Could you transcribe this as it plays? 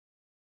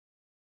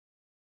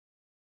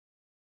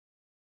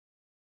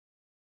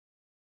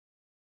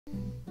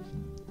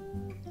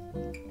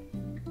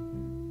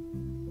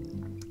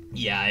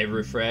Yeah, I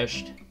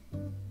refreshed.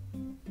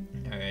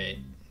 Alright,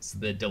 is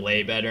the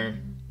delay better?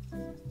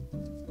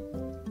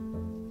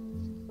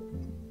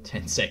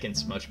 10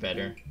 seconds, much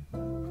better.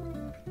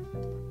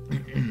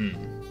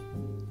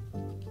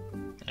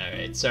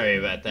 Alright, sorry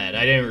about that.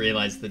 I didn't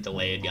realize the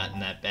delay had gotten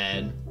that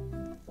bad.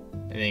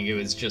 I think it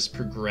was just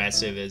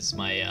progressive as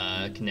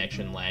my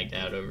connection lagged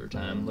out over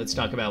time. Let's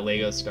talk about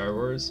LEGO Star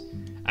Wars.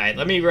 Alright,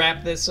 let me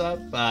wrap this up.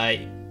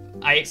 I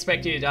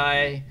Expect You to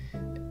Die.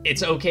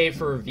 It's okay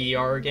for a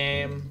VR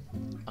game.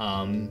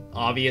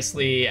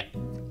 Obviously,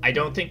 I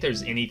don't think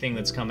there's anything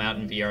that's come out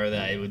in VR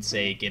that I would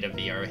say get a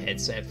VR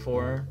headset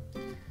for.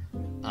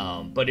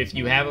 But if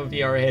you have a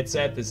VR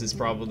headset, this is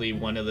probably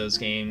one of those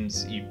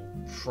games you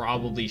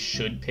probably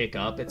should pick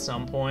up at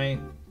some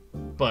point.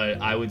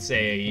 But I would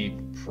say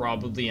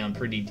probably on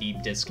pretty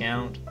deep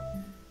discount.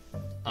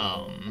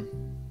 I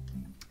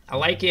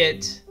like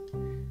it.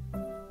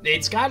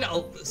 It's got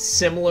a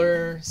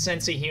similar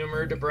sense of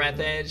humor to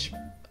Breathedge,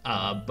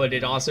 but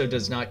it also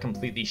does not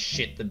completely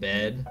shit the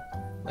bed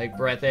like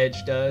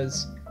Breathedge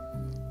does.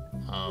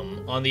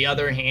 On the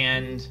other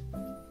hand,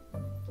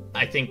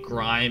 I think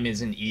Grime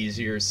is an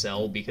easier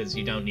sell because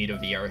you don't need a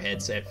VR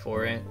headset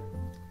for it.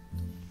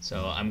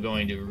 So I'm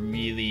going to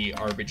really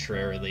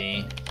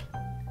arbitrarily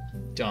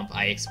dump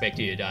I Expect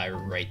You to Die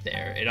right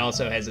there. It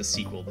also has a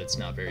sequel that's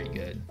not very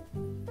good.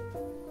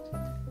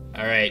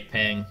 Alright,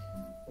 Peng.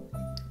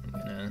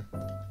 I'm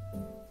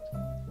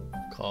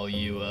gonna call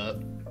you up.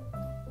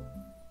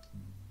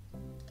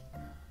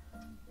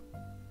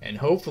 And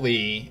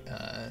hopefully,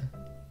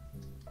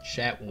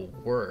 chat will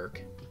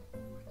work.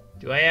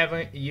 Do I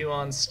have you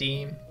on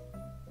Steam?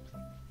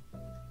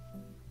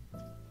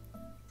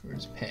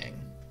 Where's Peng?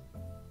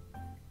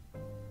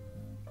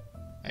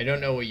 I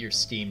don't know what your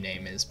Steam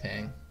name is,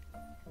 Peng.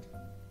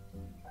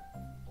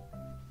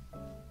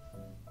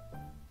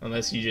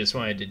 Unless you just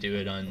wanted to do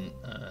it on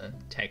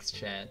text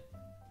chat.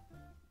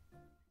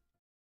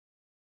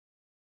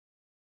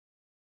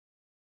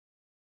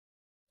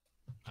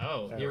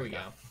 Oh, here we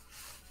go.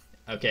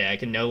 Okay, I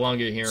can no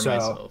longer hear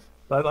myself.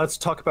 Let's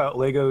talk about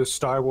LEGO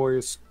Star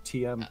Wars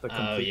TM, the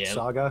complete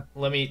saga.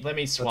 Let me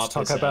swap this out.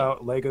 Let's talk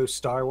about LEGO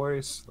Star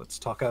Wars. Let's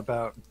talk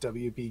about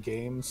WB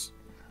Games.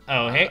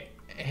 Oh,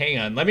 hang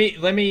on. Let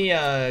me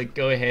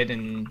go ahead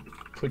and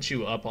put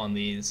you up on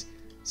these.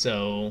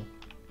 So,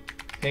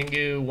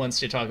 Pengu wants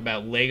to talk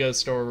about LEGO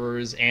Star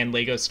Wars and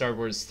LEGO Star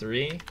Wars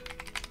 3.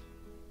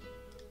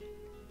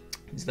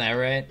 Is that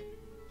right?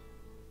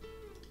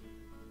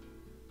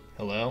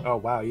 Hello? Oh,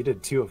 wow, you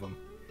did 2 of them.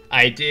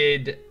 I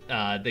did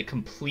the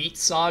complete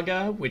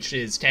saga, which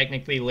is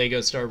technically LEGO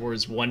Star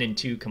Wars 1 and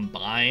 2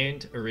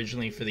 combined,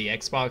 originally for the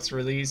Xbox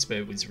release, but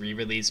it was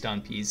re-released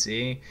on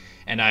PC.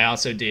 And I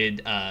also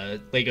did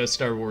LEGO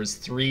Star Wars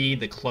 3,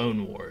 The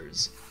Clone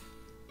Wars.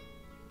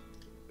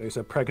 There's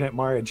a pregnant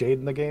Mara Jade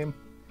in the game?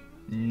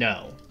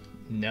 No.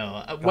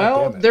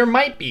 Well, there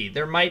might be.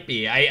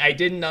 I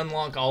didn't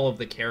unlock all of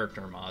the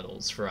character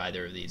models for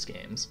either of these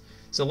games.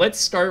 So let's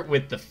start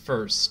with the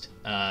first,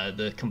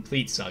 the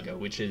complete saga,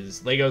 which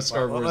is LEGO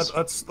Star Wars.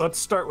 Let's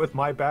start with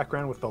my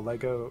background with the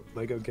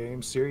LEGO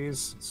game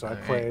series. So I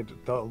played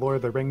the Lord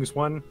of the Rings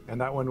one, and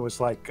that one was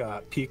like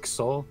peak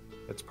Soul.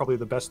 It's probably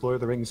the best Lord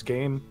of the Rings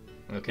game.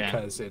 Okay.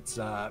 Because it's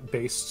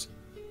based.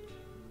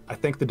 I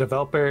think the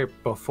developer,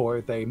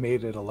 before they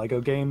made it a LEGO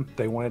game,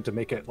 they wanted to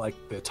make it like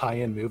the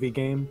tie-in movie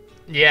game.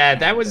 Yeah,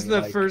 that was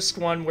the first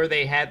one where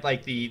they had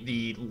like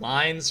the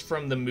lines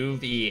from the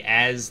movie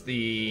as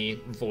the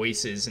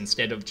voices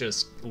instead of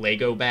just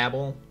Lego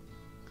babble.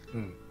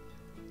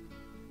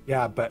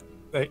 Yeah, but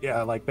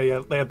like they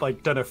had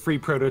like done a free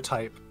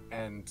prototype,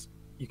 and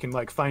you can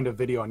like find a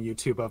video on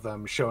YouTube of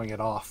them showing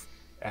it off,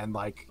 and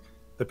like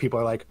the people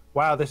are like,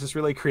 "Wow, this is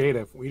really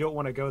creative. We don't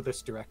want to go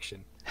this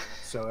direction."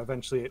 So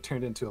eventually it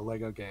turned into a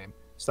LEGO game.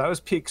 So that was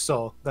peak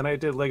Soul. Then I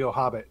did LEGO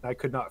Hobbit, and I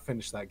could not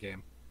finish that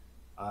game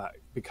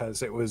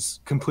because it was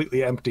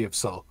completely empty of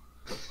soul.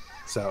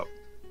 So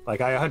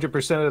like I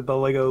 100%ed the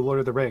LEGO Lord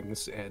of the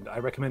Rings, and I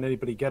recommend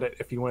anybody get it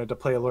if you wanted to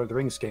play a Lord of the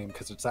Rings game,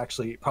 because it's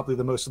actually probably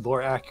the most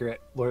lore accurate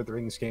Lord of the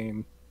Rings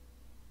game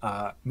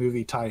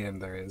movie tie-in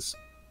there is.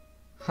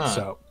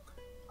 So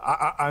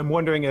I'm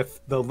wondering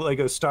if the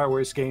LEGO Star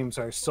Wars games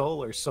are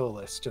soul or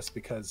soulless, just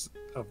because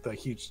of the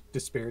huge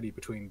disparity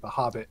between The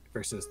Hobbit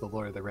versus the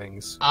Lord of the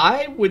Rings.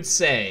 I would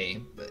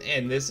say,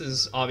 and this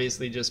is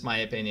obviously just my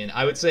opinion,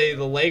 I would say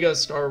the LEGO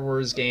Star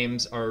Wars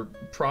games are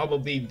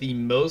probably the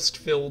most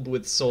filled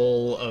with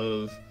soul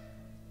of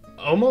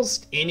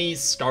almost any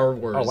Star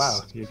Wars title. Oh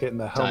wow, you're getting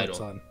the helmets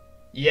on.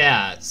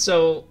 Yeah,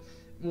 so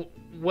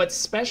what's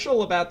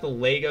special about the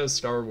LEGO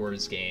Star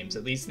Wars games,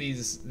 at least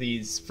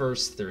these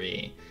first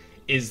 3,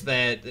 is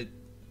that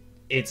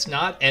it's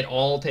not at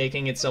all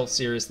taking itself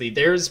seriously.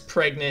 There's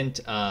pregnant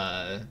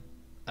Padme,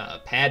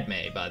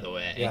 by the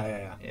way.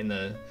 Yeah. In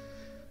the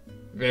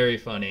very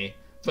funny,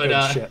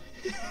 but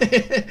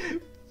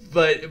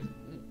but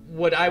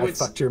what I would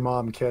fucked your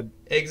mom, kid.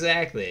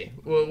 Exactly.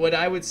 Well, what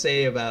I would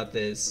say about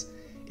this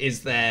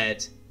is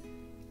that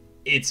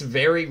it's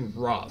very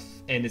rough,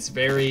 and it's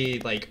very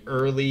like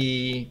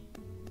early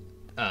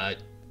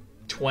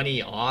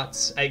 20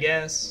 aughts, I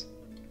guess.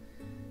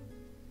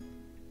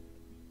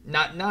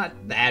 Not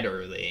that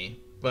early,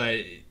 but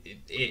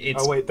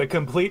it's... Oh wait, the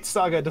complete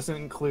saga doesn't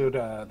include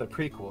the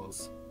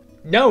prequels.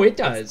 No, it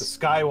That's does.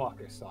 the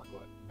Skywalker saga.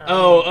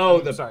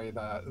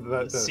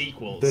 The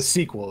sequels. The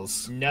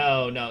sequels.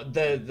 No,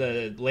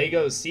 the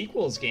Lego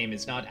sequels game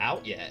is not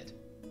out yet,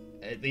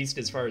 at least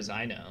as far as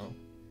I know.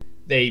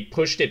 They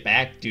pushed it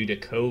back due to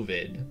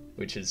COVID,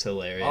 which is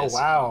hilarious. Oh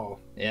wow!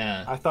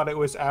 Yeah, I thought it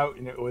was out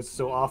and it was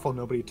so awful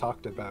nobody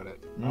talked about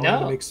it. I No. wanted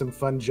to make some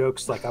fun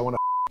jokes like I want to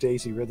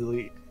Daisy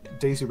Ridley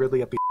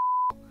up,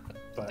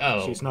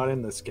 but she's not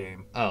in this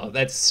game. Oh,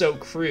 that's so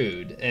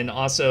crude. And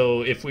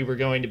also, if we were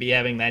going to be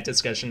having that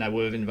discussion, I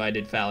would have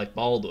invited Alec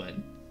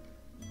Baldwin.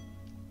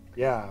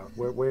 Yeah,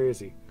 where is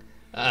he?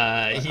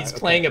 He's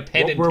playing a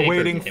pen and paper game.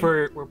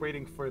 We're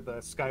waiting for the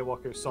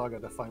Skywalker saga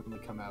to finally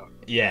come out.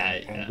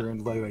 Yeah.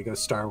 ruin Lego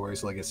Star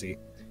Wars Legacy.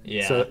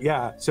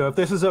 Yeah. So if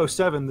this is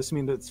 07, this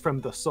means it's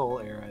from the Soul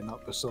era,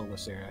 not the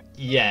Soulless era.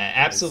 Yeah,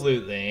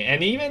 absolutely.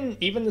 And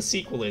even the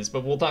sequel is,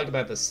 but we'll talk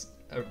about this.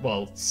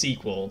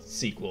 Sequel.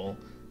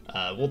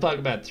 We'll talk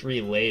about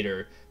 3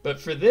 later. But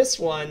for this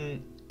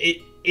one,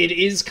 it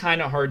is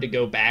kind of hard to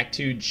go back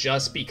to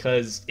just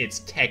because it's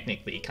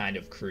technically kind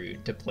of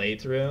crude to play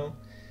through.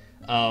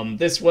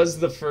 This was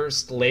the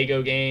first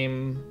Lego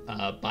game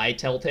by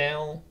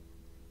Telltale.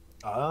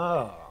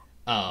 Oh.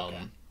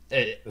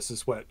 This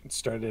is what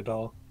started it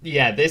all.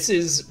 Yeah, this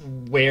is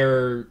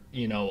where,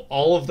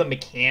 all of the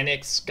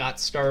mechanics got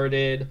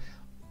started,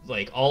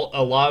 like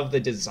a lot of the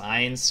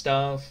design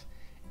stuff.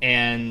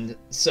 And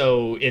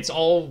so it's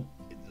all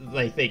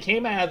like they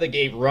came out of the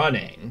gate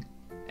running.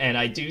 And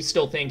I do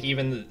still think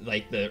even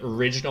the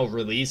original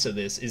release of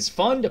this is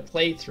fun to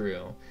play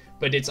through,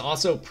 but it's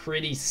also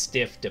pretty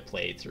stiff to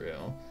play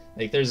through.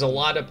 Like there's a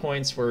lot of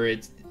points where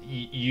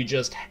you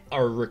just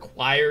are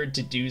required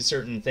to do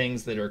certain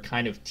things that are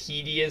kind of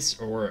tedious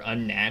or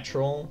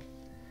unnatural.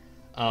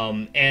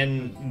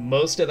 And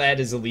most of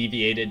that is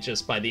alleviated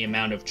just by the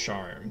amount of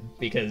charm,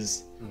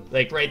 because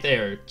like right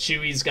there,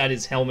 Chewie's got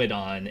his helmet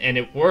on and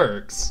it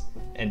works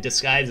and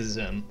disguises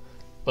him,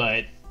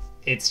 but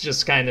it's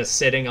just kind of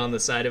sitting on the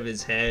side of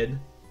his head.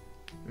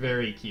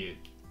 Very cute.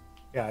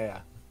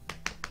 Yeah.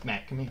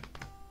 Matt, come here.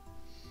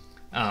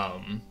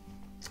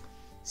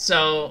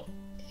 So,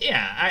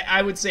 yeah,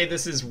 I would say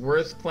this is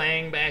worth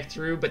playing back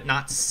through, but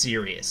not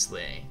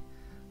seriously.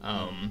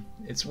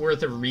 It's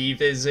worth a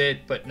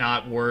revisit, but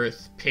not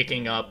worth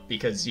picking up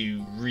because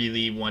you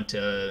really want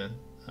to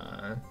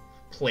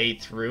play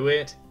through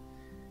it.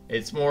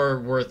 It's more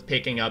worth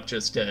picking up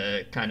just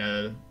to kind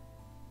of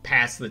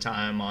pass the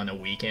time on a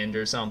weekend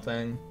or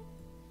something.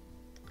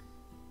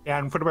 Yeah,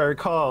 and from what I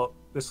recall,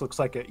 this looks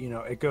like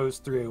it goes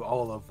through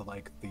all of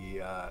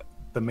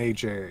the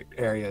major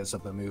areas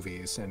of the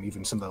movies, and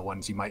even some of the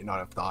ones you might not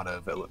have thought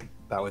of.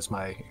 That was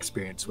my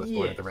experience with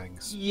Lord of the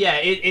Rings. Yeah,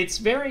 it's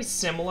very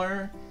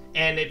similar,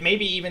 and it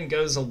maybe even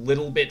goes a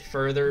little bit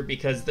further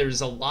because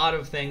there's a lot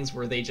of things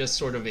where they just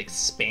sort of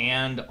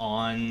expand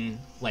on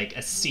like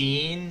a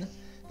scene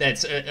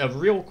that's a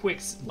real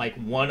quick like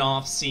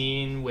one-off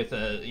scene with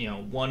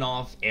a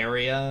one-off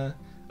area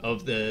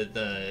of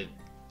the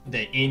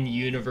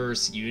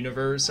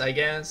in-universe, I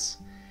guess.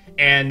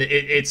 And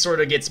it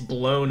sort of gets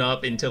blown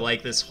up into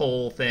like this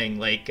whole thing,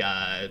 like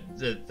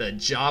the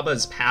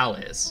Jabba's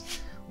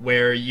palace,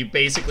 where you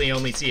basically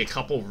only see a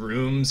couple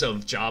rooms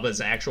of Jabba's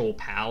actual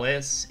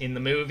palace in the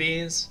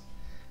movies.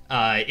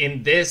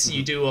 In this,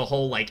 you do a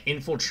whole like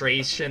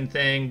infiltration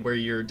thing where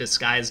you're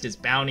disguised as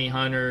bounty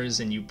hunters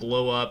and you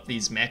blow up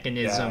these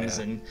mechanisms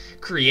and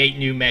create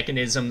new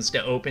mechanisms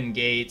to open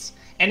gates.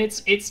 And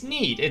it's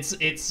neat.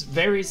 It's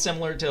very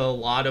similar to a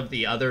lot of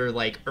the other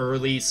like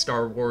early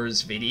Star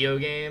Wars video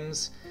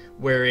games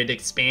where it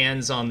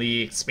expands on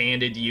the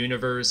expanded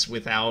universe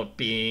without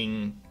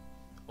being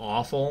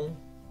awful.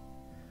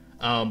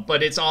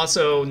 But it's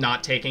also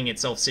not taking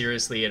itself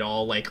seriously at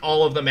all. Like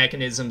all of the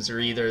mechanisms are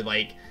either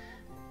like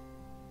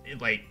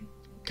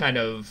kind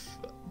of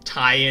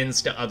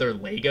tie-ins to other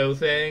Lego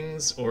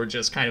things or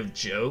just kind of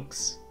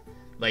jokes.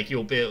 Like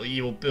you'll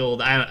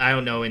build I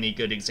don't know any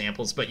good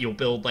examples, but you'll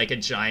build like a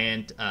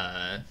giant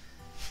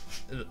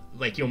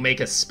like you'll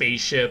make a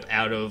spaceship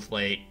out of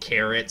like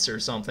carrots or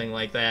something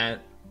like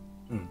that.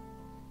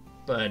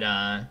 But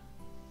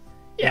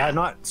yeah, I'm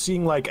not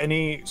seeing like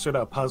any sort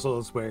of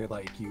puzzles where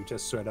like you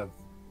just sort of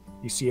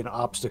you see an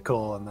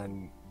obstacle and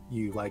then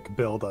you like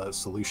build a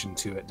solution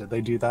to it. Did they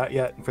do that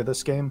yet for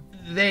this game?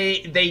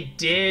 They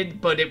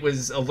did, but it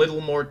was a little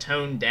more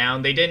toned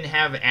down. They didn't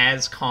have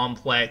as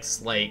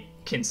complex like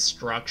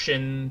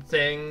construction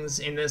things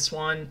in this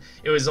one.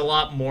 It was a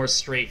lot more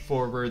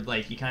straightforward.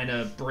 Like you kind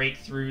of break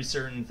through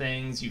certain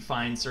things, you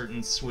find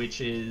certain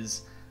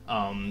switches.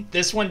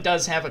 This one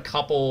does have a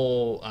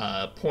couple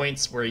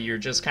points where you're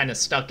just kind of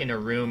stuck in a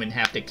room and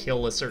have to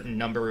kill a certain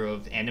number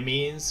of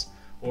enemies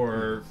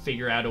or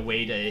figure out a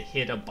way to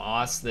hit a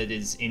boss that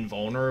is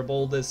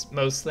invulnerable to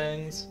most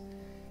things.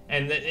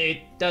 And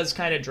it does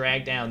kind of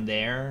drag down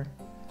there,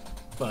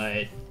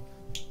 but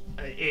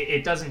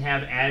it doesn't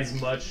have as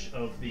much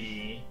of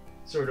the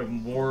sort of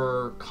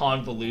more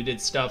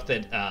convoluted stuff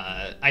that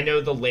I know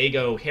the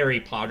Lego Harry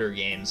Potter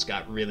games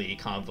got really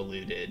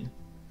convoluted.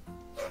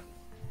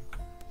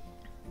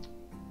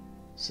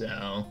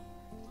 So,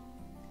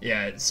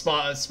 yeah,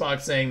 Spock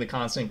saying the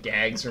constant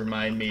gags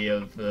remind me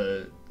of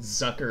the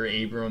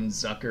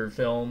Abrams Zucker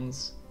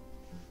films.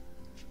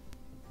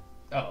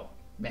 Oh,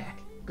 Mac,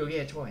 go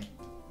get a toy.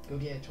 Go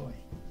get a toy.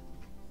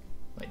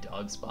 My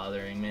dog's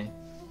bothering me.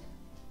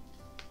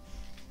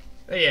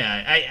 But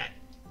yeah,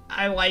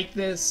 I like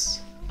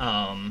this.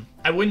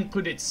 I wouldn't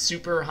put it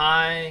super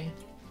high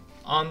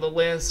on the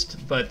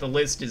list, but the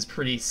list is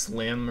pretty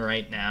slim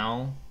right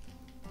now.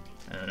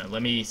 I don't know,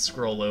 let me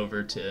scroll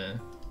over to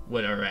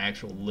what our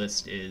actual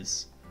list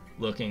is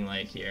looking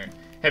like here.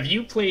 Have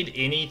you played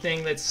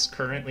anything that's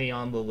currently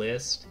on the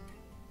list?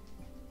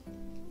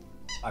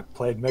 I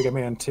played Mega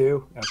Man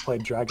 2. I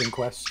played Dragon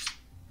Quest.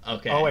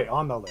 Okay. Oh wait,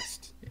 on the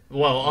list.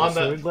 Well, on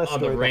the full list.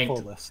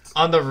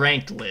 On the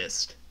ranked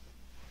list.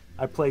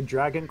 I played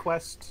Dragon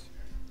Quest.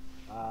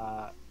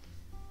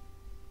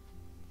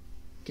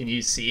 Can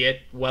you see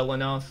it well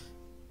enough?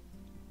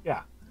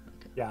 Yeah.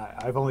 Yeah,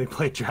 I've only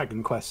played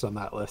Dragon Quest on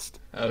that list.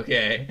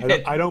 Okay.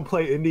 I don't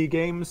play indie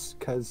games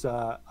because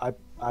I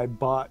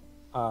bought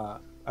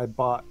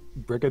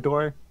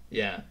Brigador.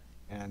 Yeah.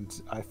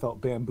 And I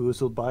felt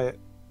bamboozled by it.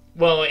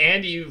 Well,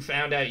 and you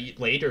found out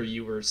later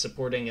you were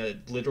supporting a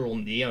literal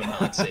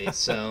neo-Nazi,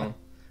 so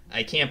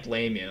I can't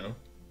blame you.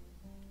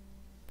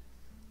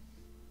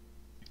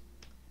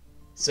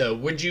 So,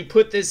 would you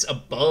put this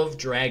above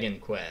Dragon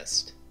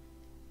Quest?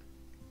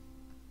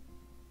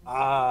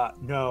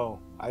 No.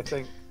 I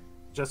think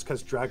just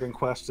because Dragon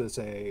Quest is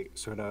a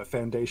sort of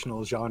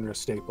foundational genre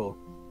staple.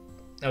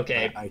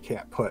 Okay. I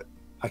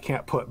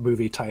can't put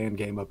movie tie-in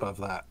game above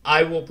that.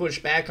 I will push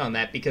back on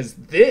that because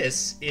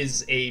this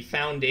is a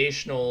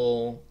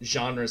foundational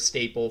genre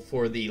staple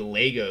for the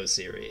Lego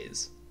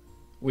series.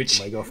 Which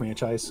Lego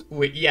franchise?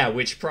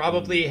 Which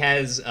probably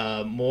has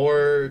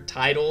more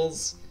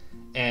titles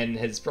and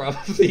has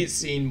probably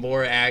seen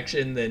more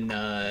action than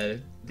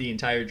the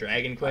entire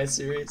Dragon Quest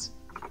series.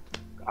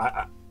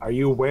 Are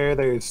you aware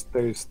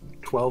there's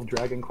 12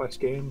 Dragon Quest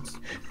games?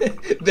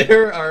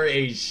 There are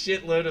a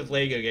shitload of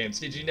Lego games.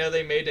 Did you know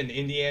they made an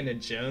Indiana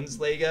Jones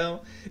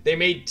Lego? They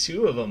made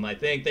 2 of them, I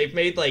think. They've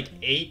made like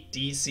 8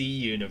 DC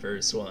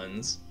Universe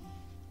ones.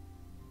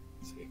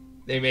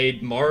 They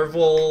made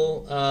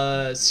Marvel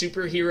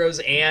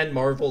superheroes and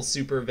Marvel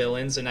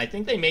supervillains, and I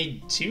think they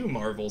made 2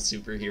 Marvel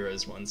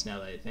superheroes ones now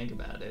that I think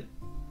about it.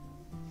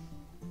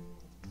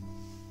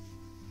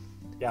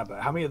 Yeah,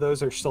 but how many of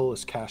those are sold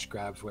as cash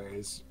grabs,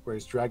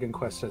 whereas Dragon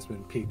Quest has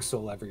been peak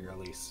sold every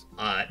release?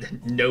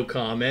 No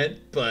comment,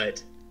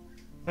 but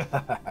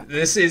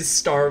this is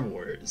Star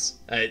Wars.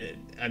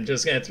 I'm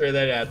just going to throw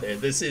that out there.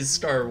 This is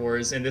Star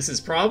Wars, and this is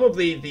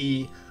probably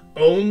the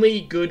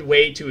only good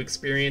way to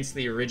experience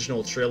the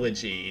original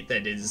trilogy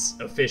that is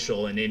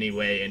official in any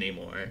way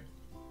anymore.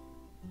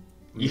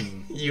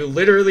 You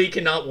literally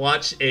cannot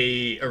watch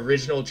a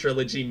original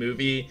trilogy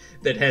movie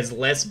that has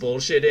less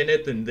bullshit in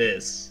it than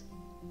this.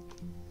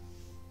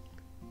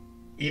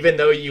 Even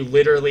though you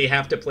literally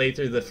have to play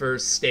through the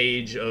first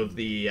stage of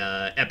the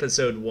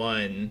episode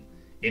 1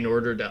 in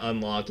order to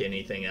unlock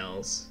anything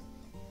else.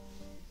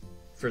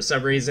 For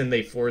some reason,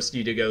 they forced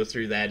you to go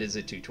through that as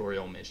a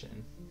tutorial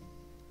mission.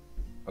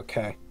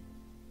 Okay.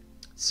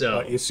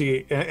 So you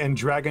see, in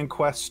Dragon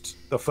Quest,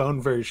 the phone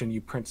version,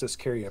 you princess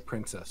carry a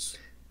princess.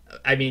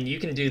 I mean, you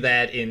can do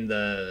that in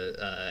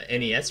the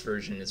NES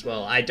version as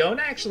well. I don't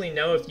actually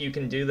know if you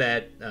can do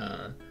that,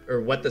 or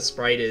what the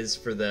sprite is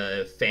for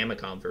the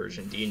Famicom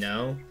version. Do you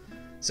know?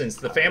 Since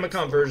the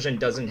Famicom version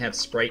doesn't have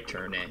sprite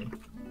turning.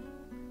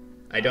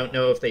 I don't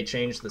know if they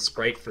changed the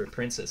sprite for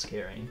princess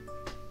carrying.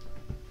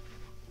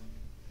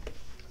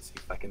 Let's see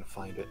if I can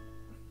find it.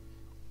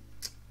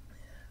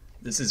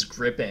 This is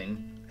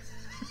gripping.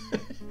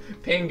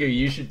 Pingu,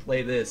 you should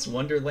play this.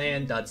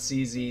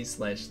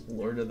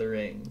 Wonderland.cz/Lord of the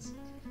Rings.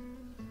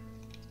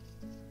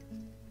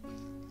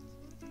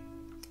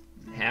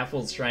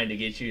 Haffle's trying to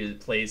get you to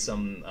play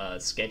some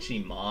sketchy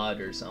mod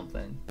or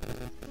something.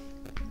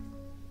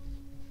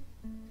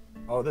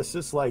 Oh, this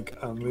is like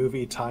a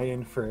movie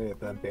tie-in for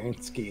the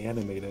Bansky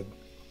animated.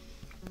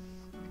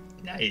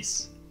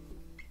 Nice.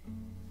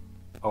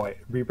 Oh wait,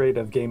 rewrite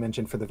of game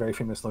engine for the very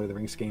famous Lord of the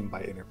Rings game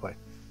by Interplay.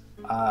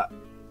 Now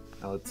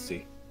let's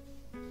see.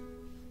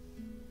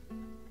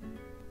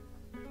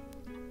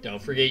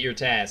 Don't forget your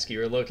task. You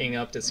were looking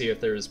up to see if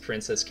there was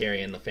Princess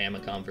Carrie in the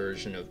Famicom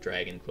version of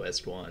Dragon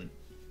Quest 1.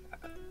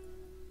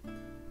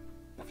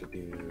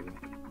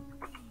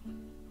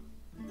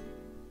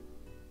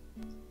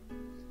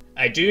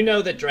 I do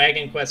know that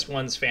Dragon Quest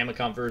 1's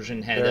Famicom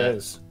version had There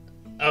is.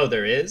 Oh,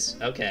 there is?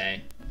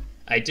 Okay.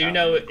 I do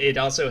know it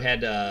also had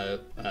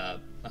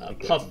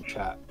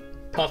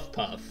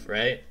Puff,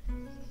 right?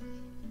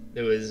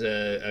 There was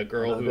a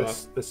girl who...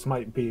 This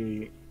might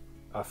be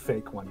a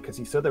fake one, because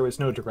he said there was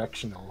no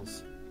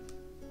directionals.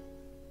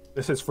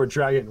 This is for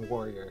Dragon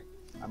Warrior.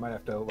 I might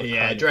have to look.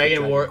 Yeah, hard for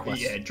Dragon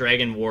Quest.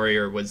 Dragon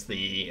Warrior was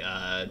the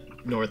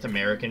North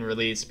American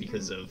release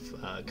because of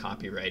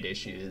copyright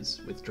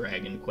issues with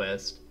Dragon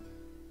Quest.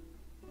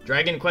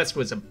 Dragon Quest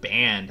was a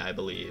band, I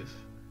believe,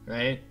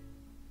 right?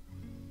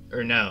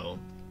 Or no?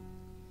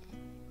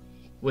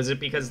 Was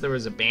it because there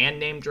was a band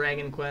named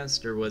Dragon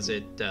Quest, or was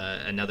it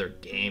another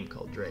game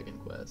called Dragon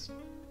Quest?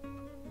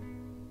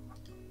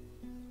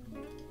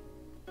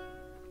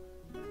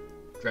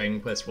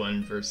 Dragon Quest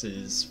 1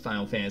 versus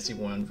Final Fantasy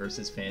 1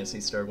 versus Phantasy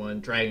Star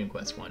 1. Dragon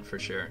Quest 1 for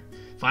sure.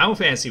 Final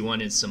Fantasy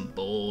 1 is some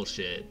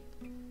bullshit.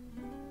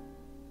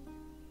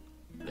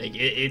 Like,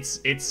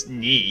 it's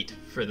neat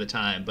for the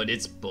time, but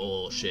it's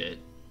bullshit.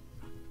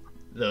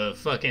 The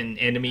fucking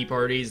enemy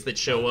parties that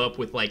show up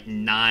with like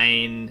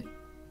 9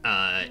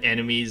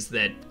 enemies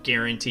that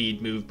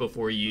guaranteed move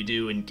before you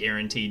do and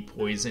guaranteed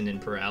poison and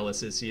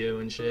paralysis you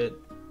and shit.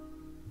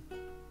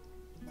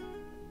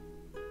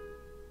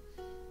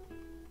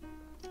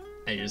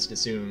 I just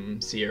assume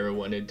Sierra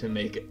wanted to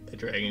make a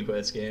Dragon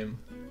Quest game.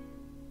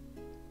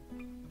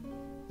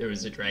 There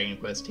was a Dragon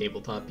Quest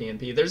tabletop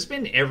PNP. There's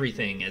been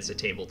everything as a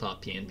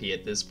tabletop PNP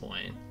at this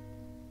point.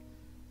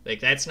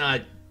 Like, that's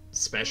not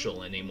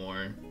special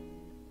anymore.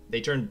 They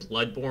turned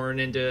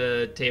Bloodborne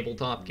into a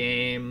tabletop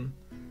game.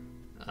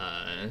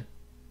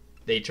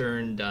 They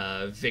turned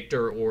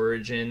Victor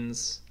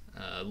Origins,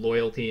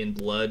 Loyalty and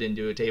Blood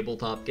into a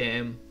tabletop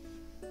game.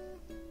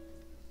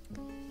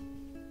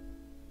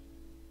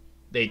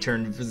 They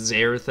turned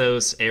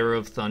Zarathos, Heir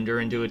of Thunder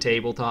into a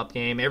tabletop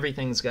game.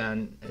 Everything's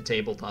gone a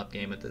tabletop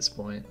game at this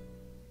point.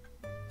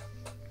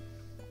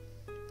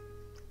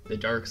 The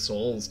Dark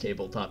Souls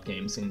tabletop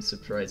game seems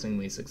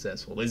surprisingly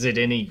successful. Is it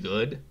any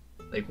good?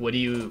 Like, what do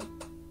you...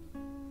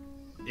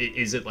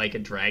 Is it like a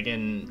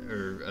dragon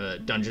or a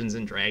Dungeons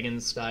and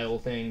Dragons style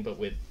thing, but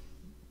with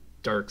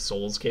Dark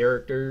Souls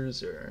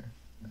characters? Or,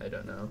 I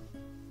don't know.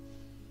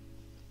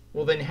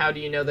 Well, then how do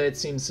you know that it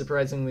seems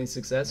surprisingly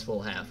successful,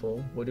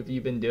 Haffle? What have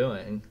you been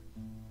doing?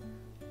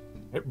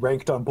 It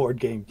ranked on Board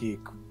Game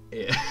Geek.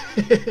 Yeah.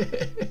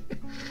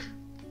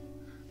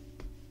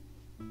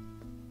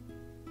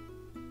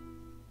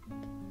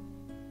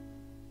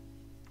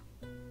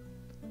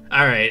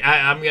 Alright,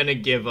 I'm gonna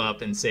give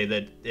up and say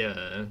that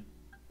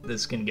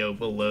this can go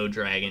below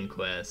Dragon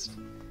Quest.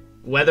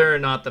 Whether or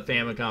not the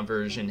Famicom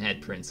version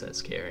had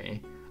Princess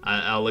Carrie.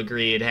 I'll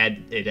agree it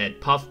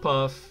had Puff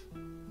Puff.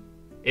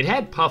 It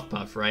had Puff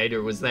Puff, right?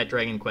 Or was that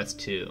Dragon Quest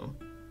 2?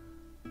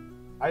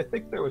 I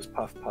think there was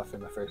Puff Puff in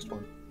the first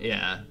one.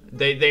 Yeah.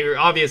 They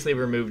obviously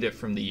removed it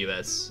from the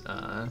US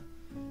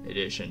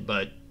edition,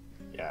 but...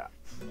 Yeah.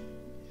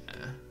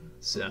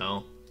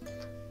 So...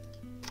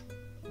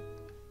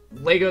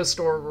 Lego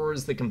Star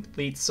Wars The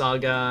Complete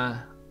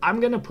Saga... I'm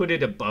gonna put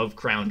it above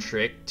Crown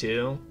Trick,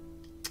 too.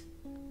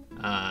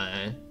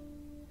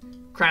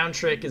 Crown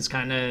Trick is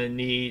kind of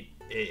neat.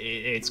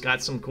 It's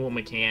got some cool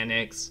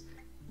mechanics.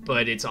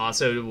 But it's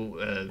also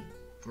a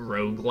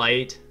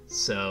roguelite,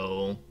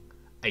 so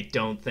I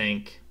don't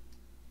think...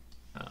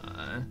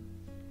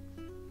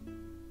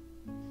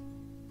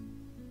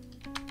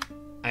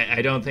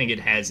 I don't think it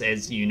has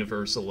as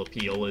universal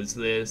appeal as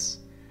this.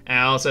 And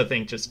I also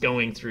think just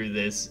going through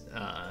this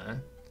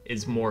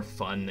is more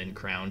fun than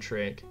Crown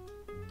Trick.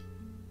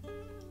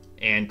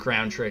 And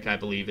Crown Trick, I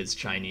believe, is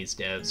Chinese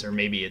devs, or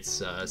maybe it's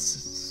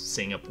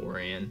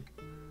Singaporean.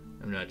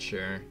 I'm not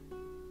sure.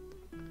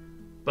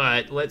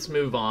 But let's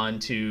move on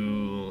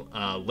to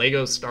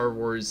Lego Star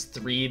Wars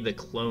 3 The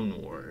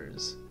Clone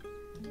Wars,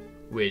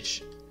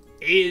 which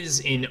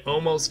is in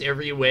almost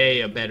every way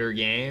a better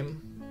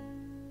game.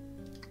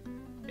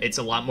 It's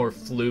a lot more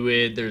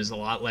fluid, there's a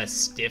lot less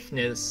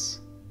stiffness.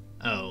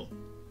 Oh,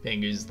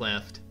 Pengu's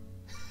left.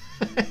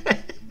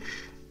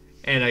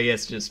 And I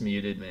guess just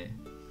muted me.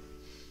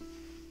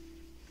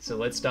 So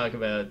let's talk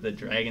about the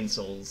Dragon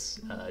Souls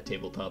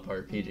tabletop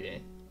RPG.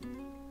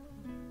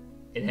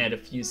 It had a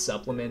few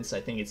supplements. I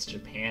think it's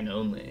Japan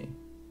only.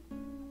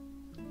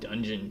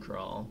 Dungeon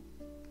crawl.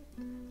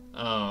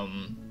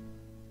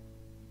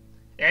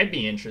 That'd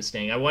be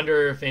interesting. I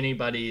wonder if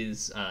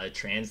anybody's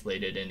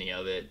translated any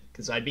of it,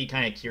 because I'd be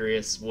kind of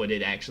curious what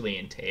it actually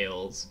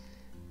entails.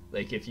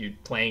 Like, if you're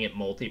playing it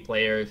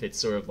multiplayer, if it's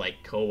sort of like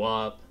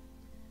co-op.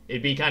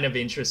 It'd be kind of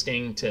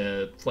interesting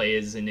to play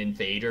as an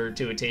invader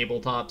to a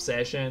tabletop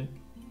session.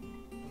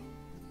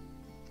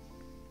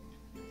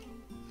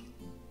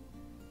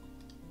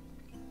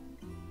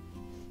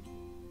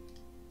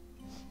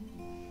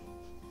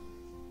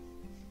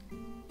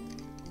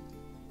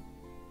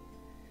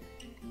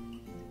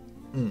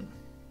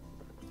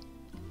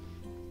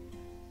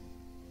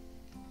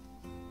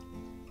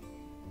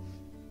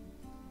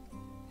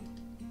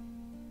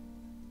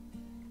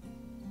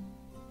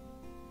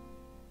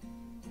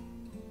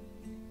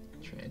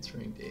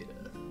 Transferring data.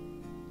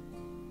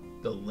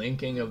 The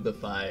linking of the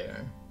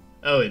fire.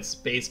 Oh, it's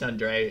based on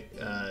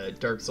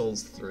Dark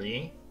Souls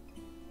 3?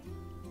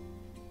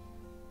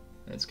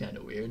 That's kind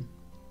of weird.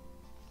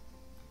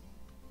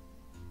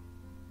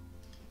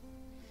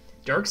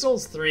 Dark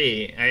Souls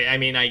 3, I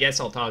mean, I guess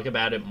I'll talk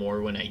about it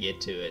more when I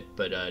get to it,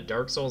 but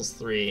Dark Souls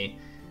 3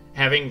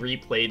 having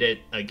replayed it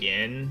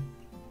again,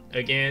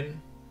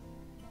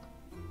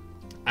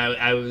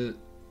 I was.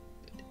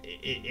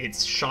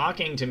 It's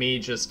shocking to me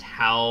just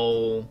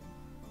how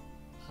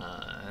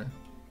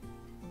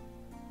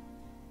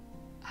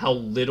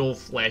little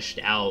fleshed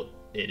out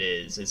it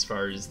is as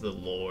far as the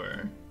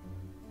lore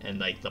and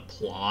like the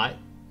plot.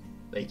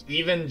 Like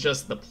even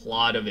just the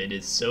plot of it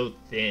is so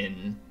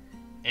thin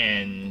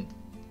and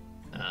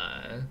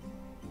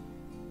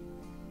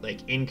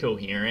like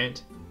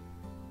incoherent,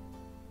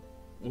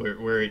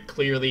 where it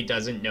clearly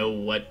doesn't know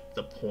what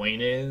the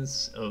point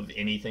is of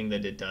anything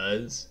that it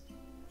does.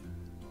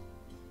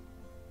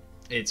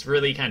 It's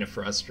really kind of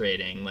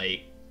frustrating.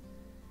 Like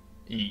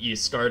you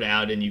start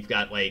out and you've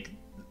got like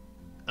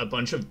a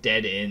bunch of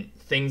dead end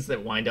things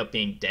that wind up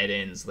being dead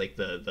ends, like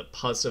the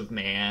pus of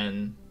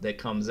man that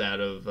comes out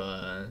of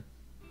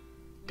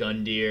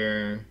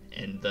Gundyr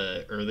and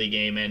the early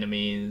game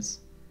enemies,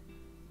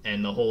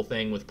 and the whole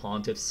thing with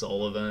Pontiff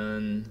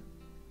Sullivan,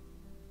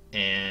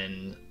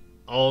 and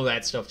all of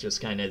that stuff just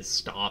kind of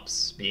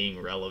stops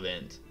being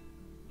relevant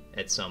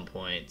at some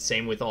point.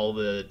 Same with all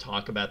the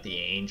talk about the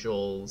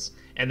angels.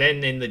 And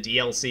then in the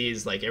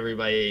DLCs, like,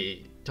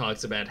 everybody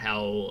talks about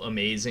how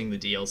amazing the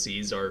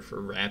DLCs are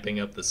for wrapping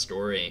up the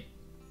story.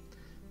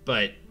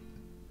 But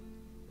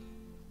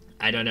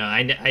I don't know.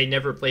 I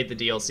never played the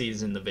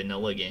DLCs in the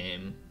vanilla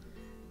game,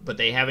 but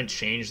they haven't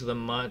changed them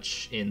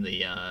much in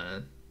the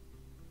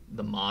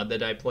mod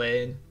that I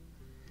played.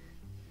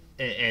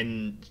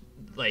 And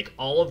like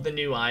all of the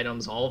new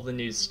items, all of the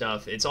new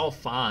stuff, it's all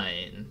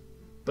fine,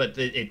 but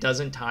it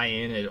doesn't tie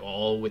in at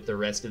all with the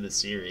rest of the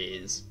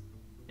series,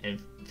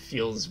 and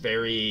feels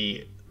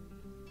very,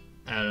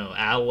 I don't know,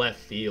 out of left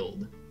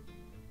field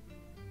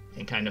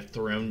and kind of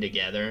thrown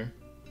together.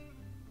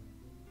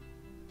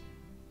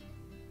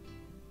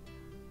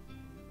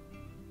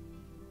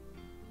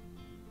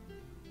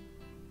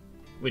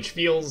 Which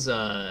feels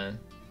a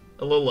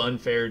little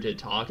unfair to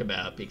talk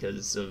about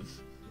because of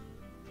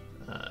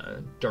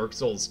Dark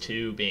Souls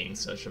 2 being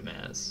such a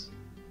mess.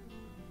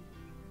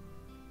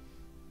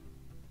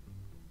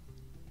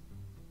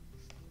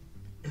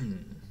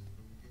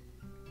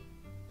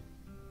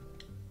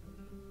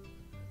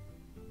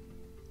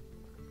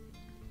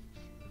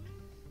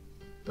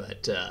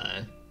 But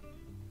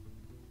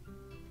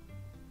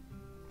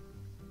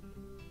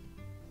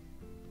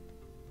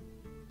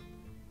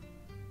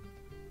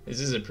this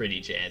is a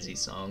pretty jazzy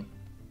song.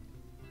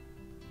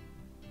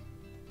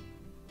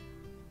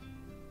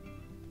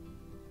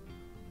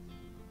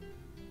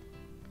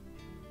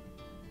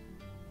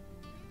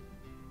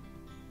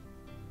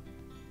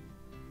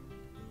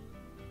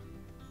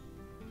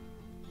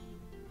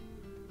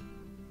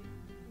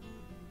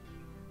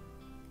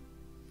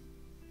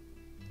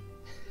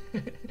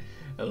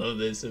 I love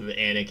this of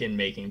Anakin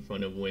making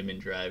fun of women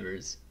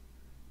drivers.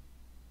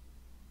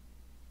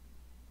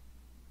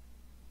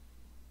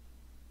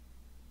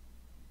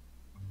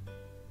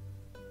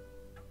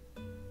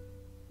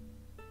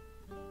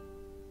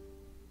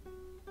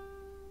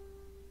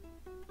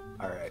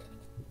 Alright.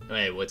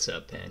 Hey, what's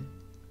up, Pen?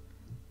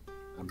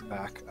 I'm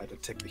back. I had to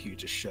take the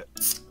hugest shit.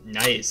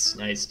 Nice,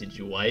 nice. Did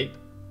you wipe?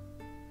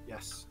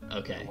 Yes.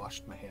 Okay. I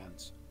washed my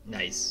hands.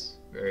 Nice.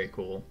 Very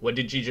cool. What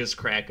did you just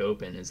crack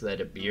open? Is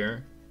that a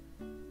beer?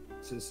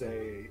 This is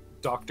a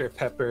Dr.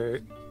 Pepper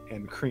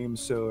and cream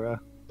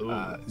soda,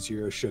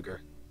 0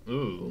 sugar.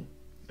 Ooh.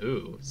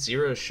 Ooh.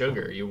 0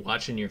 sugar. You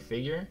watching your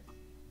figure?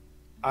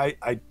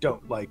 I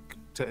don't like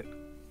to...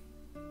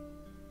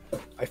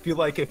 I feel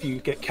like if you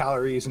get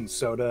calories in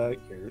soda,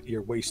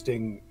 you're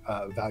wasting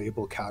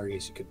valuable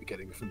calories you could be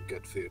getting from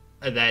good food.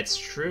 That's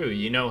true.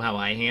 You know how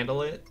I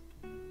handle it?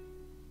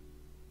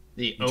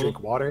 You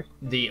drink water?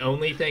 The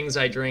only things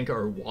I drink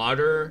are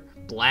water,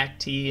 black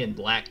tea, and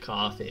black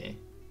coffee.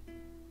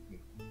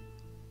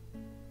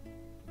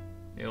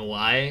 You know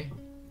why?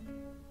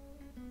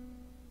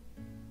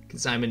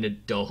 Because I'm an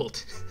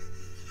adult.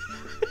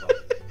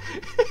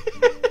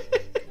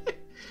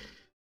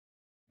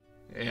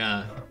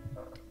 Yeah.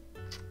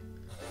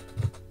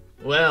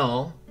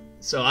 Well,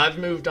 so I've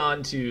moved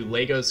on to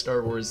Lego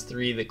Star Wars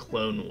 3: The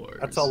Clone Wars.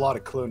 That's a lot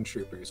of clone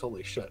troopers.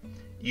 Holy shit.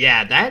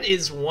 Yeah, that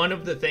is one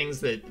of the things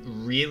that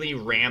really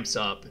ramps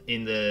up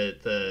in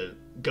the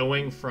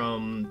going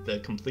from the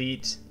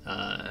complete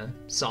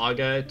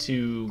saga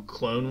to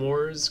Clone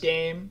Wars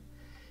game,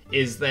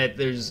 is that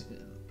there's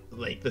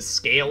like the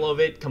scale of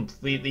it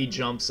completely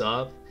jumps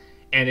up,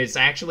 and it's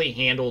actually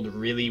handled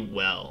really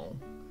well.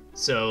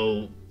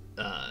 So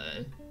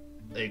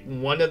like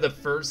one of the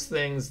first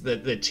things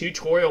that the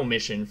tutorial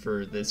mission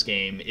for this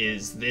game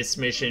is this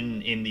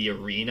mission in the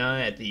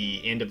arena at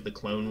the end of the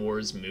Clone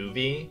Wars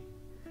movie.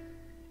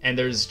 And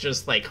there's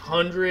just like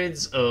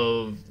hundreds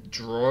of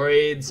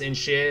droids and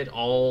shit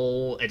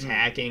all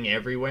attacking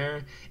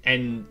everywhere.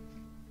 And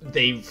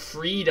they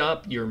freed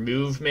up your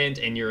movement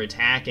and your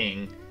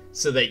attacking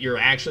so that you're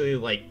actually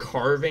like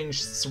carving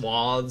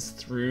swaths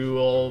through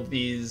all of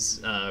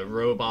these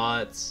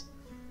robots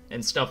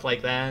and stuff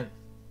like that.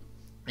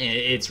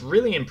 It's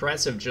really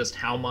impressive just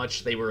how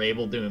much they were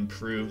able to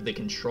improve the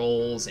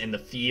controls and the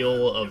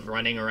feel of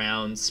running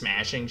around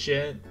smashing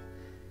shit.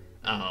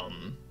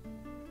 Um,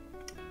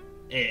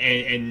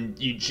 and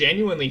you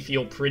genuinely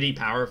feel pretty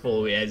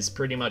powerful as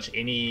pretty much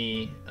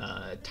any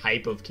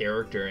type of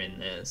character in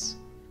this.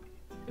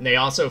 And they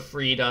also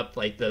freed up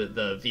like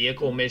the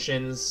vehicle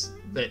missions.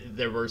 That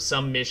there were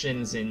some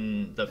missions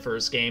in the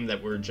first game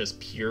that were just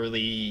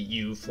purely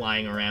you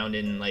flying around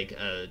in like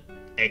a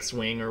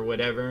X-wing or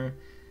whatever,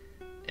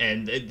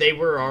 and they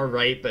were all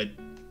right, but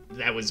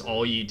that was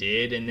all you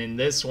did. And in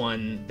this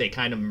one, they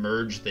kind of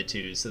merged the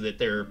two so that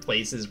there are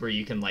places where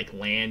you can like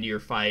land your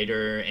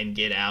fighter and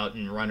get out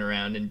and run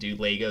around and do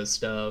Lego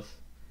stuff,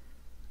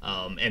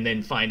 and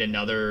then find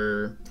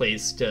another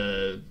place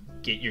to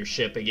get your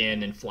ship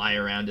again and fly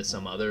around to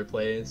some other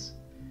place.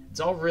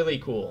 It's all really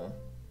cool.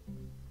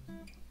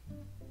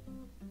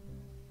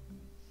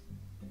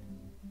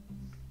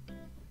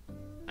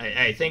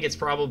 I think it's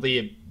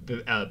probably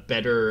a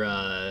better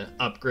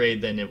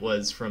upgrade than it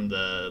was from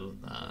the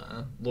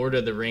Lord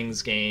of the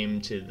Rings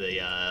game to the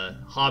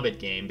Hobbit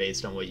game,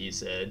 based on what you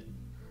said.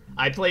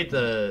 I played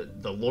the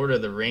Lord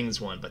of the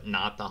Rings one, but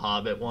not the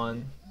Hobbit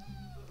one.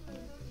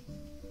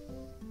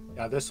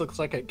 Yeah, this looks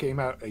like it came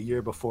out a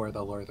year before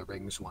the Lord of the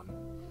Rings one.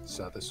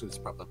 So this was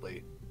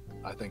probably,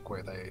 I think,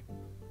 where they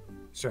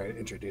started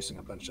introducing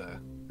a bunch of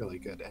really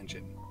good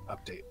engine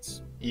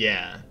updates.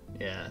 Yeah,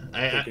 yeah.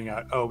 Figuring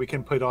out, oh, we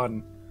can put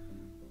on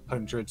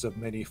hundreds of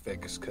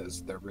minifigs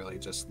because they're really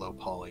just low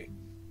poly.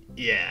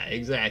 Yeah,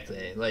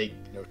 exactly. Like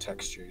no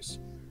textures.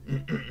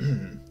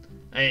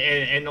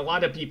 and a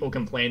lot of people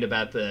complained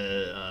about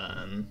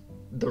the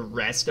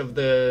rest of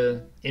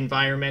the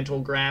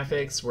environmental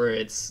graphics, where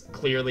it's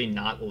clearly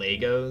not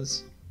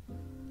Legos.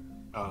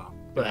 But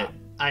yeah.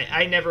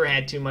 I never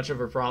had too much of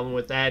a problem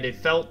with that. It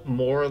felt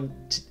more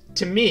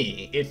to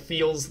me, it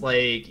feels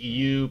like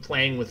you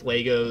playing with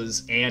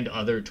Legos and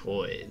other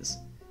toys.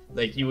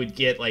 Like you would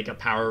get like a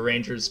Power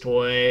Rangers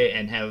toy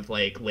and have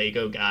like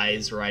Lego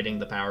guys riding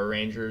the Power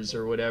Rangers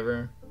or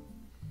whatever.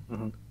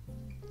 Mm-hmm.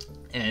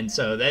 And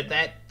so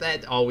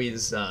that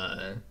always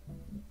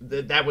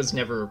that was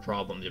never a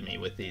problem to me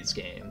with these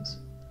games.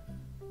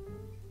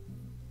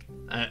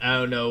 I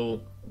don't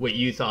know what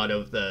you thought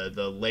of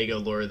the Lego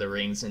Lord of the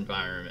Rings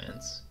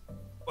environments.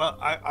 Well,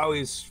 I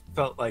always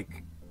felt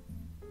like,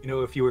 you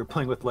know, if you were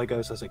playing with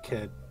Legos as a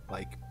kid,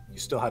 like you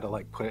still had to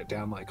like put it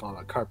down like on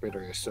a carpet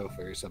or a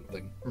sofa or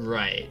something.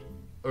 Right.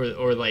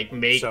 Or like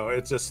make. So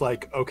it's just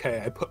like,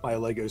 okay, I put my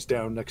Legos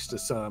down next to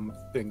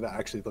something that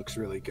actually looks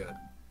really good.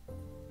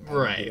 And,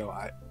 right. You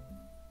know,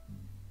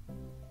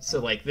 so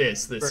like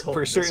this whole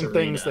for certain this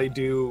things they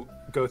do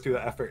go through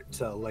the effort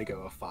to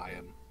Legoify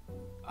them.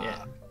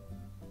 Yeah.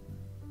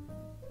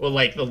 Well,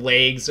 like the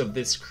legs of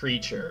this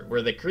creature,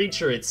 where the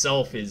creature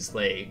itself is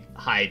like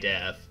high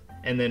def.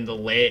 And then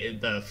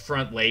the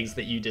front legs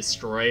that you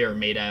destroy are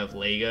made out of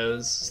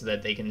Legos so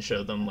that they can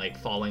show them like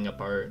falling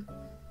apart.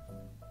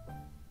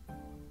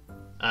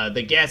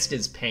 The guest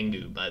is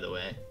Pengu, by the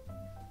way.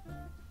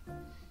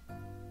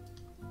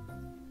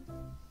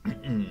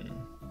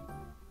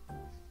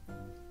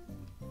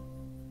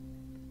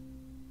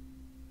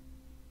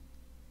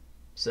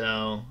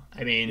 So,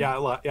 I mean... Yeah,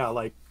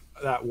 like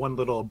that one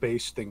little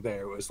base thing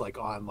there was like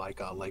on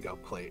like a Lego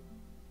plate.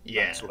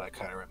 Yeah. That's what I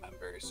kind of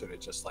remember. Sort of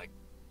just like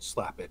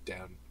slap it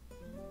down.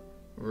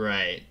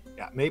 Right.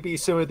 Yeah, maybe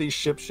some of these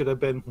ships should have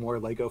been more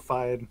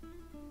Lego-fied.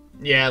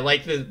 Yeah,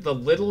 like the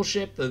little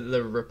ship,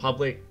 the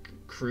Republic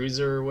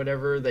cruiser or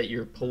whatever that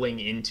you're pulling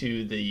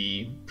into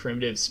the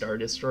primitive Star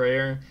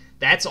Destroyer,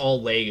 that's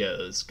all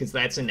Legos, because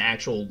that's an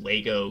actual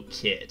Lego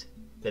kit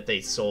that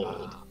they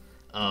sold.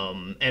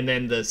 And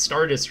then the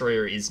Star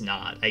Destroyer is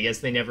not. I guess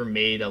they never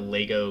made a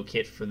Lego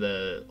kit for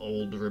the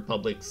old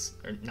Republic's,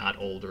 or not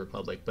old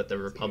Republic, but the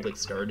Republic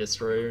Star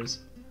Destroyers.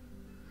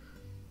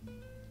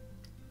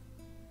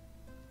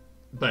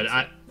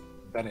 But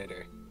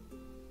Venator.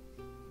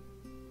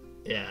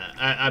 Yeah,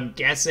 I'm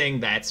guessing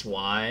that's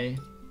why.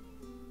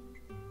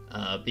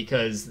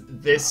 Because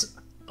this,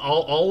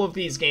 all of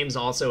these games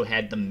also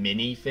had the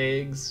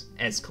minifigs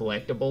as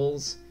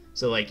collectibles.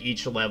 So like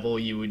each level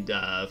you would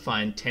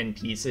find 10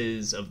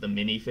 pieces of the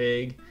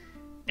minifig,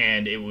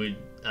 and it would.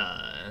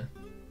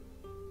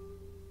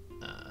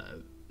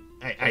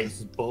 This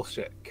is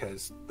bullshit,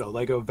 because the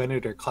Lego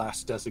Venator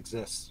class does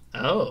exist.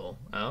 Oh,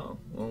 well.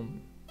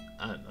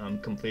 I'm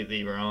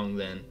completely wrong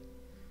then.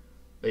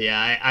 But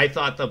yeah, I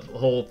thought the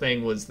whole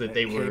thing was that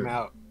they were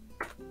out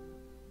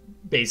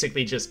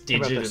basically just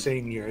digital. About the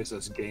same year as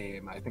this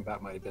game. I think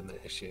that might have been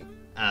the issue.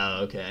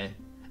 Oh, okay.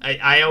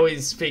 I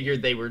always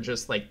figured they were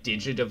just like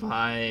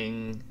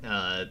digitifying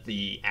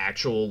the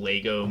actual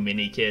Lego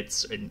mini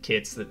kits and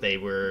kits that they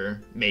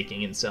were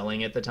making and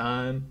selling at the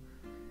time.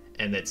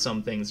 And that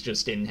some things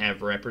just didn't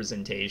have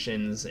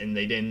representations, and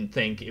they didn't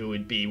think it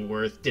would be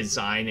worth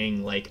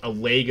designing like a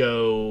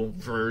Lego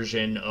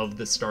version of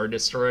the Star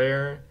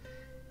Destroyer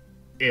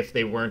if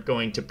they weren't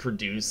going to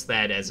produce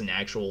that as an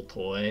actual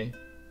toy.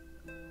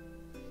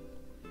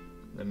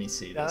 Let me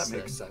see this. That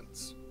makes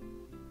sense.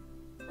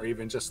 or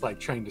even just like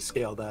trying to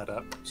scale that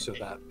up so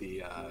that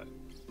the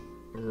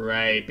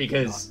Right,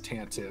 because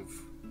Tantive.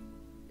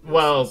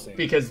 Well,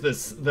 because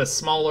the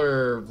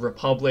smaller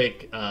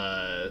Republic,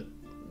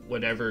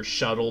 whatever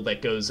shuttle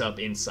that goes up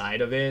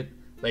inside of it,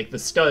 like the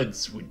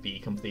studs would be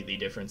completely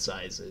different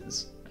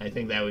sizes. I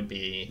think that would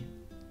be,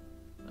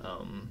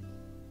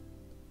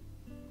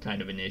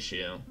 kind of an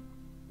issue.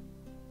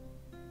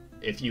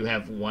 If you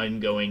have one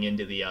going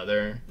into the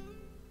other,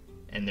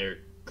 and they're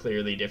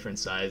clearly different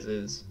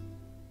sizes.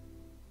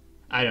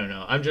 I don't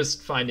know. I'm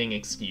just finding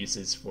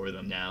excuses for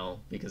them now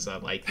because I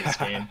like this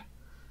game.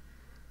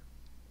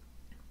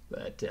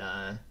 But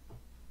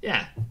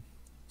yeah.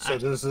 So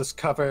does this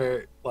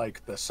cover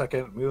like the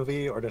second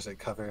movie, or does it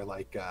cover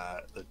like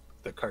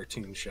the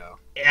cartoon show?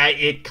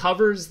 It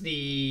covers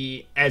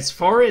the, as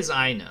far as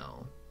I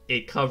know,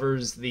 it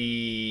covers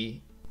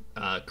the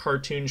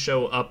cartoon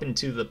show up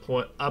to the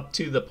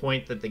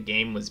point that the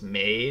game was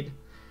made.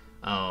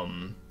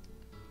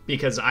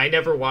 Because I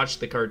never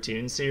watched the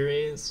cartoon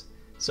series,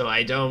 so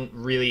I don't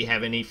really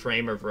have any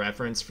frame of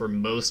reference for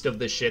most of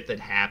the shit that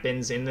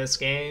happens in this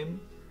game.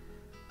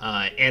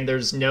 And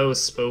there's no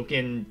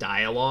spoken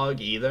dialogue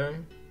either.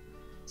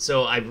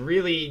 So I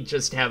really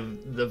just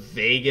have the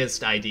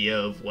vaguest idea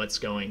of what's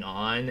going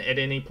on at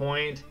any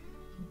point.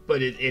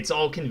 But it's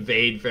all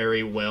conveyed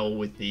very well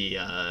with the...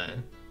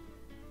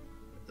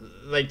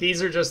 like,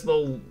 these are just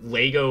the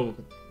Lego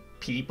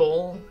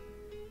people,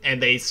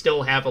 and they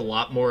still have a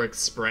lot more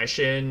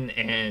expression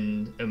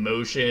and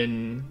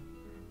emotion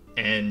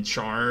and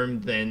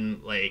charm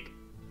than, like,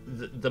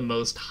 the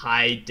most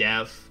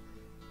high-def...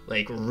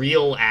 like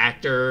real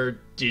actor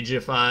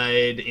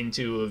digified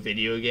into a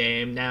video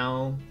game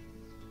now.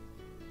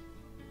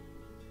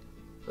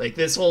 Like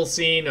this whole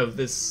scene of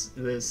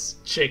this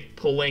chick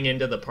pulling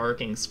into the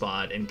parking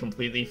spot and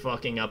completely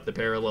fucking up the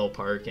parallel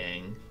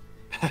parking.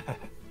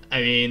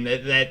 I mean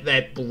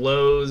that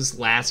blows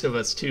Last of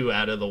Us 2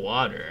 out of the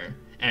water.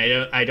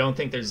 And I don't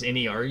think there's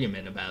any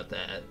argument about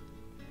that.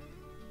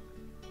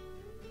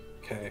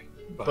 Okay.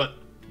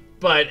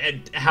 But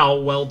how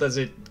well does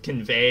it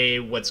convey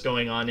what's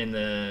going on in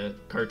the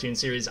cartoon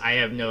series? I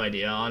have no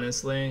idea,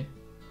 honestly.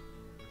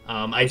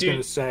 I was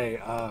gonna say,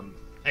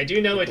 I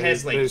do know it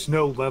has like... There's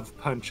no Love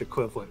Punch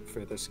equivalent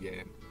for this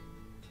game.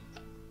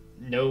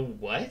 No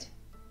what?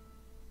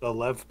 The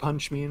Lev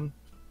Punch mean?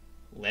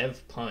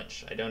 Lev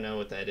Punch. I don't know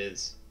what that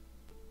is.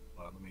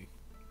 Well, let me...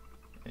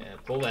 Yeah,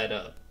 pull that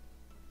up.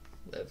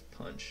 Lev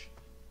Punch.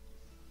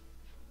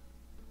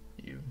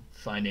 You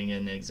finding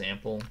an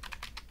example?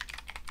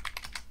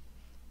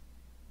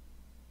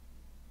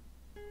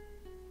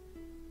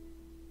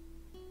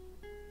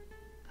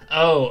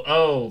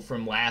 Oh,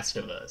 from Last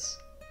of Us.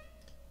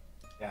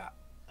 Yeah.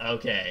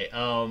 Okay,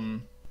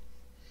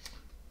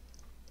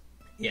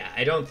 yeah,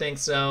 I don't think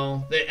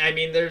so. I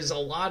mean, there's a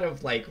lot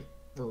of, like,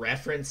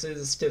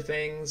 references to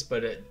things,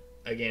 but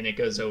again, it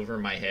goes over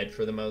my head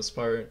for the most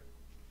part.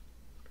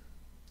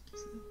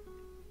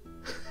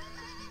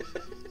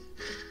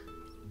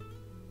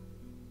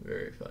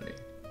 Very funny.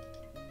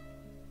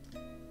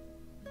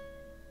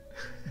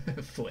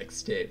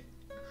 Flex tape.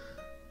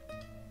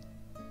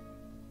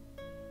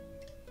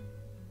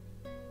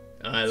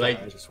 I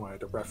just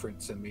wanted to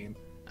reference a meme.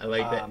 I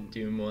like that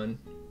Doom one.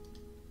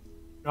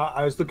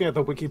 I was looking at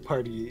the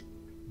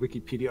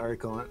Wikipedia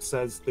article, and it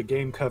says the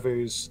game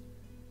covers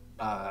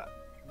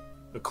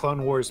the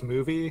Clone Wars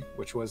movie,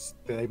 which was,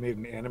 they made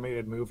an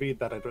animated movie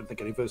that I don't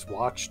think any of us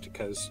watched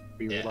because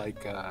we were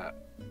like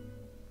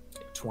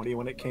 20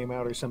 when it came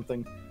out or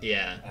something.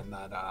 Yeah. And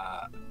then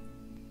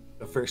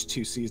the first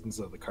 2 seasons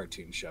of the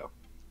cartoon show.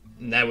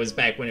 And that was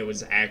back when it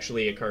was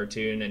actually a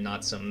cartoon and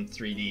not some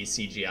 3D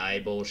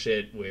CGI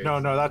bullshit. No,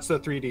 that's the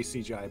 3D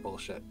CGI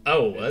bullshit.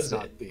 Oh, was it's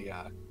not the.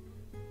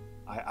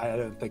 I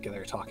don't think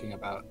they're talking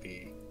about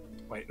the.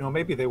 Wait, no,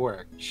 maybe they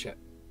were. Shit.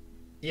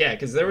 Yeah,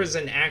 because there was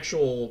an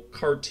actual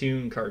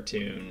cartoon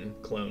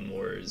Clone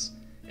Wars,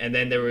 and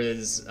then there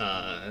was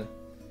the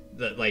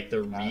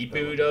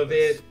reboot of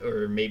it,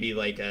 or maybe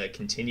like a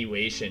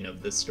continuation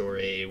of the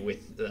story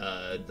with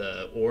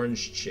the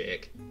orange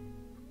chick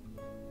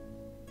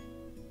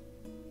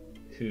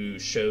who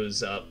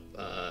shows up.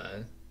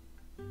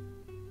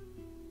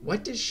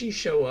 What does she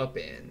show up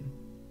in?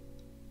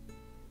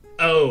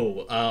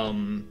 Oh,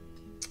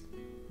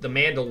 The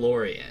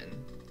Mandalorian.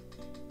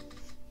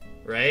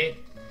 Right?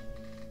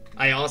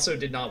 I also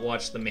did not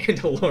watch The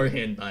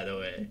Mandalorian, by the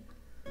way.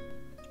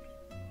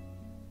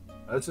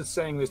 I was just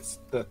saying it's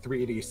the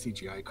 3D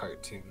CGI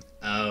cartoon.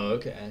 Oh,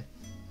 okay.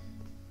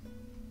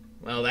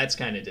 Well, that's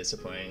kind of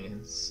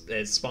disappointing.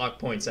 As Spock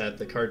points out,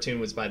 the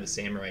cartoon was by the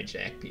Samurai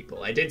Jack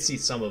people. I did see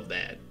some of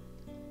that.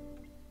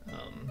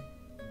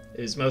 It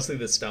was mostly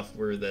the stuff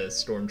where the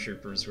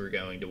stormtroopers were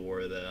going to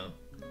war, though.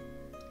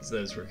 Because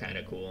those were kind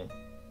of cool.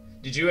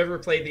 Did you ever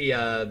play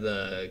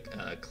the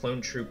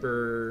Clone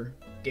Trooper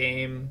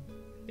game?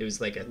 It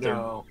was like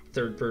a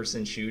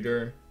third-person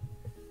shooter.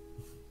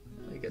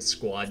 Like a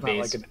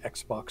squad-based... It's not like an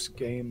Xbox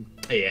game?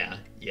 Yeah.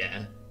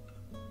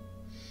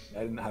 I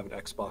didn't have an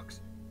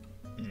Xbox.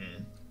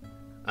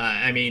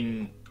 I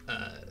mean,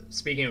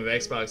 speaking of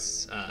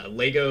Xbox,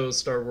 Lego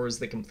Star Wars: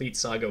 The Complete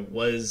Saga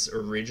was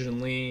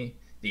originally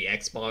the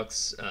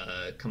Xbox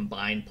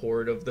combined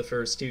port of the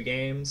first two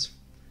games,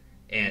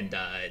 and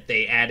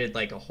they added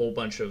like a whole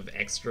bunch of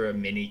extra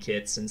mini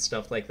kits and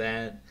stuff like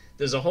that.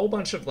 There's a whole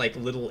bunch of like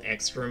little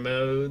extra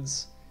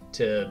modes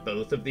to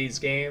both of these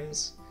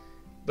games,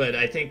 but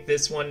I think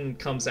this one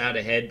comes out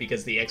ahead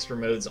because the extra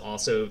modes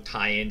also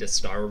tie into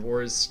Star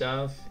Wars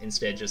stuff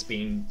instead of just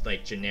being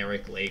like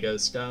generic Lego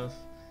stuff.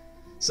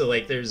 So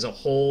like there's a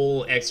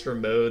whole extra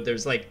mode.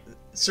 There's like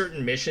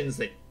certain missions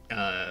that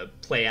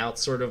play out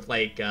sort of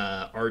like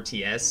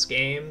RTS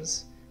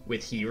games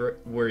with hero,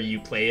 where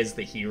you play as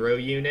the hero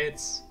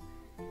units,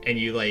 and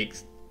you like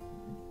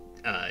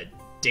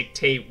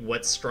dictate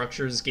what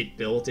structures get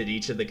built at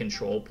each of the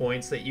control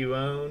points that you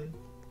own,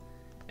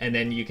 and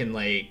then you can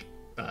like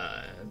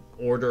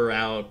order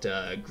out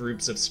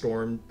groups of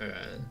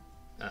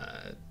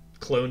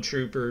clone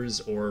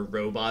troopers or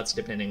robots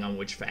depending on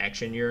which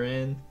faction you're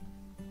in.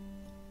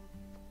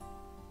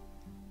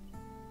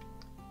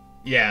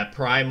 Yeah,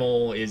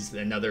 Primal is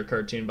another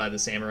cartoon by the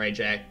Samurai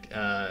Jack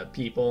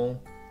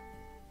people.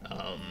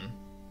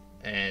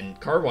 And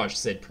Carwash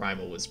said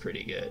Primal was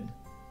pretty good.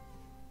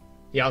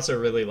 He also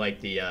really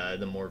liked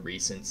the more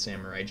recent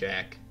Samurai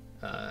Jack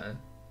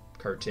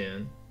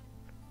cartoon.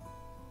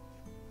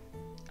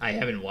 I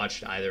haven't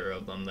watched either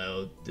of them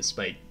though,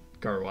 despite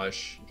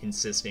Carwash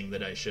insisting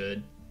that I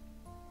should.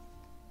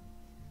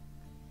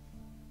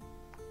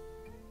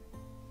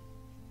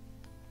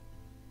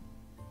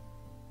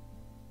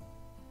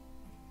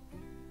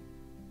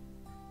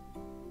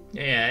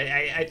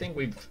 Yeah, I think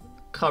we've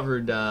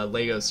covered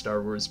Lego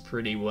Star Wars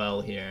pretty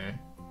well here.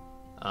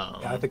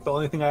 Yeah, I think the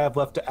only thing I have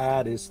left to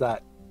add is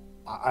that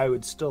I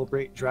would still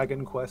rate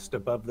Dragon Quest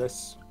above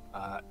this,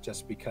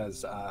 just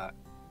because,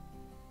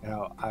 you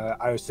know,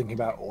 I was thinking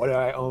about, what do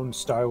I own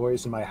Star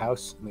Wars in my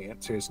house? And the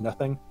answer is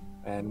nothing.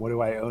 And what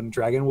do I own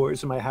Dragon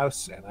Wars in my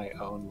house? And I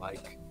own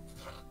like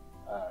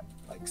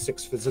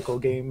 6 physical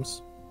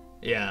games.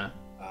 Yeah.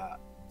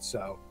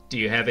 So. Do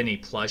you have any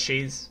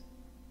plushies?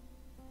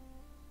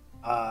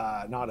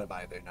 Not of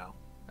either, no.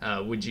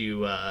 Would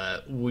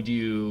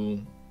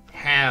you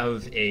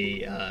have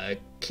a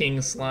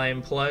King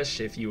Slime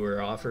plush if you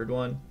were offered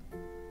one?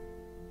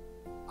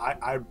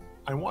 I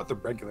want the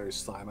regular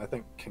slime. I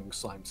think King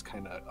Slime's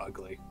kind of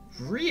ugly.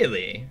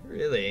 Really?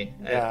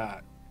 Yeah,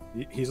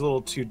 he's a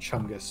little too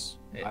chungus.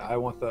 Yeah. I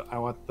want the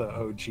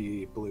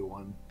OG blue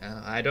one.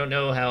 I don't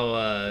know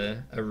how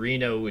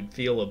Reno would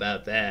feel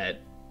about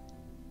that.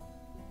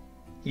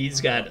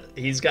 He's got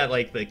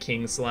like the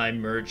King Slime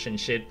merch and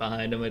shit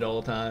behind him at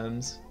all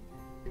times.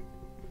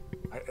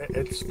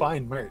 It's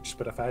fine merch,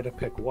 but if I had to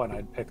pick one,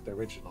 I'd pick the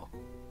original.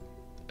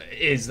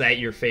 Is that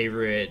your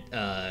favorite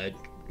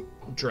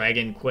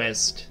Dragon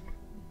Quest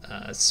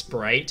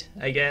sprite,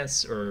 I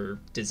guess, or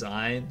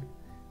design?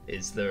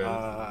 Is there?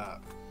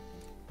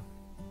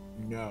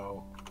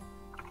 No.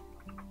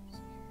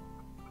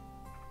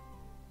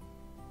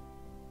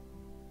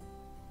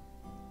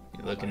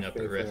 You're looking up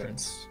a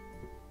reference.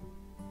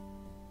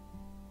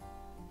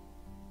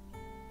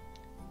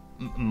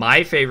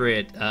 My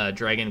favorite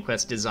Dragon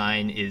Quest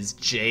design is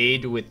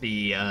Jade with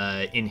the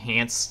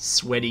enhanced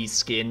sweaty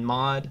skin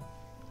mod.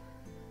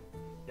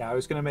 Yeah, I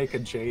was gonna make a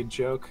Jade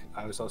joke.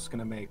 I was also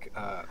gonna make.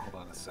 Hold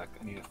on a sec.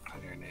 I need to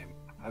find her name.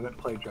 I haven't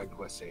played Dragon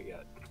Quest 8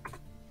 yet.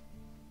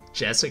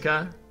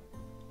 Jessica?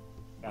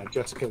 Yeah,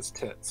 Jessica's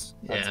tits.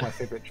 That's my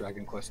favorite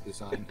Dragon Quest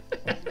design.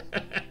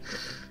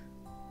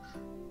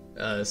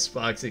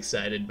 Spock's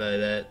excited by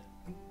that.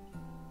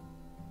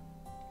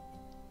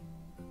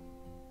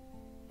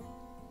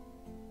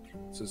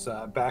 This is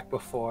back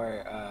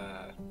before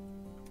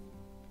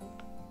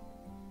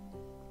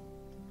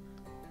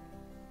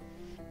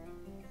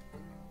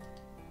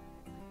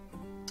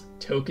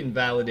token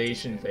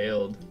validation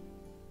failed.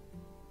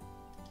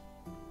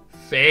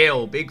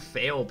 Big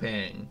fail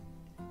ping.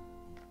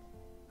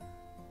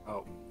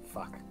 Oh,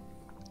 fuck.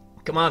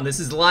 Come on, this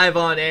is live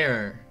on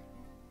air.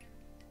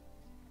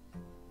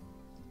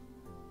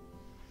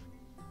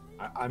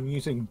 I'm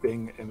using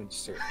Bing image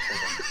search.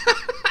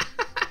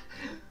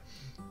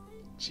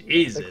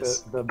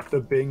 Jesus. The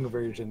Bing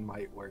version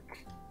might work.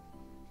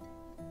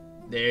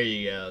 There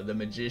you go. The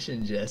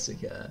Magician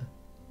Jessica.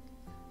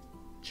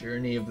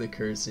 Journey of the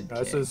Cursed King.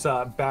 This is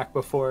back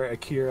before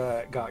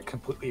Akira got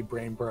completely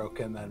brain broke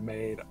and then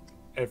made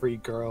every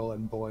girl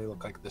and boy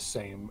look like the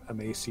same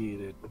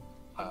emaciated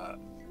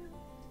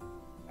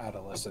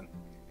adolescent.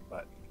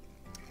 But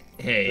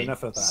hey,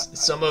 enough of that.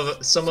 Some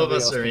of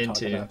us are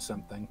into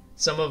something.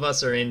 Some of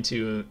us are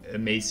into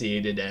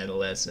emaciated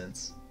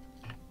adolescents.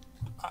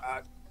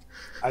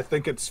 I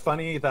think it's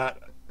funny that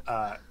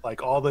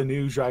like all the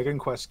new Dragon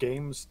Quest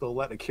games, they'll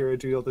let Akira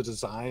do all the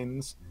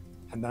designs,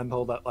 and then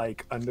they'll let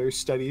like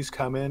understudies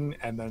come in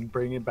and then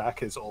bring back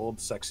his old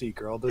sexy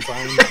girl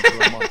design and put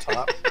him on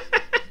top.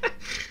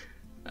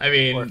 I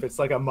mean, or if it's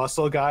like a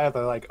muscle guy,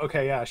 they're like,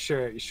 okay, yeah,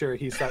 sure,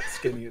 he's that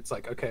skinny. It's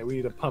like, okay, we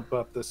need to pump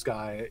up this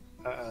guy.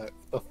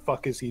 The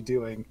fuck is he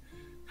doing?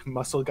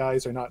 Muscle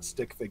guys are not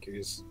stick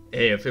figures.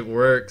 Hey, if it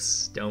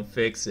works, don't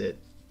fix it.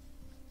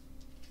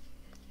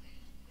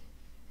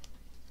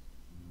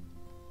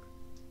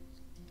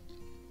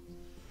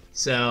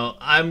 So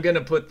I'm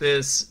gonna put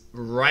this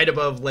right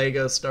above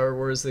Lego Star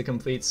Wars: The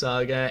Complete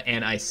Saga,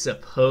 and I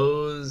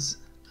suppose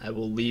I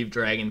will leave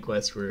Dragon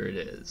Quest where it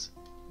is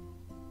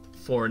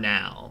for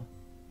now.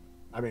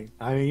 I mean,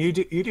 you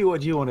do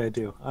what you want to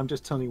do. I'm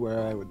just telling you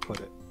where I would put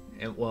it.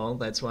 And well,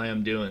 that's why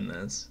I'm doing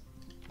this.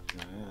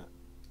 Yeah.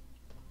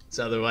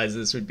 So otherwise,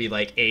 this would be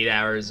like 8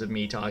 hours of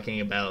me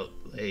talking about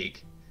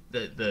like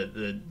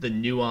the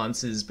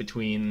nuances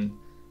between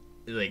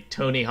like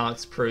Tony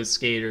Hawk's Pro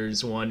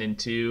Skaters 1 and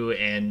 2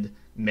 and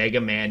Mega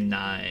Man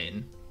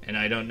 9, and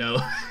I don't know.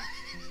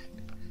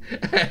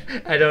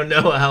 I don't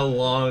know how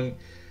long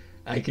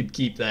I could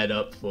keep that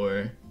up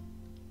for.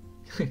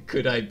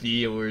 Could I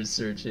be a worse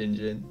search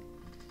engine?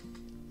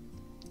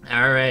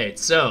 All right,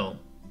 so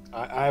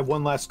I have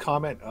one last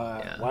comment.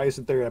 Yeah. Why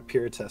isn't there a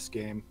Pure Test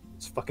game?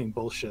 It's fucking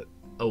bullshit.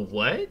 a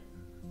what?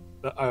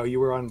 Oh, you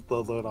were on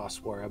the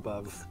Lodos War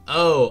above.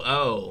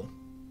 Oh,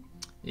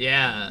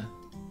 yeah.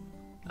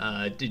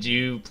 Did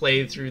you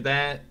play through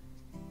that?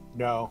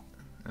 No,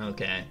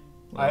 Okay.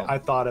 Well, I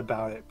thought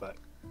about it, but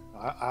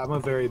I'm a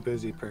very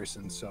busy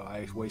person, so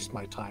I waste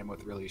my time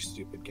with really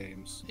stupid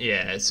games.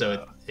 yeah,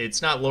 so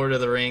it's not Lord of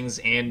the Rings,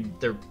 and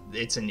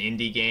it's an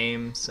indie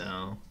game,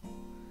 so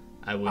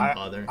I wouldn't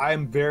bother.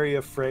 I'm very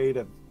afraid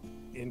of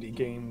indie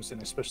games,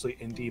 and especially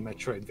indie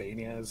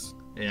Metroidvanias.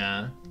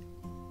 Yeah.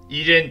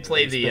 You didn't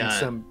play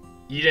There's been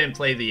you didn't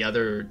play the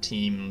other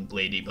Team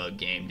Ladybug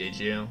game, did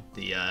you?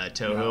 The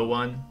Toho No.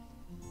 one?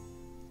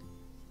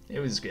 It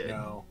was good.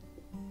 No.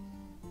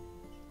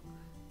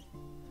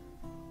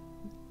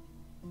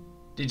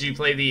 Did you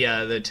play the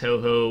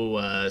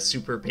Toho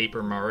Super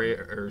Paper Mario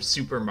or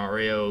Super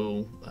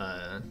Mario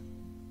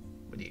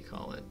what do you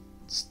call it?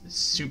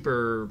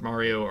 Super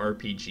Mario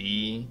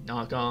RPG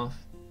knockoff?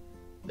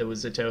 That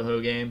was a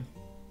Toho game?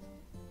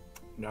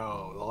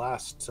 No, the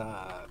last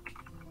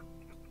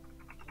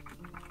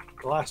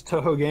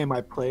Toho game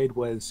I played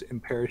was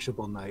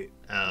Imperishable Night.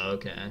 Oh,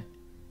 okay.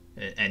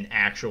 An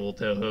actual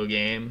Toho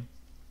game?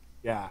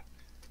 Yeah.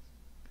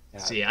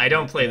 See, I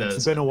don't play those.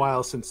 It's been a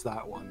while since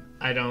that one.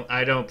 I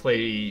don't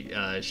play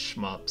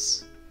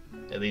shmups.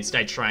 At least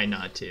I try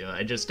not to.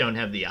 I just don't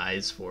have the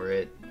eyes for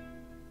it.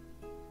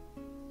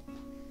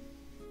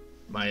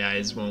 My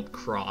eyes won't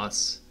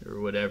cross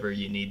or whatever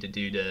you need to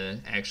do to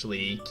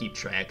actually keep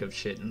track of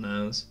shit in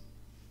those.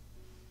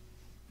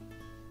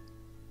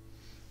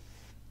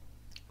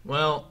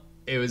 Well,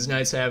 it was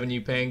nice having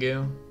you,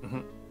 Pangu.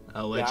 Mhm.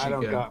 I'll let I you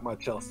don't go. got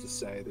much else to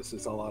say. This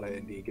is a lot of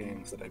indie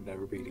games that I've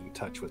never been in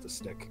touch with a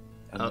stick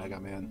and Oh. Mega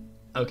Man.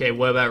 Okay,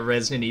 what about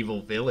Resident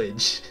Evil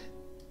Village?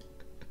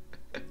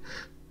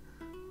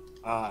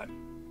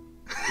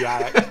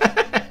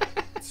 Yeah.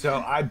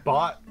 So I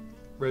bought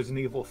Resident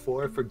Evil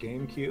 4 for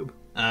GameCube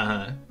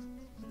Uh-huh.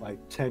 like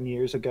 10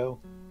 years ago.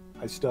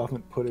 I still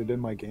haven't put it in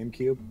my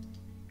GameCube.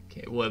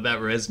 Okay, what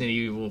about Resident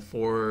Evil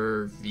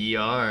 4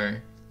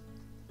 VR?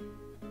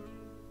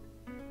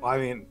 Well, I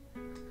mean,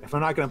 if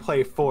I'm not going to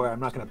play 4, I'm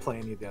not going to play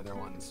any of the other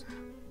ones.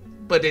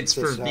 But it's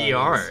for This,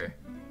 VR.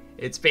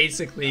 It's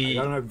basically...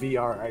 I don't have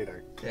VR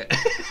either.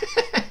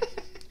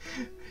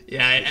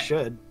 Yeah, I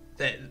should.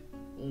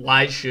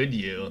 why should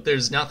you?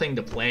 There's nothing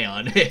to play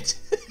on it.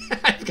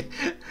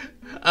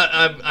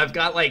 I've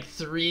got like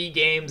 3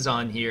 games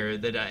on here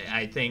that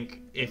I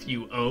think if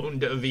you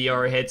owned a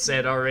VR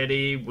headset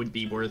already would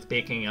be worth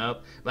picking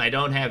up, but I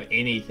don't have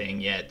anything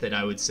yet that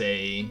I would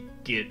say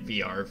get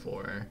VR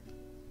for.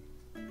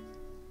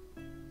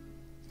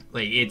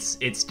 Like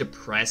it's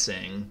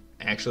depressing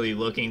actually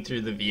looking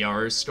through the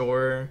VR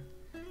store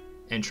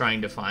and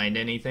trying to find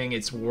anything.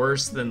 It's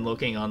worse than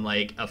looking on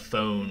like a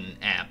phone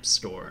app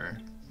store.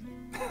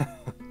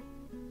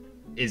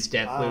 Is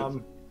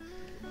Deathloop?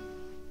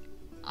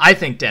 I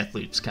think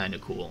Deathloop's kind of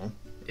cool.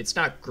 It's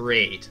not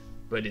great,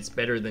 but it's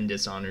better than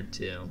Dishonored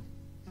 2.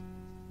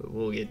 But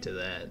we'll get to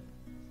that.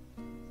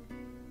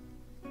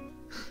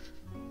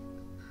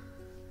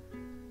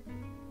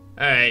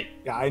 Alright.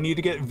 Yeah, I need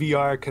to get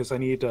VR because I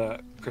need to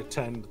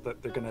pretend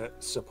that they're going to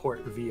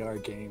support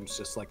VR games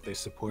just like they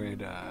supported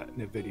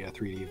NVIDIA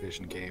 3D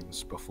Vision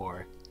games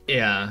before.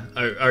 Yeah.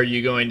 Are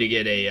you going to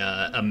get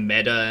a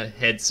Meta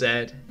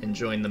headset and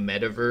join the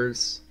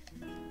metaverse?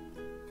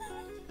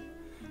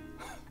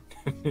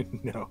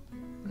 No.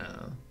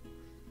 Oh.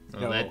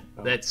 Well,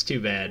 No. that's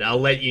too bad. I'll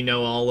let you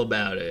know all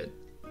about it.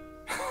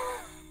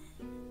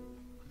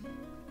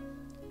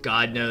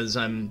 God knows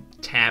I'm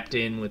tapped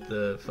in with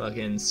the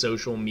fucking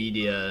social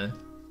media.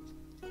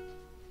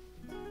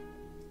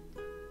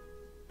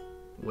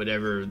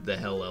 Whatever the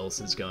hell else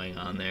is going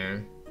on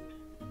there.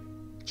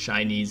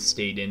 Chinese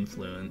state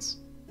influence.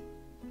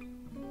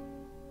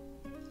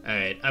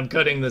 Alright, I'm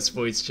cutting this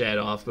voice chat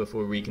off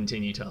before we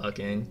continue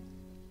talking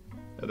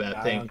about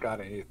I things. don't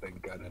got anything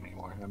good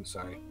anymore. I'm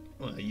sorry.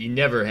 Well, you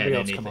never had Somebody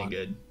else, come anything on.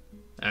 good.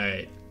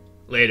 Alright,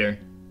 later.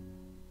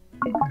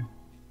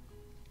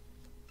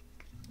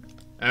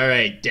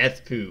 Alright,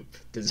 Death Poop.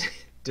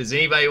 Does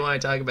anybody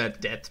want to talk about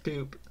Death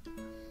Poop?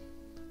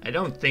 I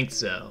don't think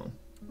so.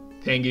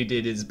 Pengu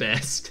did his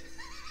best.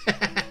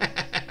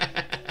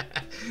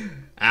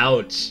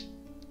 Ouch.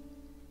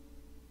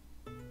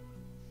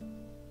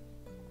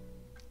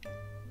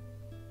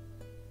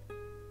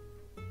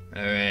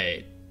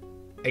 Alright.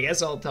 I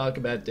guess I'll talk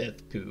about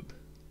Death Poop.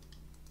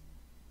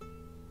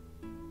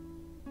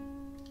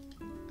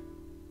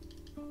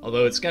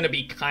 Although it's going to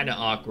be kind of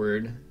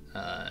awkward,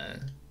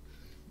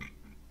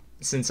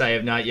 since I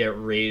have not yet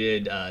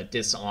rated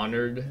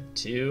Dishonored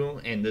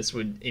 2, and this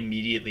would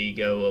immediately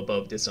go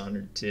above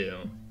Dishonored 2.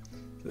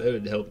 So that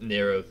would help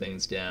narrow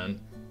things down.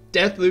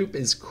 Deathloop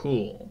is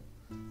cool,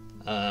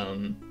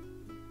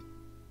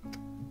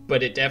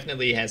 but it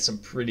definitely has some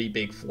pretty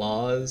big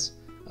flaws.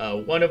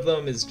 One of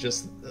them is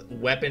just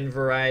weapon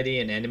variety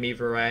and enemy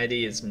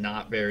variety is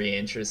not very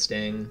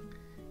interesting.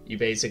 You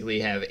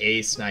basically have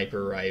a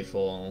sniper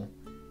rifle,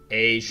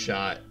 a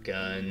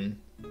shotgun,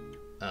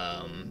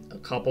 a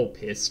couple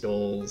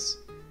pistols,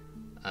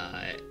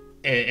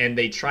 and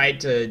they tried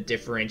to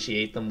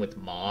differentiate them with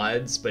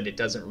mods, but it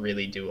doesn't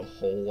really do a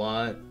whole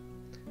lot,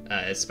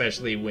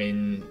 especially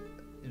when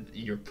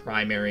your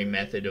primary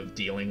method of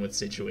dealing with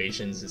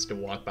situations is to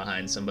walk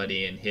behind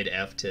somebody and hit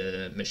F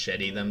to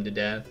machete them to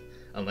death,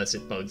 unless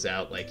it bugs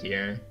out like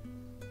here.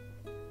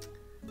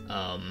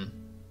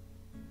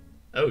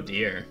 Oh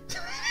dear.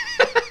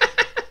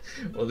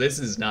 Well, this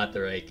is not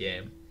the right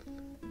game.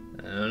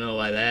 I don't know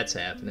why that's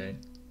happening.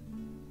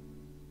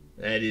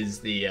 That is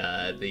the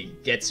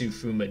Getsu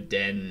Fuma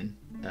Den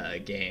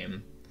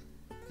game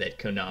that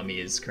Konami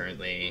is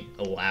currently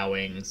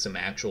allowing some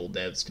actual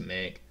devs to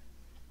make.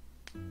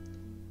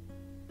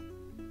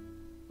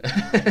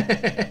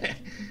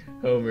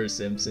 Homer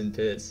Simpson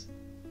piss.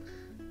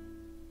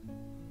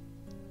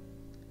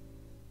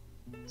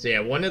 So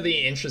yeah, one of the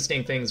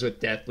interesting things with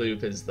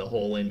Deathloop is the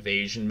whole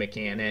invasion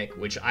mechanic,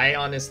 which I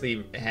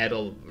honestly had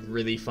a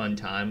really fun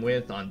time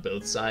with on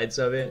both sides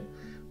of it,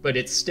 but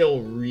it's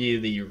still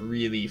really,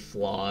 really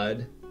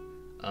flawed.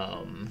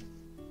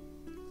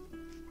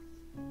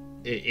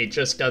 It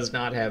just does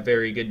not have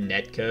very good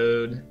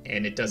netcode,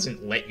 and it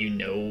doesn't let you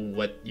know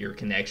what your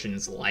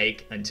connection's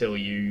like until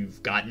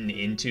you've gotten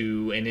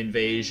into an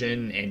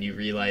invasion and you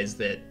realize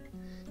that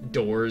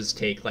doors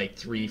take like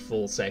 3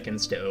 full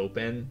seconds to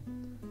open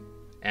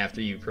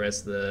after you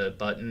press the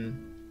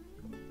button.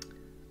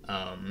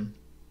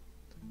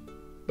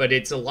 But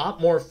it's a lot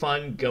more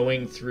fun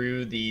going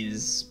through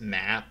these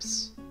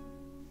maps.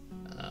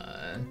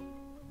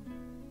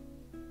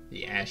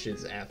 The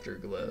Ashes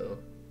Afterglow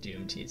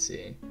Doom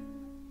TC.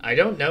 I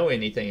don't know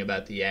anything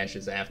about the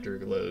Ashes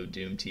Afterglow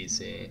Doom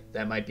TC.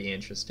 That might be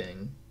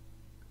interesting.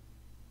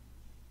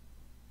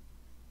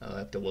 I'll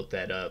have to look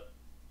that up.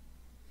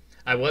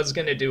 I was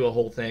going to do a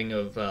whole thing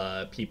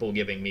of people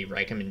giving me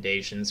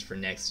recommendations for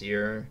next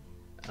year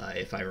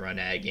if I run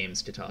out of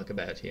games to talk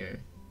about here.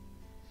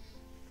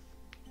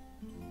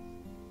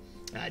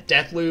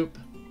 Deathloop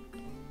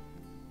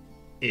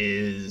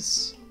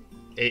is...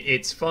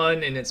 It's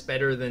fun and it's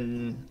better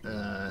than...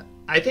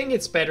 I think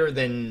it's better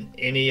than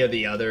any of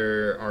the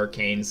other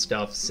Arcane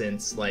stuff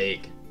since,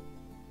 like...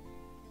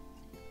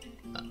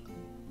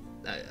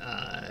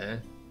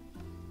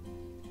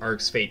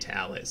 Arx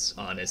Fatalis,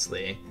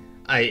 honestly.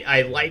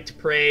 I liked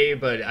Prey,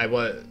 but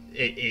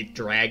it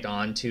dragged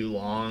on too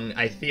long.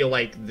 I feel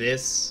like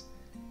this,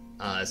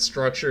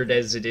 structured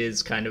as it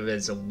is kind of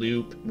as a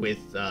loop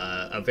with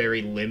a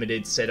very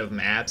limited set of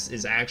maps,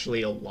 is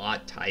actually a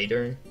lot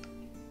tighter.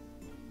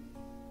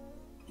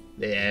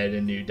 They added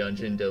a new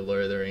dungeon to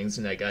Lord of the Rings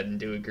and I got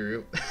into a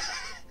group.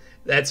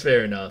 That's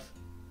fair enough.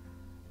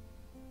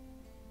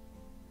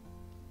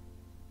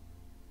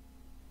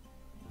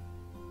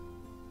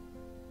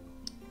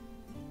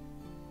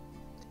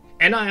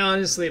 And I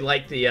honestly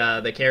like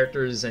the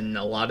characters and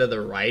a lot of the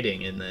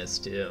writing in this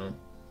too.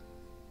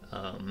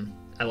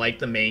 I like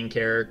the main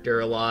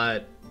character a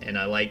lot, and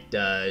I liked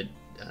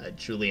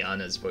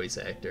Juliana's voice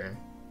actor.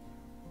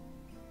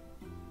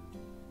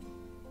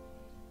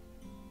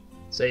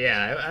 So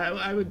yeah,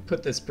 I would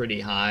put this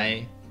pretty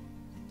high.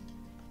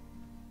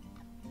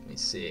 Let me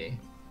see.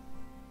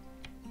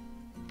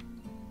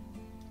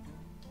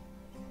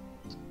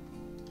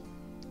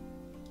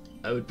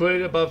 I would put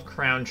it above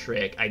Crown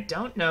Trick. I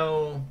don't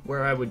know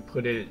where I would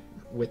put it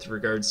with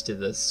regards to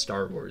the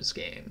Star Wars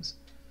games.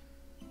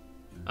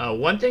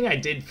 One thing I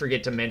did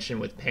forget to mention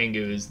with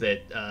Pengu is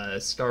that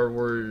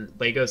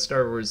Lego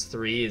Star Wars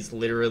 3 is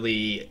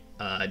literally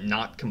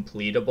not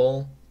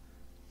completable.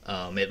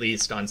 At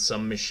least on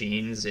some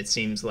machines. It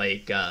seems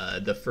like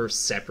the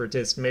first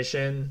Separatist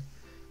mission,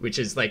 which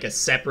is like a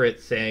separate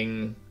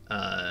thing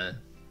of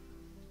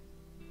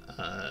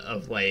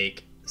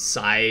like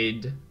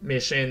side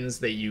missions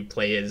that you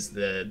play as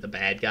the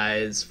bad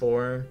guys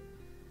for.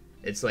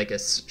 It's like a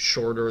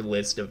shorter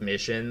list of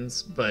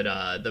missions, but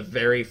the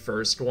very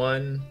first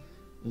one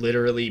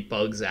literally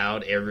bugs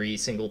out every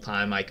single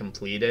time I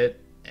complete it,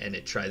 and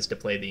it tries to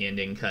play the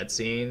ending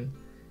cutscene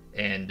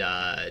and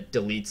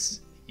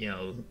deletes, you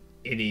know,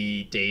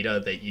 any data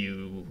that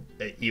you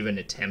even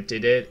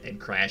attempted it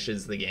and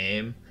crashes the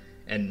game.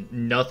 and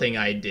nothing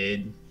I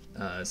did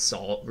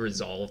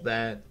resolve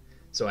that.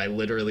 So I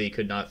literally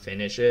could not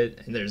finish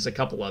it, and there's a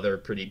couple other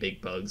pretty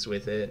big bugs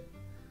with it.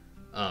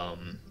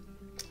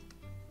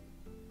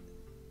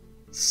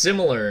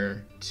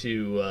 Similar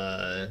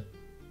to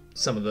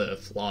some of the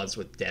flaws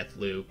with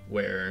Deathloop,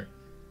 where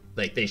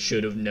like they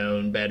should have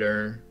known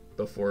better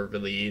before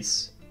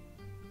release.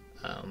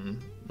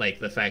 Like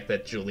the fact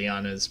that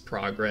Juliana's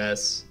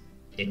progress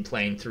in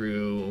playing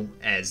through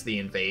as the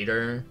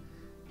invader,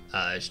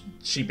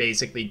 she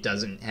basically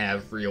doesn't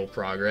have real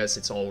progress.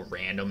 It's all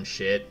random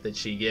shit that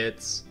she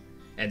gets,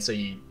 and so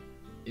you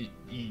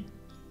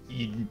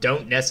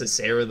don't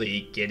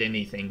necessarily get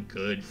anything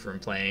good from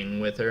playing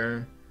with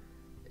her.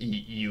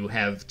 You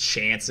have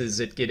chances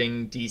at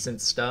getting decent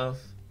stuff,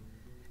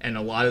 and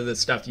a lot of the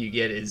stuff you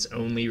get is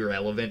only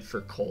relevant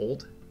for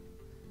Colt.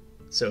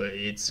 So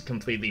it's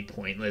completely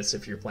pointless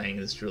if you're playing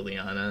as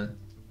Juliana.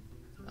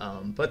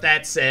 But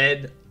that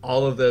said,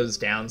 all of those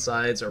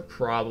downsides are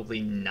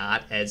probably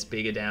not as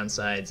big a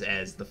downsides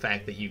as the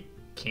fact that you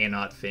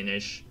cannot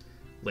finish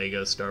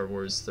LEGO Star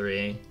Wars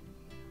 3.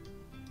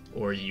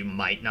 Or you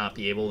might not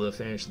be able to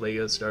finish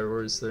LEGO Star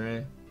Wars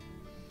 3.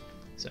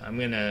 So I'm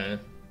gonna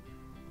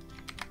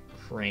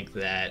crank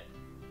that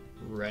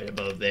right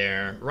above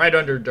there. Right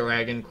under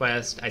Dragon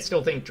Quest. I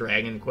still think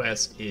Dragon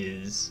Quest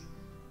is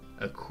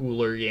a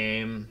cooler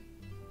game,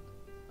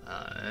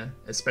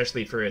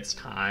 especially for its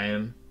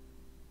time,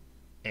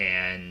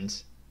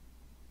 and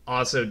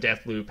also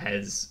Deathloop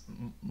has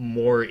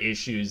more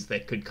issues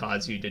that could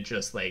cause you to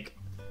just like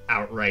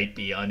outright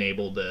be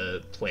unable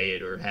to play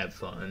it or have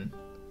fun.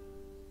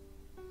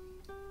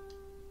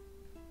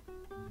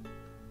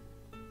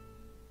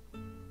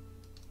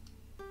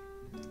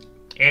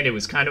 And it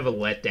was kind of a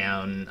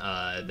letdown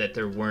that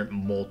there weren't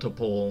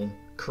multiple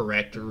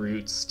correct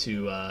routes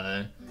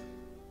to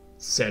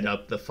set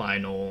up the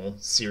final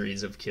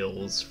series of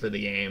kills for the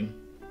game.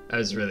 I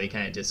was really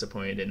kind of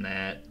disappointed in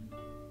that.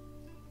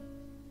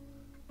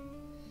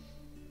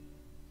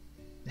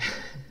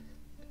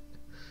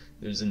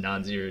 There's a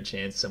non-zero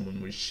chance someone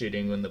was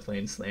shooting when the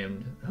plane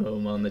slammed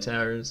home on the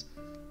towers.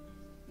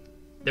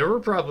 There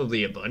were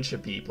probably a bunch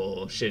of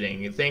people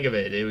shitting. Think of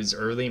it, it was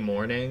early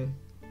morning.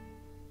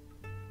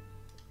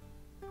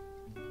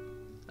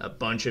 A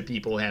bunch of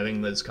people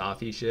having those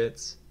coffee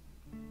shits.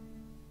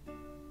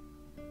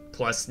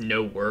 Plus,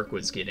 no work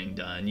was getting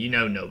done. You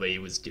know nobody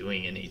was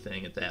doing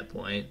anything at that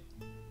point.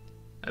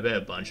 I bet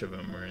a bunch of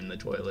them were in the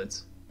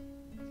toilets.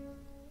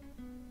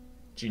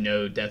 Did you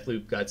know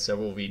Deathloop got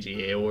several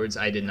VGA awards?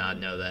 I did not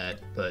know that,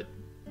 but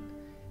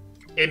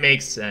it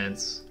makes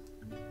sense.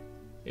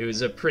 It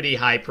was a pretty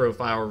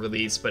high-profile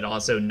release, but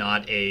also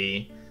not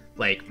a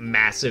like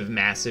massive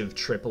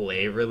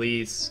AAA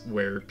release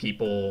where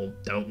people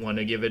don't want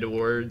to give it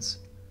awards.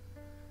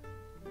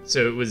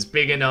 So it was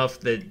big enough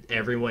that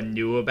everyone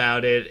knew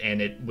about it,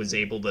 and it was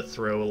able to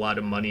throw a lot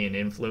of money and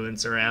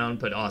influence around,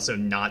 but also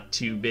not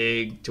too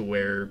big to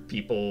where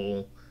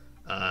people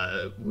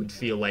would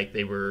feel like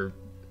they were,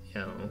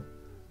 you know,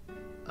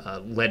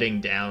 letting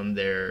down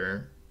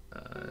their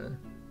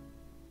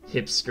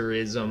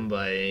hipsterism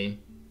by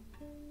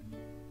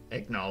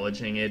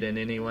acknowledging it in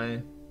any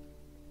way.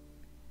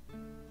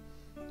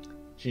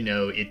 You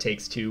know, It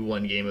Takes Two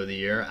won Game of the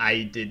Year.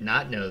 I did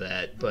not know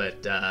that,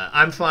 but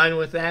I'm fine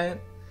with that.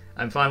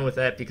 I'm fine with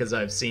that because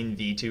I've seen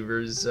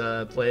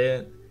VTubers play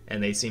it,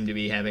 and they seem to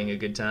be having a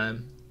good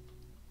time.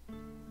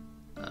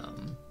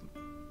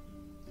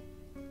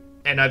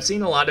 And I've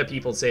seen a lot of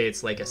people say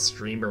it's like a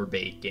streamer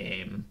bait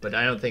game, but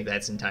I don't think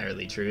that's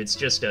entirely true. It's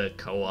just a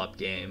co-op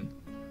game.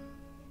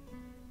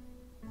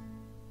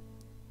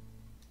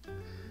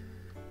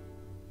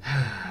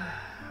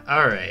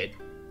 Alright.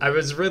 I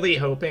was really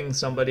hoping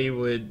somebody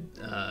would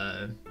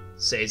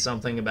say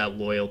something about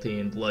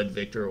Loyalty and Blood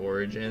Victor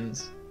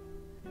Origins.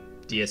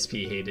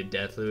 DSP hated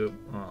Deathloop.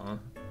 Aw.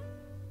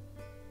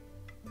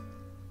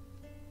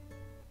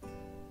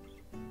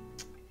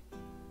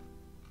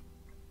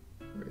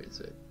 Where is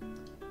it?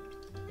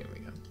 Here we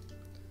go.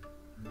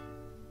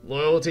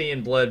 Loyalty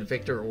and Blood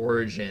Victor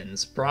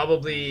Origins.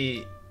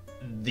 Probably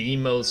the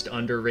most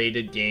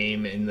underrated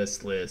game in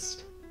this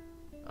list.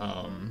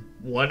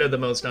 One of the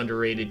most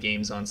underrated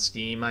games on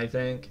Steam, I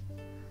think.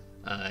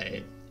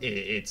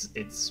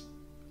 It's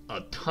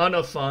a ton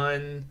of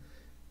fun.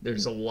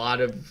 There's a lot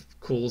of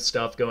cool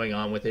stuff going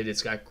on with it.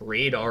 It's got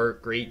great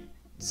art, great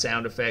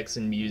sound effects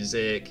and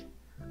music.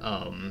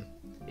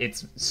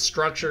 Its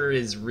structure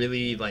is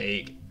really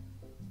like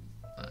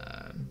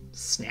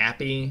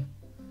snappy.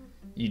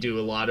 You do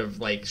a lot of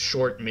like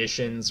short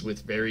missions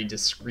with very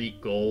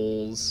discrete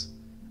goals.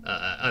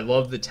 I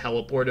love the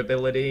teleport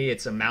ability.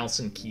 It's a mouse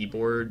and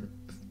keyboard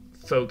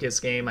focus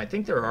game. I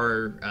think there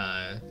are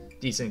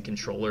decent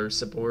controller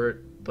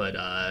support, but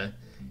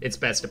it's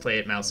best to play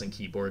it mouse and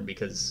keyboard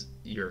because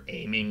you're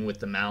aiming with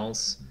the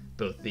mouse,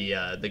 both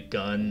the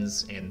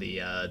guns and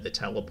the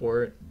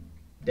teleport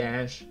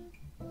dash.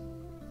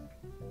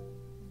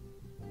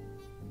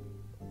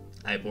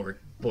 I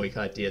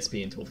boycott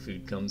DSP until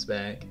food comes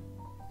back.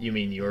 You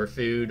mean your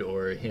food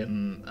or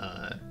him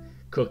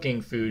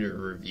Cooking food or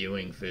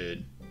reviewing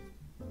food?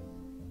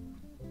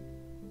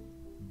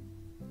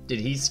 Did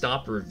he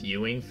stop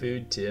reviewing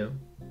food too?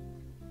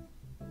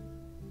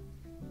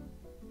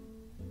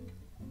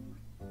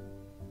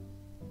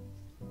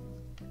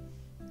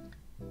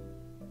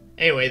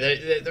 Anyway,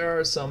 there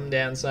are some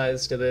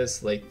downsides to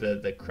this, like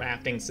the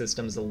crafting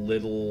system's a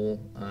little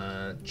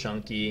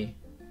chunky.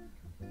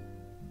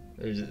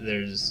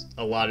 There's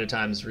a lot of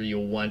times where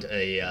you'll want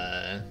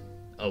a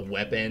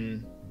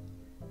weapon,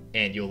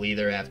 and you'll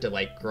either have to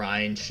like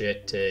grind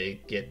shit to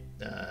get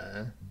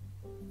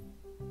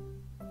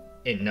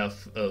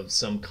enough of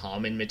some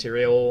common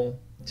material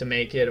to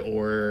make it,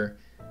 or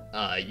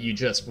you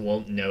just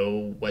won't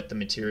know what the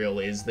material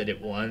is that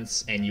it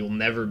wants, and you'll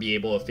never be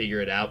able to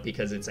figure it out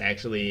because it's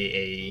actually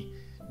a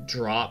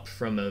drop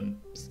from a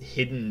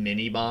hidden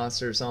mini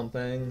boss or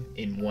something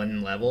in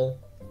one level.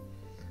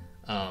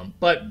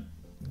 But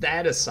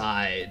that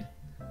aside,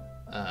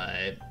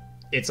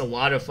 it's a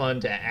lot of fun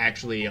to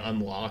actually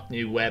unlock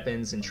new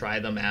weapons and try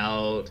them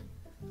out.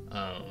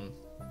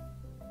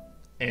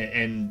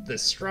 And the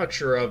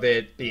structure of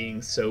it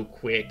being so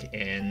quick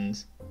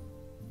and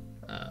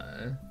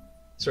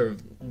sort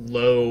of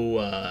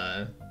low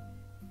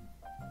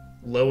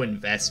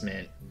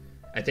investment,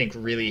 I think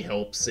really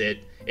helps it.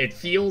 It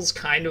feels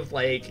kind of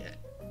like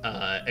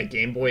a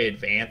Game Boy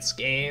Advance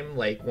game,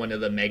 like one of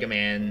the Mega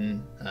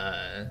Man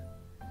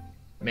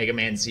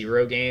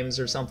Zero games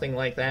or something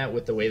like that,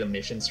 with the way the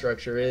mission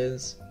structure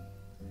is.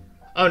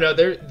 Oh no,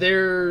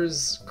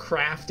 there's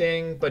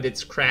crafting, but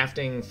it's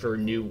crafting for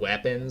new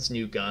weapons,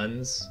 new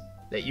guns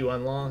that you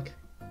unlock.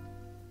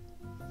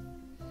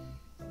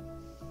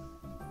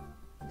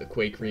 The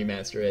Quake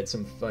remaster had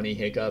some funny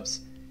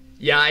hiccups.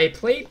 Yeah, I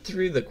played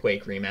through the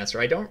Quake remaster.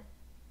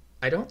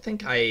 I don't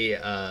think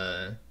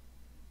I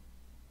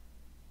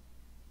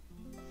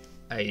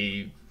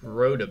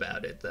wrote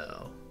about it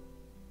though.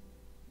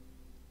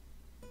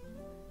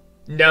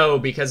 No,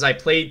 because I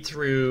played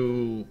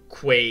through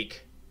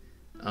Quake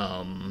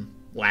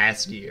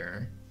last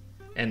year,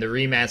 and the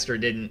remaster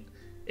didn't.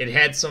 It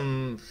had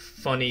some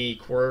funny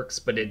quirks,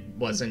 but it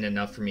wasn't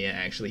enough for me to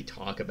actually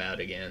talk about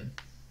again.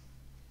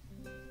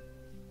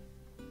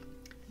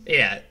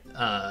 Yeah.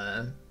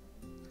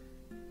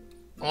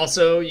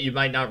 Also, you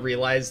might not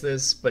realize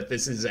this, but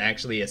this is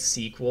actually a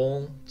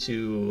sequel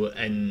to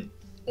an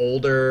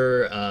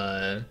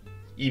older,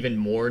 even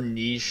more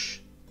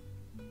niche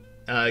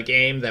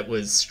game that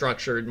was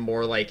structured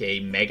more like a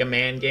Mega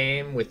Man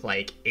game with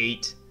like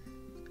 8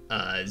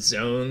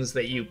 zones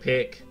that you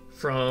pick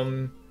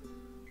from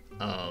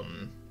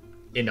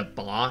in a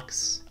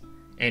box,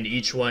 and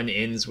each one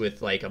ends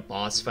with like a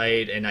boss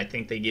fight, and I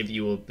think they give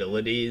you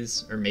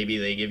abilities, or maybe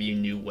they give you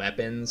new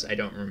weapons. I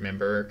don't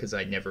remember because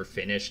I never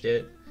finished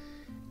it.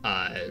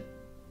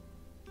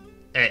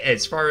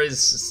 As far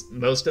as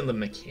most of the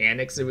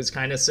mechanics, it was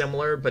kind of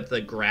similar, but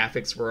the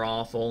graphics were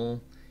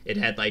awful. It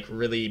had like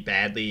really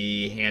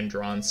badly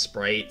hand-drawn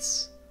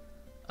sprites,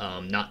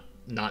 not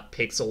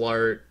pixel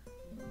art,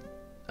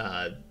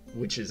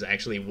 which is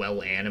actually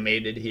well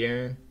animated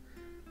here.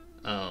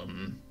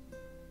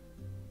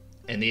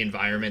 And the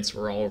environments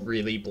were all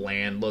really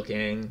bland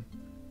looking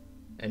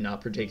and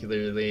not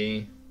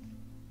particularly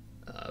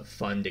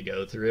fun to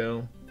go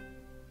through.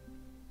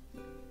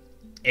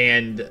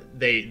 And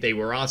they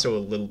were also a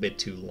little bit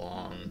too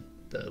long,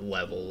 the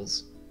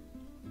levels.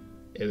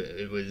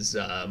 It was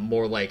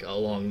more like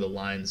along the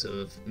lines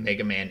of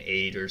Mega Man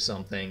 8 or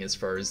something as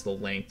far as the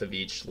length of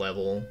each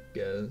level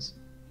goes.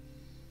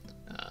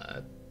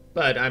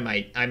 But I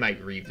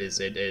might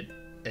revisit it.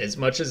 As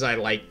much as I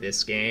like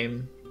this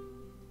game,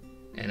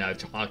 and I've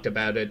talked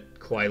about it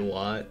quite a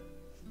lot,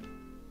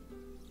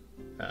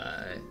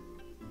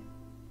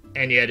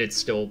 and yet it's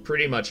still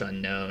pretty much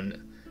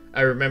unknown.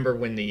 I remember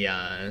when the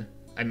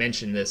I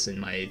mentioned this in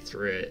my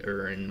thread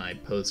or in my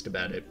post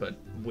about it, but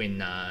when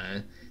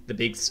the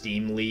big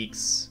Steam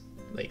leaks,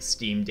 like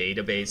Steam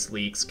database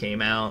leaks,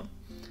 came out,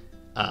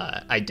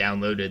 I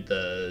downloaded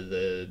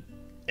the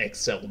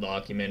Excel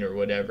document or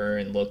whatever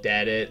and looked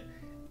at it,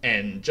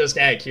 and just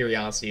out of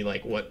curiosity,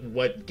 like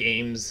what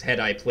games had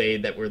I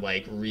played that were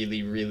like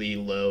really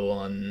low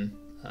on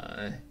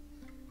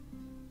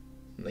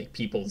like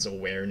people's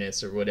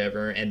awareness or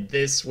whatever, and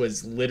this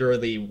was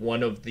literally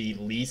one of the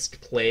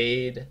least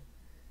played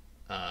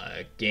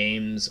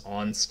games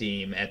on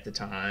Steam at the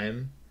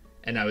time,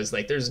 and I was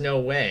like, there's no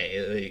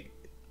way. Like,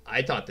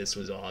 I thought this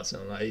was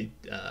awesome. I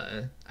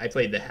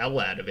played the hell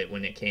out of it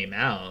when it came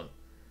out.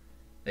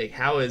 Like,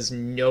 how has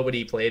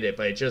nobody played it?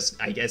 But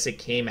I guess it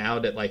came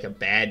out at like a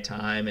bad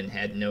time and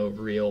had no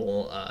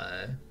real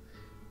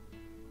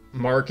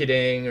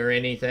marketing or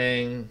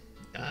anything.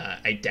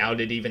 I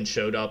doubt it even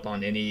showed up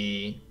on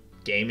any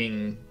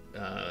gaming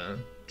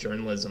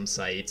journalism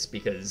sites,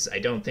 because I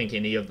don't think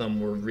any of them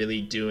were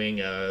really doing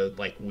a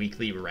like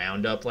weekly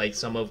roundup like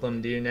some of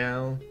them do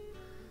now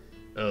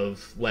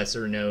of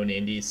lesser known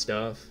indie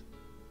stuff.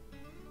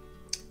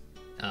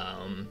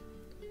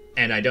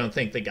 And I don't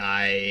think the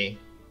guy,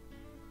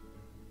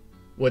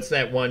 what's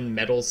that one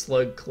Metal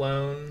Slug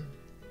clone?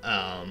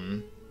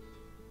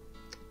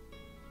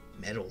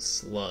 Metal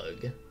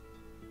Slug.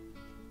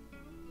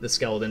 The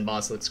skeleton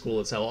boss looks cool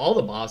as hell. All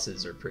the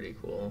bosses are pretty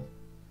cool.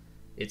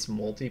 It's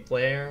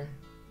multiplayer.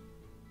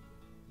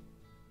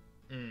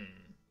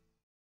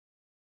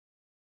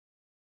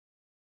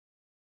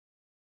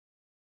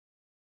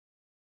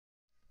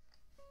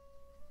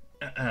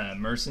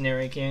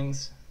 Mercenary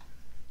Kings.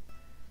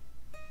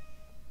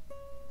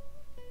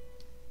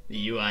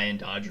 The UI and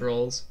dodge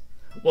rolls.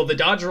 Well, the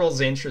dodge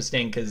roll's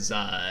interesting because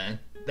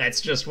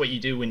that's just what you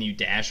do when you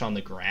dash on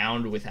the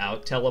ground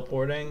without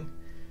teleporting.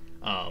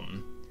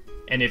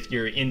 And if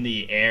you're in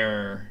the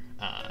air,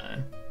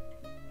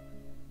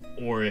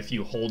 or if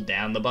you hold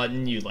down the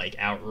button, you like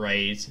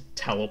outright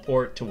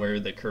teleport to where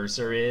the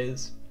cursor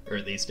is, or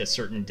at least a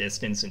certain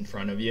distance in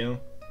front of you.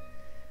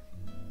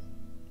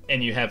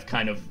 And you have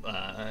kind of,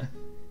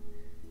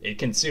 it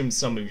consumes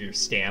some of your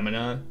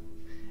stamina,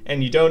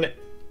 and you don't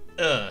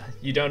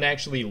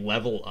actually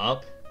level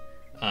up.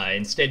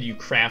 Instead, you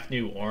craft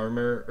new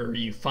armor, or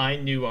you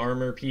find new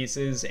armor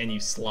pieces, and you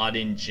slot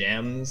in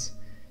gems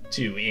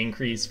to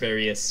increase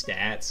various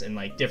stats, and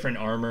like different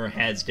armor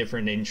has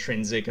different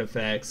intrinsic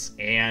effects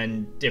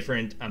and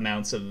different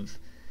amounts of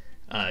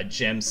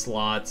gem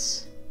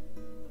slots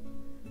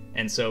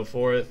and so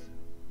forth.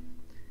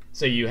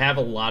 So you have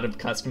a lot of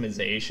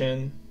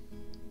customization.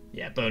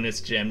 Yeah,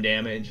 bonus gem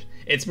damage.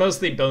 It's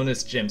mostly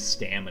bonus gem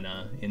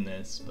stamina in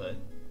this, but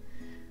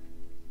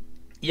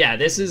yeah,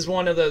 this is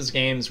one of those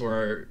games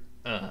where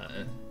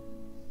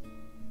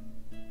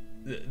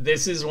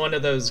this is one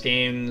of those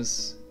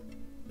games,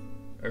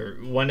 or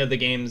one of the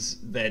games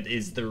that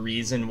is the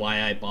reason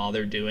why I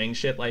bother doing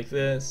shit like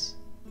this.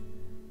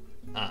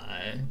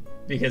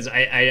 Because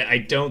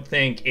I don't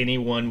think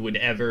anyone would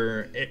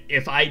ever,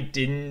 if I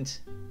didn't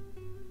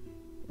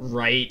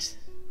write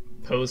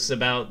posts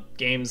about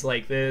games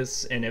like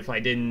this, and if I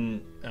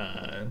didn't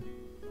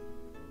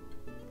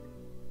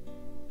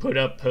put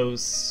up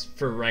posts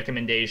for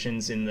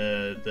recommendations in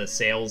the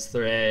sales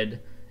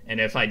thread, and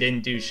if I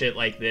didn't do shit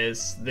like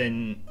this,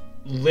 then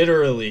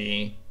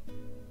literally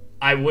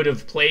I would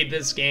have played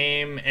this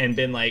game and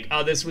been like,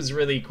 oh, this was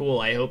really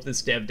cool, I hope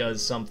this dev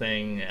does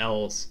something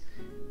else,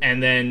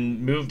 and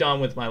then moved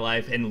on with my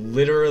life, and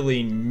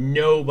literally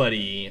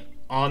nobody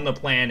on the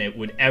planet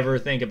would ever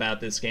think about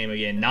this game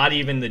again, not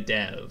even the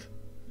dev.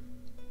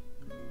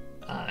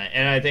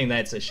 And I think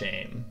that's a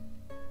shame,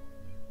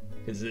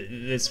 because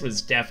this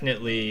was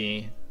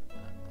definitely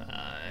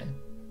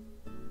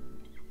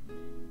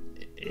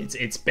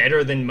it's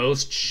better than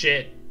most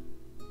shit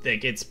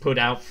that gets put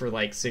out for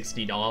like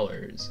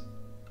 $60,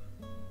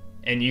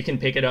 and you can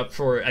pick it up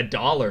for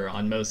 $1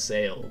 on most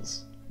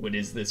sales. What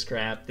is this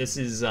crap? This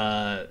is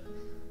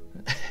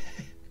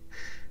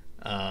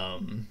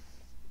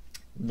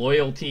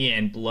Loyalty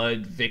and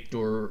Blood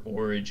Victor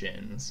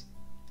Origins,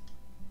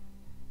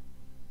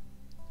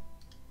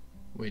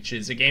 which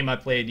is a game I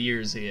played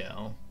years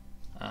ago,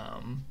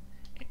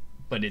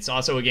 but it's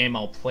also a game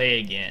I'll play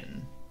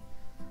again.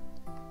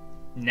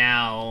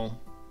 Now,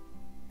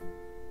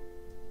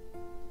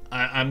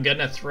 I'm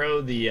gonna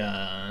throw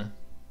the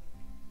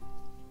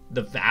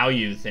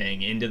value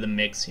thing into the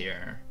mix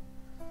here.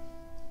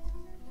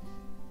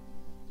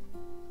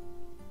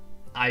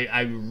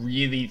 I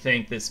really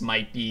think this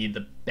might be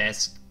the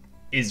best.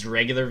 Is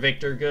regular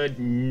Victor good?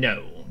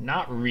 No,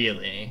 not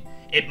really.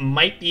 It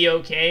might be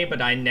okay,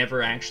 but I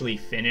never actually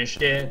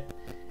finished it,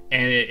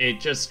 and it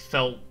just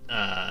felt,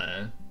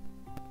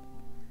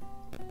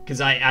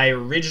 because I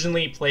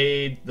originally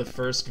played the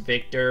first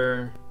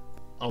Victor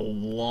a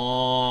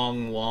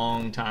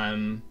long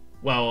time,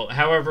 well,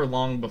 however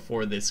long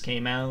before this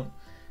came out,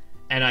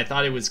 and I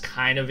thought it was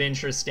kind of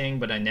interesting,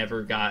 but I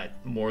never got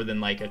more than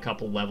like a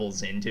couple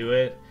levels into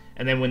it.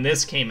 And then when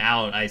this came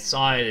out, I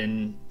saw it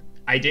and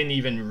I didn't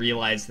even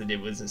realize that it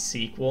was a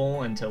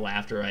sequel until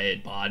after I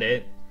had bought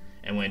it,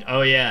 and went,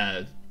 oh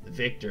yeah,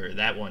 Victor,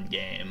 that one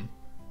game.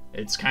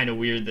 It's kind of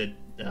weird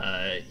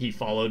that he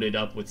followed it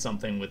up with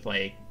something with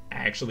like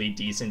actually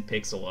decent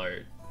pixel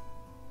art.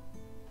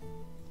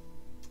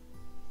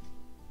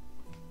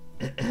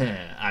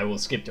 I will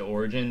skip to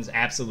Origins.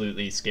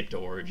 Absolutely skip to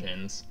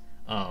Origins.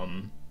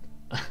 I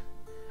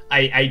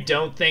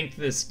don't think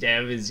this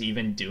dev is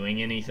even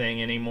doing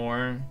anything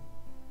anymore.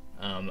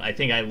 I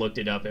think I looked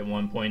it up at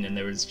one point and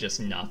there was just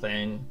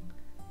nothing.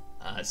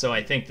 So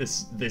I think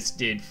this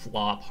did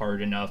flop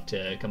hard enough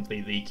to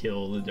completely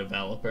kill the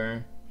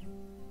developer.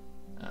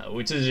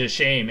 Which is a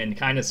shame and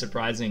kind of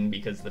surprising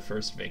because the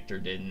first Victor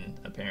didn't,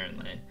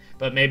 apparently.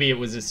 But maybe it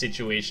was a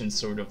situation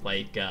sort of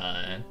like,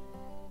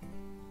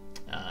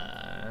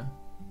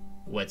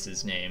 what's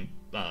his name?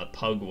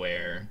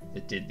 Pugware,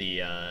 that did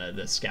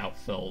the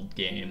Scoutfeld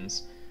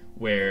games,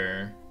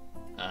 where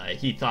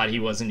he thought he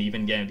wasn't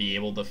even going to be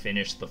able to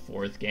finish the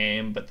fourth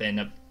game, but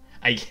then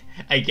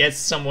I guess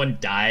someone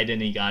died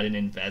and he got an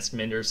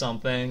investment or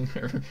something,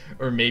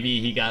 or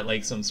maybe he got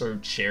like some sort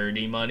of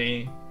charity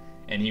money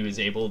and he was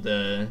able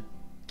to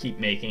keep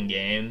making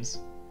games.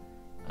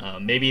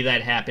 Maybe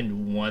that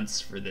happened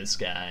once for this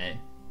guy,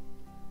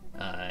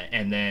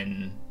 and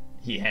then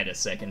he had a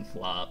second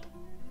flop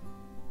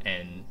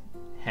and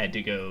had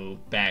to go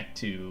back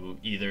to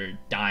either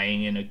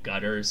dying in a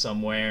gutter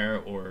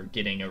somewhere or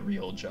getting a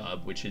real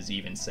job, which is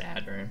even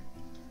sadder.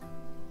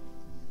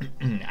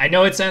 I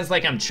know it sounds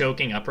like I'm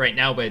choking up right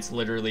now, but it's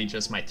literally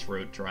just my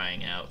throat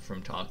drying out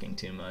from talking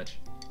too much.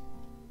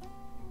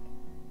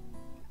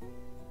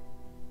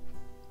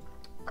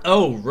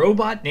 Oh,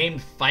 Robot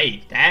Named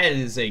Fight. That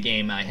is a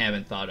game I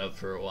haven't thought of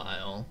for a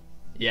while.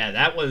 Yeah,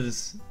 that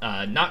was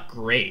not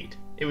great.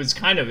 It was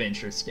kind of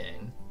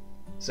interesting.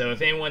 So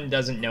if anyone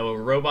doesn't know,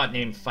 Robot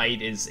Named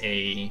Fight is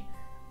a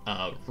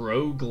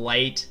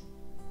roguelite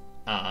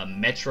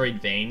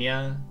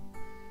Metroidvania,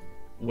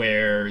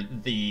 where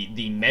the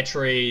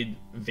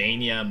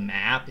Metroidvania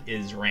map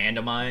is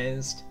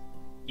randomized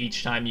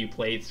each time you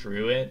play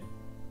through it.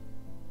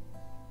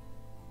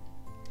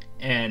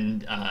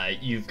 And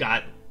you've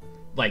got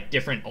like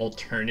different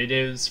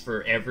alternatives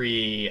for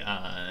every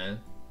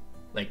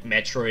like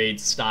Metroid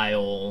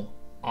style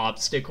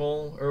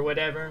obstacle or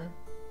whatever.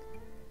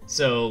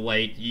 So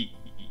like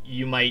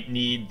you might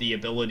need the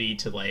ability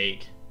to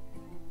like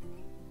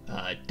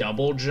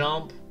double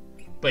jump,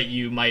 but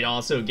you might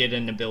also get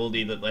an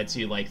ability that lets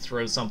you like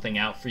throw something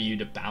out for you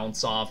to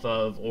bounce off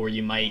of, or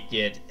you might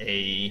get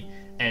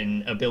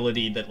an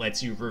ability that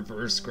lets you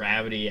reverse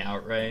gravity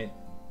outright.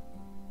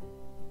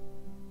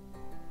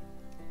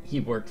 He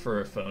worked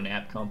for a phone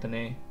app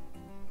company.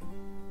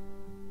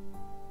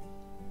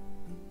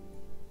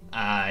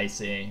 I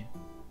see.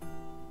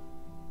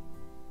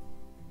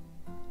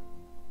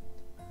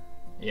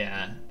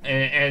 Yeah,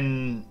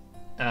 and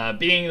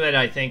being that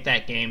I think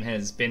that game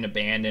has been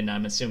abandoned,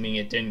 I'm assuming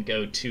it didn't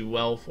go too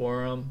well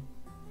for him,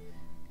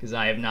 because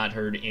I have not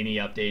heard any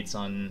updates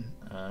on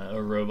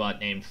a Robot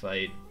Named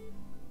Fight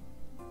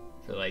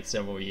for like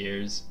several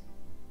years.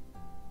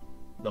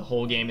 The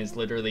whole game is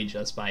literally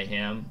just by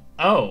him.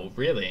 Oh,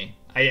 really?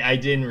 I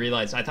didn't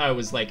realize. I thought it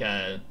was like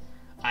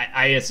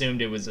I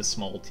assumed it was a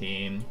small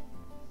team.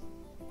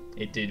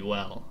 It did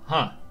well.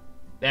 Huh.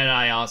 That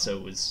I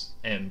also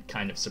am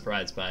kind of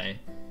surprised by.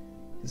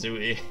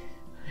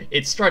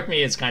 It struck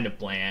me as kind of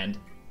bland.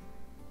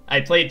 I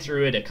played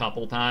through it a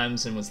couple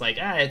times and was like,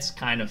 it's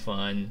kind of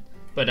fun.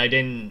 But I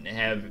didn't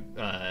have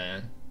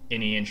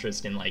any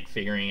interest in like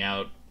figuring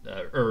out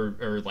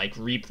or like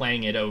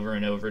replaying it over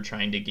and over,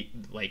 trying to get,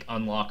 like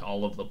unlock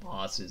all of the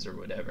bosses or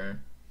whatever.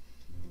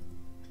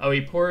 Oh,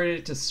 he ported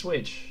it to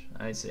Switch.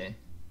 I see.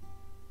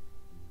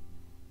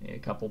 Yeah, a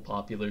couple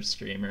popular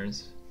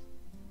streamers.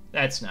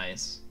 That's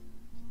nice.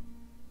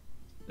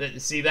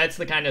 See, that's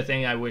the kind of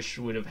thing I wish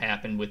would have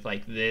happened with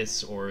like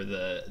this or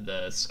the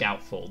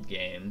Scoutfold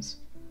games.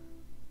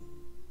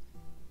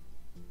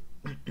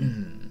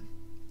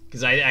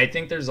 Because I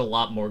think there's a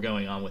lot more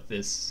going on with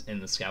this in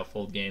the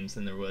Scoutfold games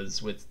than there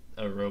was with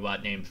a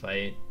Robot Named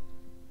Fight.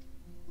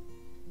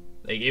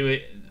 Like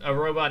a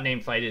Robot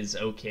Named Fight is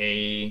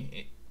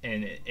okay,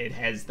 and it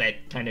has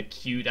that kind of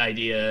cute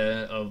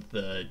idea of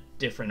the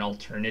different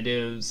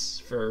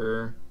alternatives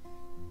for,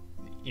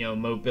 you know,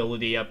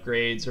 mobility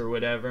upgrades or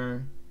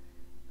whatever.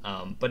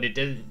 But it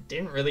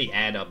didn't really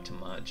add up to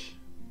much.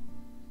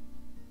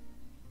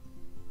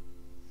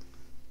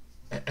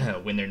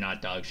 When they're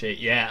not dog shit.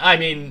 Yeah, I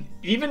mean,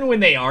 even when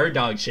they are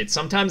dog shit,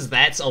 sometimes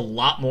that's a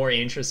lot more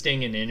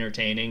interesting and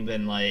entertaining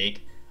than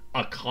like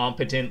a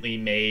competently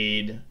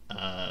made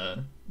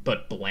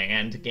but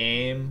bland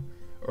game,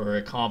 or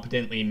a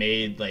competently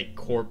made like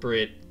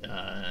corporate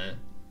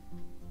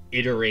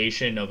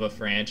iteration of a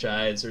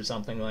franchise or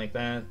something like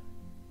that.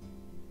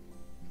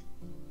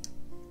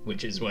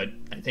 Which is what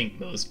I think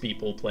most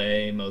people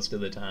play most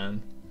of the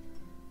time.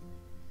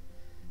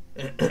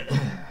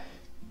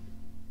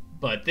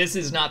 But this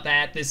is not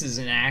that. This is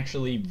an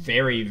actually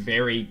very,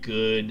 very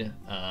good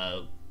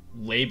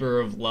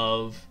labor of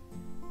love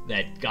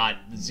that got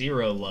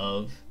zero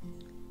love.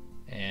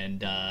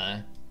 And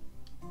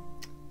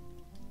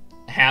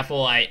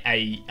Haffle,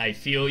 I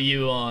feel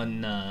you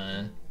on...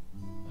 I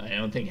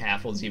don't think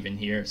Haffle's even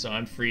here, so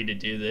I'm free to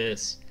do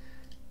this.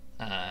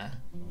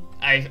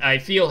 I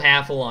feel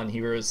Haffle on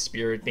Heroes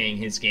Spirit being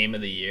his game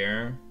of the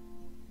year.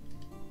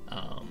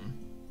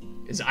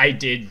 Because I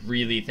did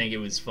really think it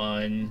was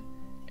fun.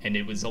 And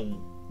it was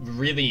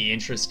really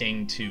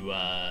interesting to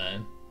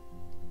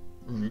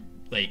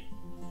like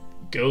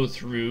go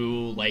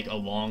through like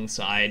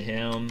alongside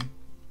him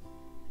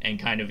and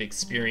kind of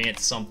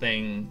experience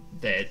something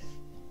that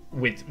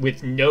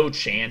with no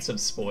chance of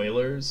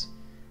spoilers.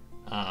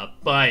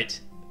 But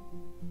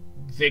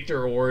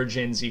Victor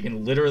Origins, you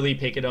can literally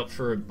pick it up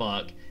for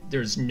 $1.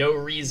 There's no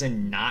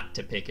reason not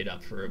to pick it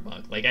up for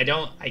 $1. Like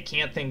I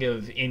can't think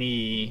of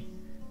any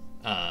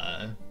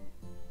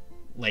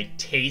like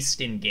taste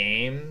in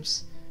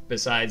games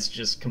besides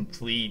just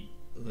complete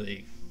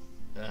like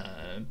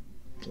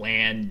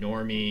bland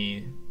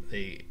normie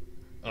like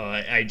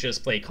I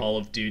just play Call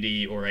of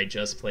Duty or I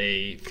just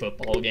play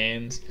football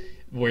games,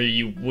 where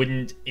you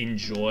wouldn't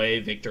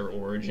enjoy Victor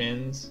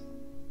Origins.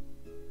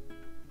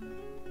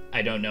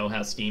 I don't know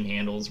how Steam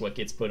handles what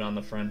gets put on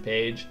the front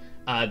page.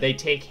 They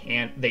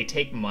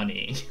take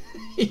money.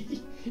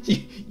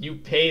 You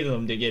pay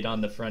them to get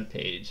on the front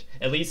page,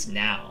 at least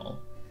now.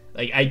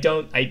 Like, I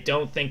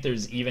don't think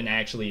there's even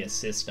actually a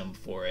system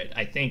for it.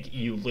 I think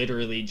you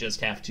literally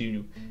just have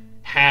to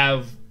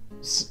have,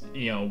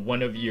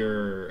 one of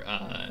your,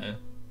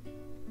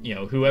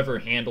 whoever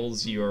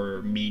handles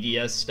your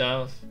media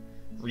stuff,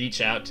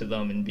 reach out to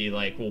them and be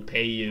like, we'll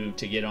pay you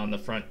to get on the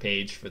front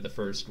page for the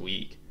first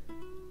week.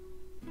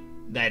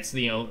 That's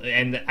the only,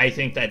 and I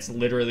think that's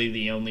literally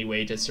the only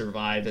way to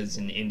survive as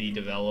an indie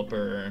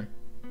developer,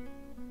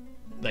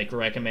 like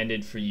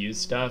recommended for you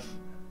stuff.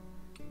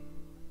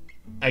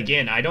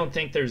 Again, I don't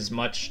think there's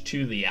much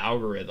to the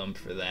algorithm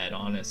for that,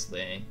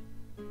 honestly.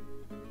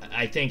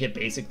 I think it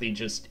basically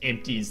just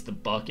empties the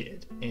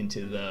bucket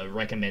into the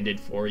recommended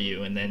for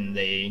you, and then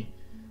they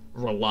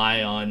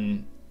rely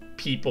on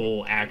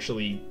people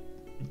actually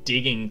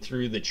digging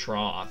through the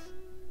trough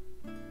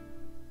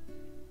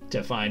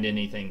to find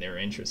anything they're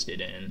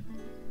interested in.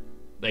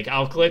 Like,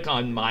 I'll click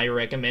on my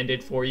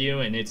recommended for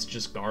you and it's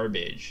just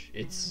garbage.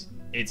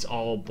 It's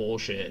all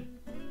bullshit.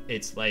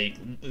 It's like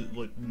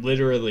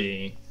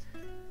literally,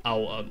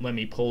 I'll let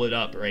me pull it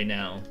up right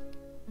now.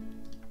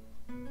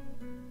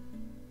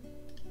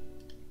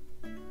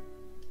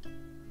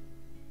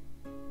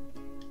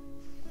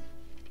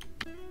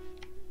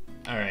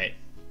 All right.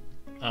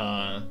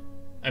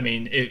 I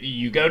mean, if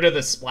you go to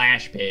the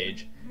splash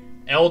page,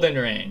 Elden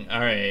Ring.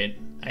 All right.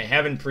 I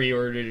haven't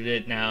pre-ordered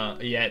it now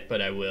yet,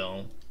 but I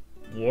will.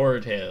 War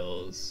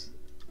Tales.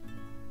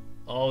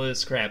 All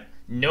this crap.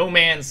 No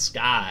Man's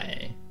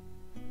Sky.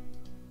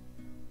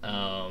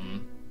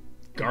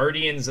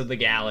 Guardians of the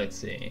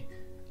Galaxy.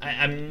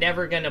 I'm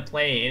never gonna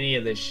play any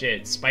of this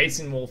shit. Spice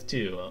and Wolf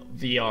 2.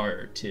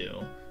 VR 2.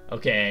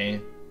 Okay.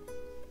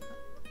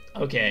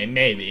 Okay,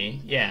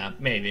 maybe. Yeah,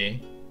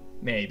 maybe.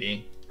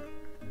 Maybe.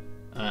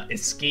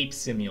 Escape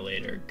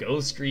Simulator.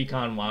 Ghost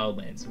Recon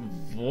Wildlands.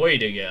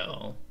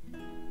 Voidigo.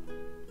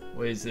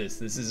 What is this?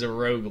 This is a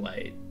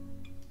roguelite.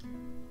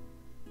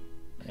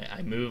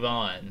 I move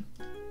on.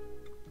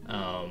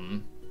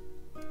 And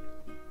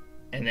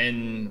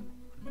then,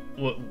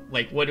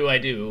 what do I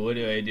do? What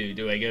do I do?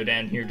 Do I go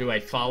down here? Do I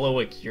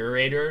follow a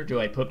curator? Do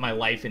I put my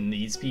life in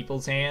these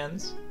people's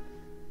hands?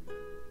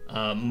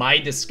 My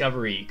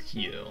discovery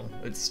queue.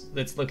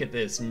 Let's look at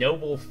this.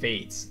 Noble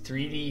Fates.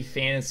 3D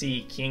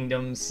Fantasy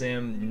Kingdom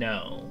Sim.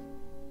 No.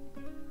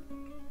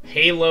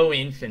 Halo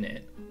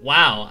Infinite.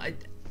 Wow.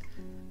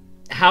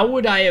 How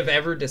would I have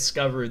ever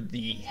discovered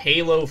the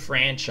Halo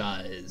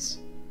franchise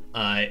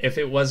if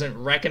it wasn't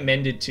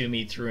recommended to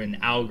me through an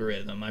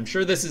algorithm? I'm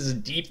sure this is a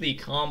deeply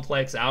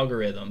complex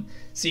algorithm.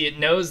 See, it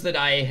knows that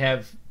I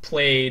have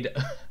played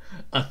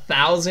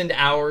 1,000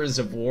 hours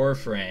of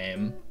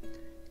Warframe,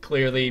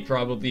 clearly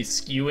probably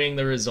skewing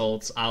the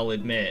results, I'll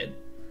admit.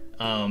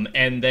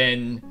 And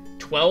then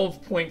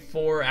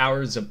 12.4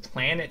 hours of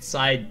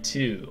PlanetSide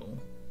 2.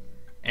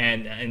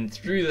 And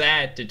through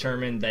that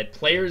determined that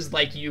players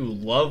like you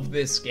love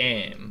this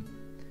game,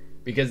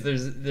 because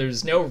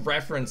there's no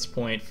reference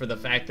point for the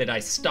fact that I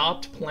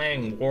stopped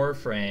playing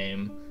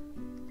Warframe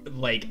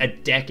like a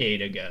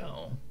decade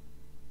ago.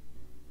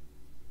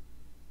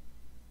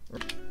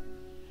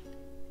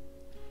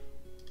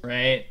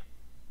 Right?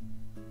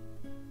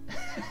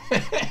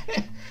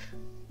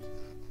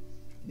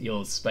 The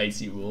old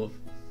spicy wolf.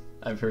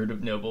 I've heard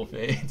of Noble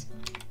Fate.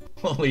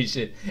 Holy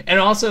shit. And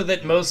also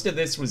that most of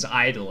this was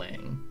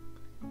idling,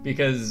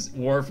 because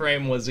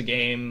Warframe was a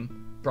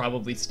game,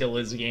 probably still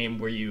is a game,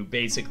 where you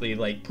basically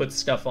like put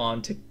stuff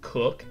on to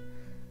cook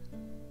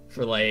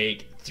for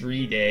like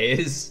 3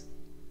 days.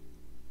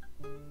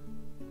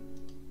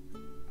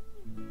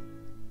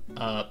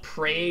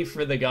 Pray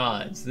for the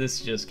Gods.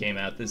 This just came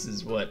out. This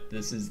is what?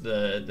 This is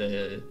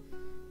the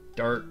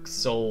Dark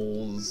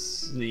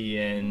Souls,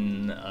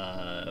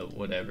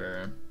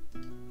 whatever.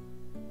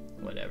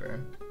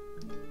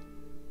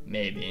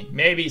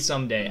 Maybe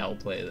someday I'll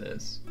play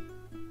this.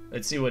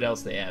 Let's see what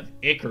else they have.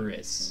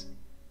 Icarus.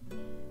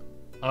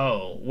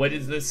 Oh, what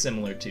is this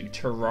similar to?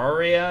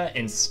 Terraria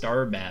and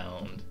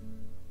Starbound.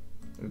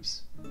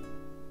 Oops.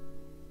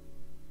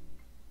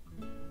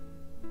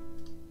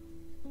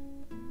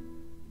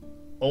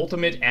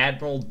 Ultimate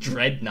Admiral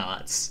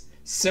Dreadnoughts.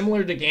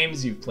 Similar to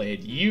games you've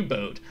played.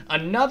 U-Boat.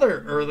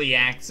 Another early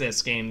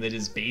access game that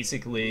is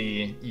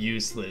basically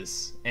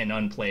useless and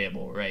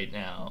unplayable right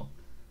now.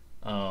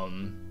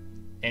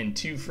 And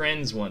two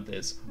friends want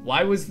this.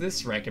 Why was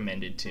this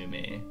recommended to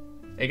me?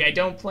 Like, I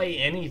don't play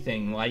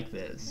anything like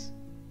this.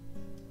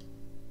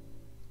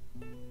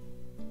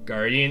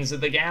 Guardians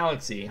of the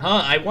Galaxy.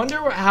 Huh, I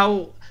wonder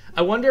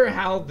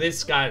how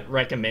this got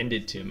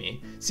recommended to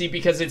me. See,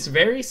 because it's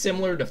very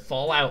similar to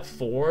Fallout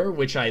 4,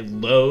 which I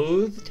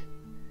loathed,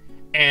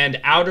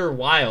 and Outer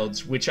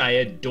Wilds, which I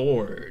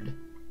adored.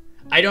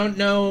 I don't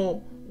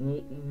know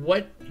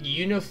what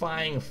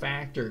unifying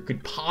factor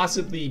could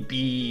possibly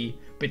be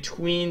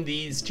between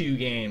these two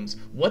games.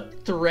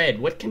 What thread,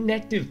 what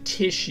connective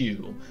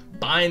tissue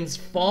binds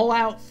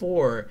Fallout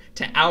 4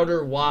 to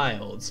Outer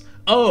Wilds?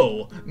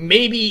 Oh,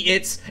 maybe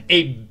it's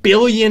 $1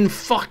 billion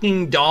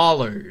fucking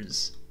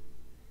dollars.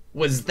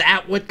 Was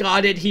that what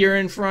got it here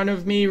in front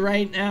of me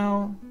right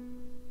now?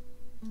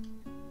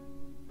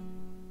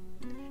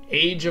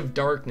 Age of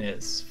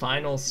Darkness,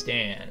 Final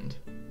Stand.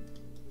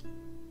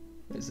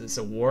 Is this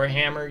a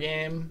Warhammer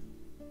game?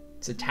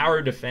 It's a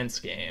tower defense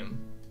game.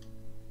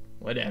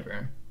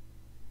 Whatever.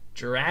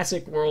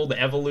 Jurassic World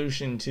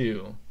Evolution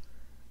 2.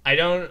 I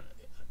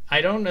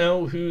don't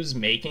know who's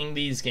making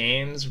these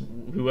games,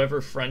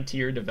 whoever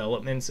Frontier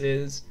Developments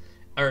is.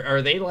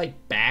 Are they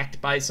like backed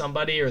by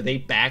somebody? Are they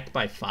backed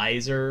by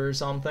Pfizer or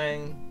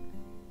something?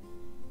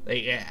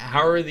 Like,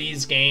 how are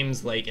these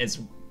games like as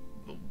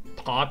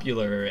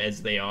popular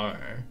as they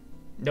are?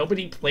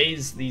 Nobody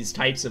plays these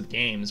types of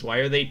games. Why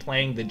are they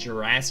playing the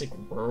Jurassic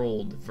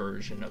World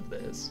version of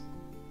this?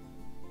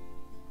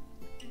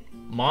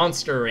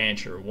 Monster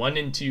Rancher 1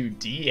 and 2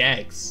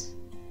 DX.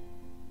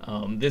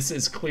 This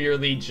has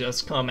clearly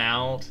just come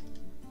out,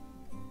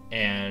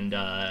 and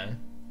I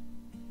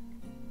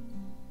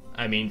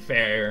mean,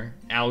 fair,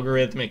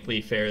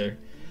 algorithmically fair.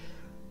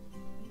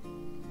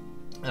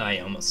 I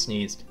almost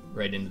sneezed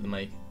right into the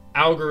mic.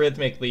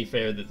 Algorithmically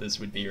fair that this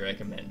would be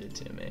recommended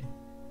to me.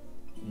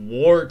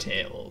 War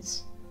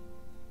Tales.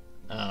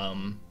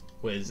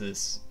 What is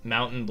this?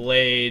 Mountain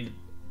Blade.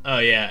 Oh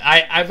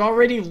yeah, I've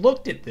already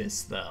looked at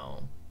this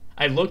though.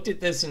 I looked at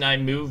this and I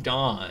moved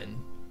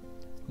on.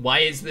 Why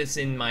is this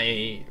in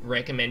my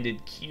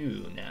recommended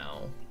queue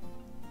now?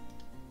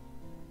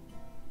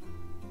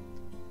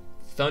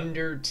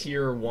 Thunder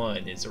Tier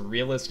 1 is a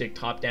realistic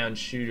top-down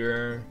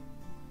shooter.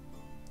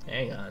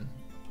 Hang on.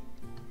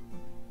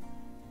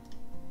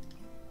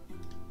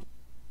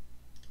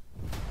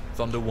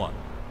 Thunder 1.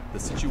 The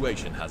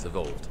situation has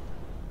evolved.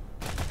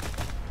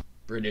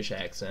 British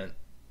accent.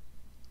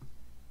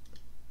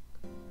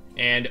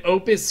 And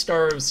Opus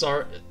Opus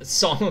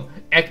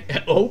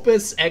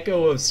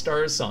Echo of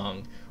Star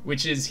Song,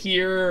 which is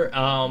here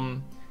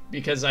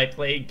because I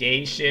play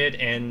gay shit,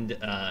 and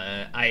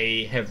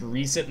I have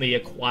recently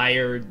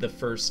acquired the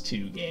first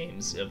 2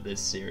 games of this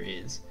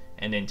series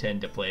and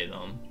intend to play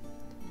them.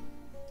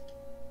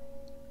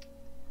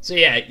 So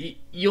yeah,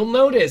 you'll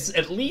notice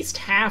at least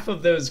half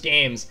of those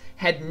games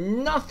had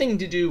nothing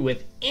to do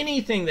with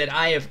anything that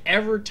I have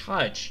ever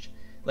touched,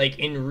 like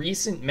in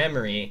recent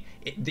memory.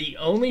 The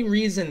only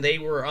reason they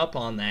were up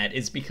on that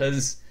is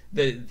because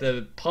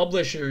the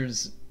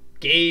publishers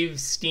gave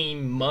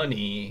Steam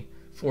money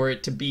for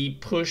it to be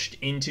pushed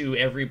into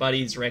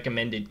everybody's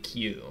recommended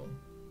queue.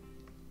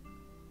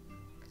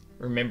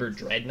 Remember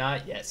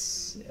Dreadnought?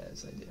 Yes,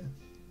 I do.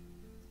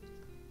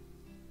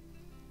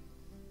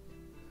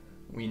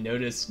 We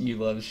noticed you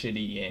love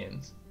shitty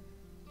games.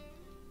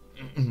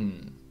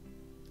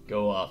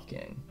 Go off,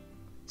 King.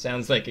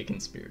 Sounds like a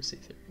conspiracy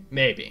theory.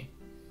 Maybe.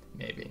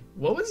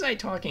 What was I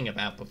talking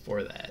about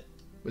before that?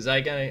 Was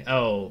I gonna...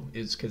 Oh,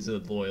 it's because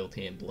of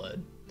loyalty and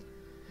blood.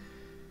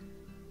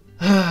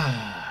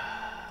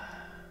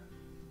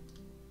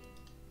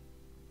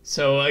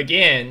 So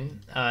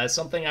again,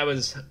 something I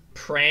was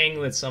praying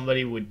that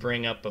somebody would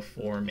bring up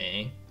before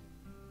me.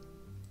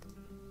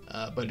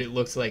 But it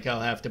looks like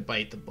I'll have to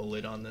bite the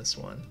bullet on this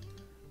one.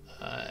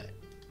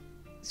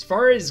 As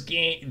far as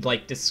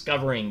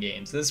discovering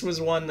games, this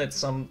was one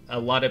that a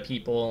lot of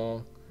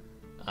people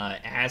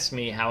asked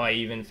me how I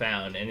even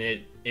found,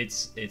 and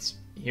it's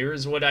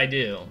here's what I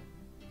do.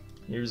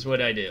 Here's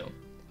what I do.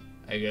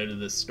 I go to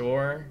the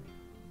store.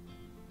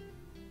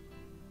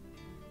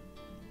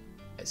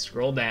 I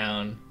scroll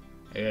down.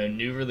 I go to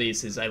new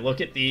releases. I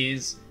look at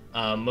these.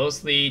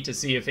 Mostly to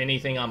see if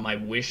anything on my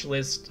wish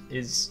list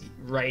is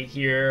right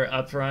here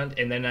up front,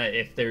 and then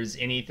if there's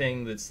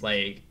anything that's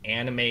like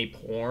anime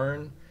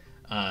porn,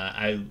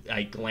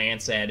 I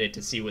glance at it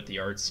to see what the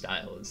art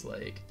style is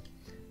like.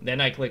 Then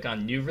I click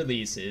on new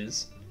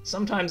releases.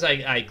 Sometimes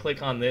I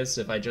click on this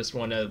if I just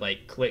want to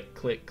like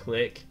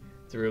click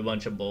through a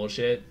bunch of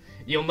bullshit.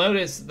 You'll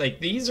notice like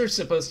these are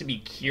supposed to be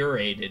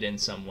curated in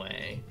some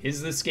way.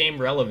 Is this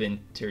game relevant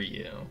to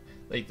you?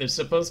 Like, they're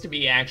supposed to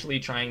be actually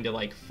trying to,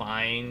 like,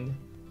 find...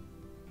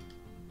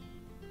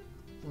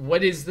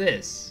 What is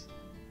this?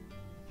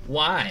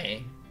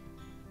 Why?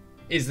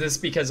 Is this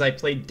because I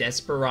played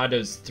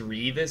Desperados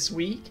 3 this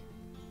week?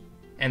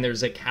 And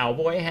there's a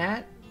cowboy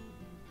hat?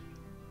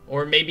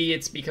 Or maybe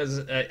it's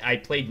because I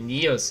played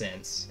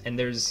Neosense, and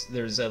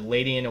there's a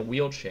lady in a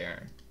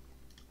wheelchair.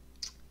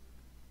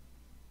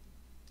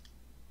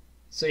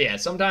 So yeah,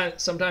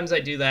 sometimes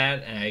I do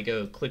that, and I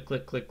go click,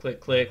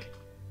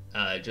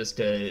 just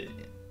to,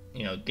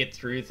 get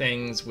through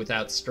things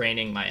without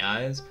straining my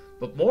eyes.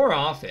 But more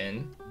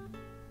often,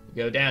 you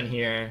go down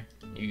here,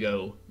 you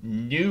go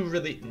new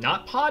release,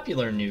 not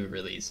popular new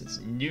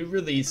releases, new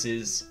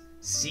releases,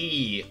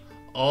 see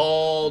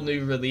all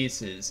new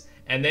releases.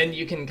 And then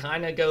you can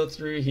kind of go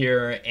through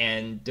here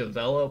and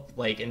develop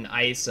like an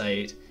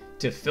eyesight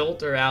to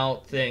filter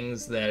out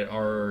things that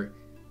are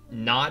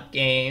not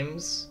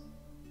games,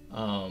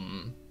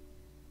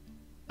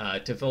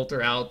 to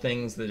filter out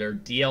things that are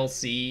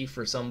DLC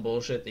for some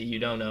bullshit that you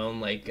don't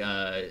own, like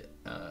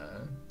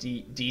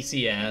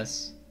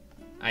DCS.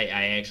 I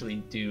actually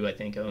do, I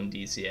think, own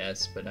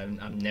DCS, but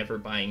I'm never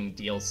buying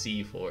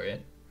DLC for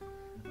it.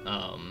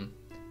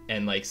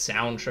 And like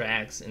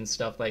soundtracks and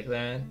stuff like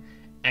that.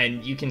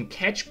 and you can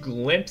catch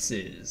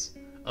glimpses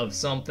of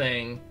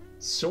something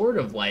sort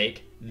of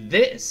like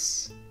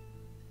this.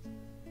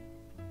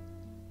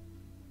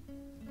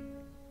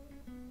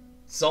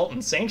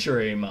 Sultan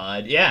Sanctuary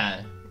mod,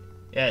 yeah.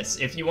 Yes,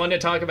 if you want to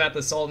talk about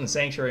the Sultan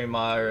Sanctuary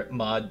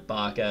mod,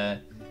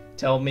 Baka,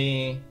 tell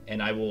me,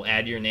 and I will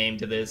add your name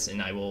to this,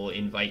 and I will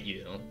invite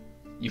you.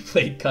 You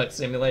played Cuck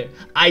Simulator?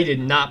 I did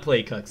not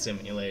play Cuck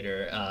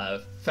Simulator.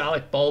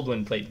 Phallic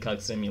Baldwin played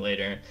Cuck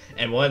Simulator,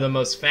 and one of the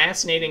most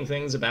fascinating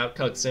things about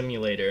Cuck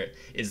Simulator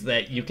is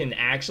that you can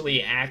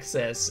actually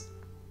access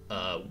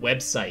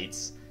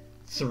websites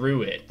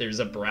through it. There's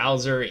a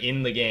browser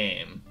in the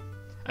game.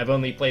 I've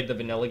only played the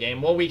vanilla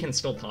game. Well, we can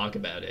still talk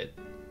about it.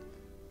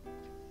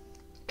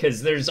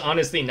 Because there's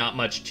honestly not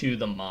much to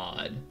the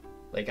mod.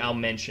 Like, I'll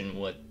mention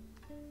what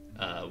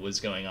was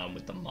going on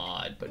with the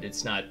mod, but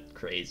it's not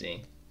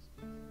crazy.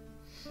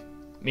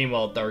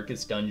 Meanwhile,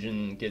 Darkest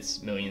Dungeon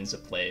gets millions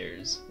of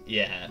players.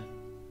 Yeah.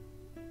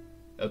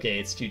 Okay,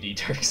 it's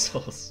 2D Dark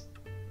Souls.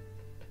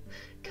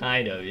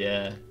 Kind of,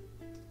 yeah.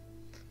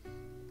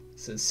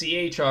 So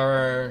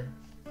CHR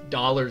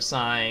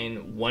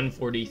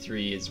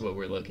 $143 is what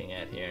we're looking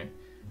at here.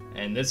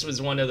 And this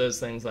was one of those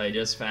things that I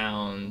just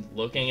found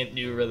looking at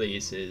new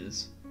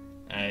releases.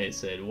 I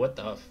said, what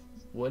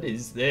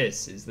is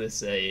this? Is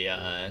this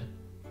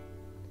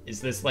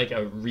like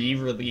a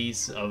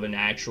re-release of an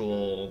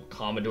actual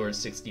Commodore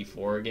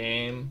 64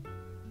 game?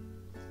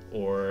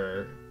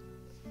 Or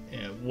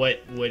what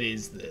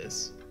is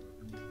this?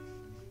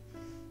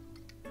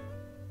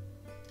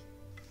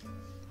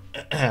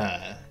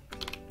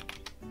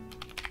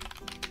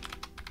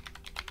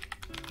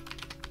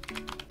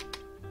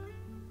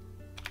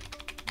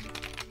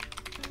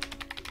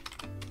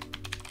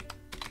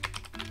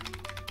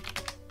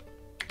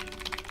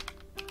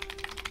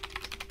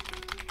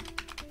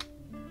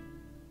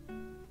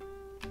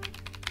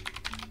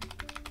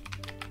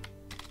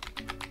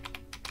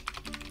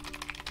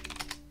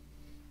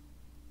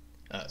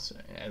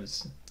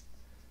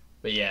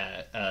 But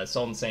yeah,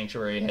 Sultan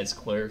Sanctuary has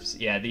cliffs.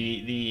 Yeah,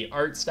 the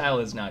art style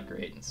is not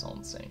great in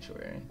Sultan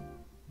Sanctuary.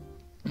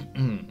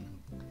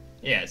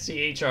 Yeah,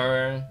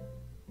 CHR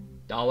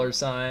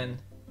 $.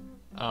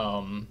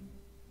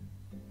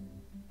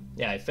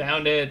 Yeah, I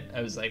found it.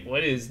 I was like,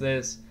 what is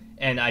this?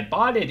 And I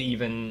bought it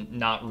even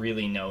not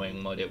really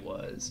knowing what it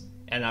was.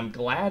 And I'm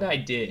glad I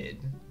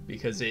did,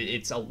 because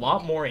it's a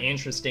lot more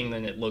interesting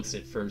than it looks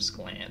at first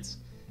glance.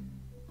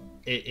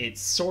 It's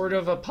sort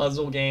of a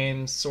puzzle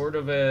game, sort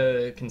of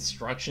a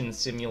construction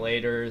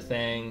simulator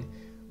thing,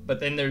 but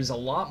then there's a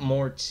lot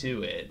more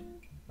to it.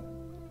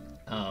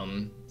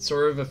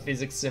 Sort of a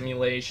physics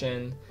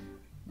simulation,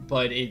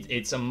 but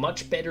it's a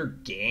much better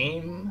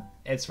game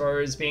as far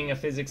as being a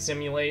physics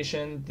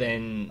simulation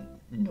than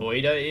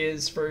Noida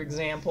is, for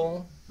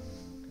example.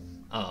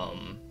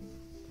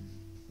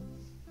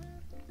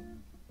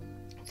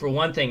 For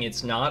one thing,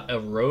 it's not a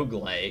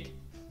roguelike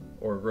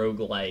or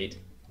roguelite.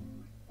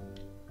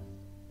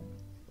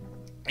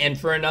 And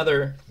for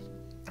another,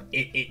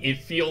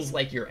 it feels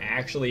like you're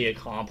actually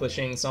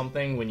accomplishing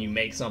something when you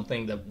make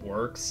something that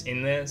works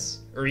in this,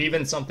 or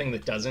even something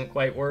that doesn't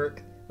quite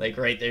work. Like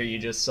right there, you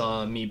just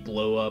saw me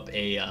blow up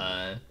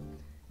a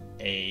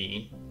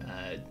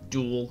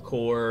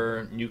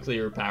dual-core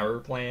nuclear power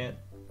plant,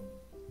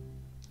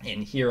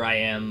 and here I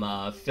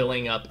am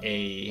filling up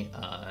a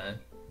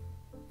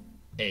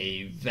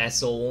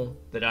vessel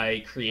that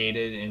I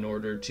created in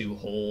order to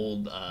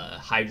hold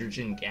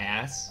hydrogen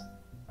gas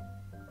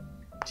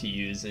to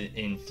use it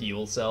in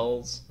fuel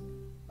cells.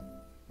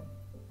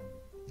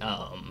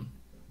 Yeah,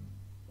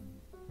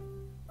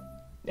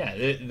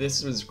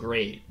 this was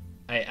great.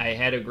 I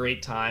had a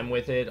great time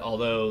with it,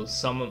 although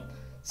some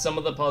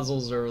of the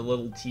puzzles are a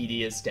little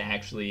tedious to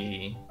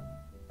actually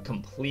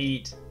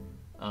complete.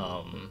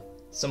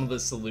 Some of the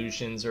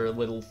solutions are a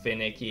little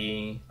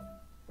finicky.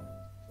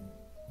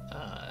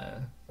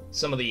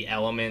 Some of the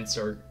elements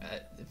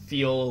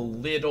feel a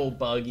little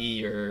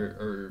buggy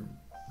or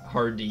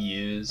hard to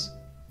use.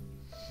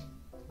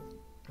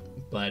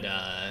 But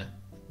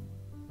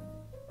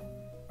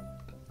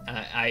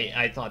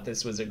I thought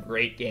this was a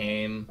great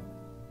game,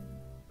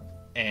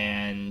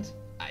 and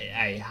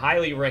I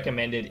highly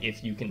recommend it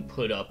if you can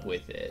put up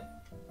with it.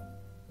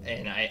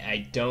 And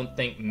I don't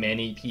think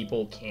many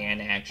people can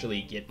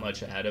actually get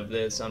much out of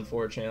this,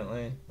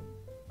 unfortunately.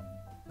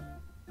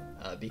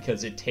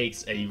 Because it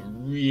takes a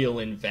real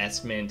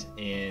investment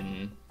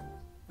in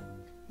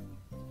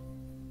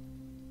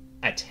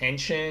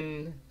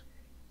attention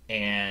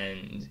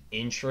and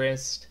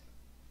interest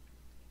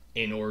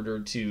in order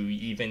to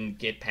even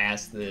get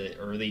past the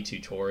early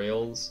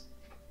tutorials.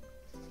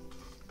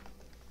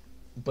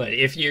 But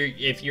if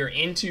you're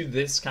into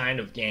this kind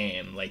of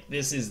game, like,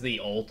 this is the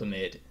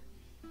ultimate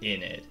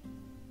in it.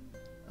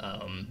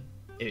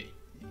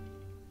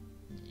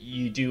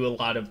 You do a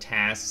lot of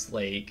tasks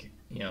like,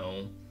 you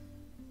know,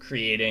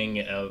 creating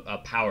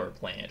a power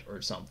plant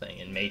or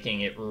something and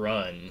making it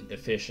run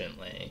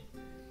efficiently,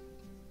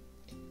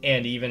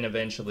 and even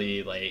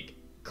eventually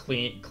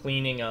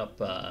cleaning up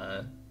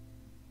the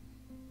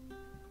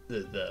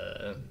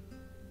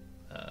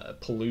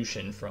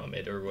pollution from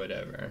it or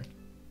whatever.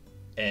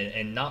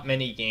 And not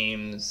many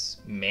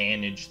games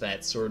manage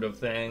that sort of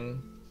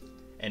thing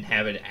and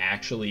have it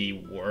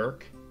actually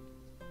work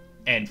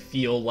and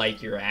feel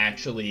like you're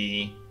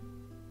actually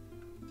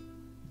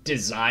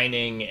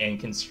designing and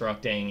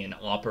constructing and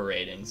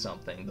operating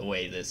something the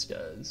way this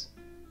does.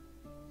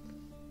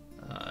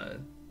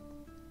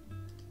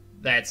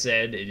 That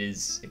said, it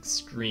is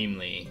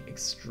extremely,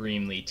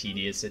 extremely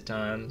tedious at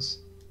times.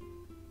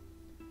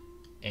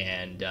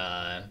 And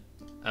I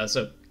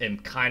also am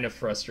kind of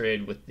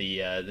frustrated with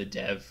the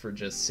dev for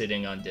just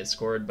sitting on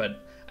Discord, but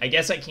I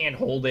guess I can't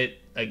hold it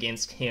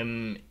against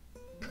him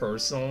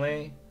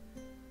personally.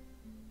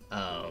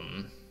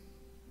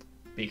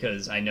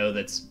 Because I know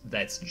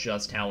that's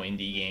just how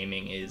indie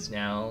gaming is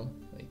now.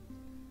 Like,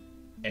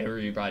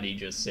 everybody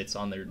just sits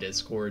on their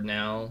Discord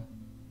now,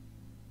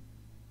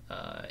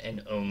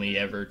 and only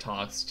ever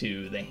talks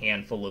to the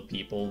handful of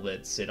people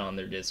that sit on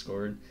their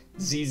Discord.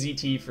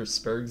 ZZT for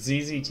Spurgs.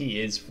 ZZT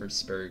is for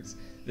Spurgs.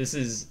 This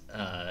is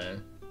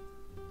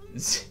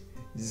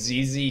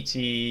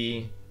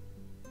ZZT.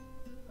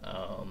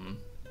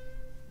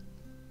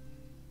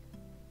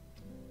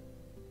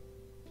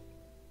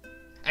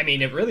 I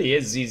mean, it really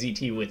is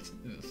ZZT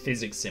with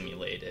physics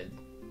simulated.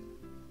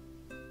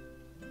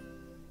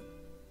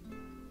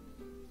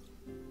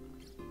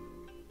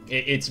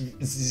 It's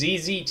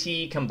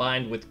ZZT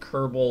combined with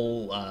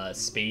Kerbal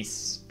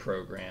Space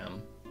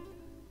Program.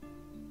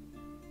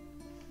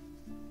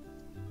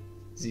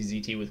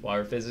 ZZT with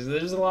water physics.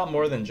 There's a lot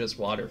more than just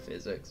water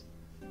physics.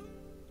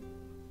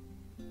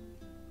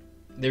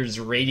 There's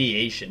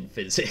radiation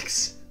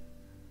physics.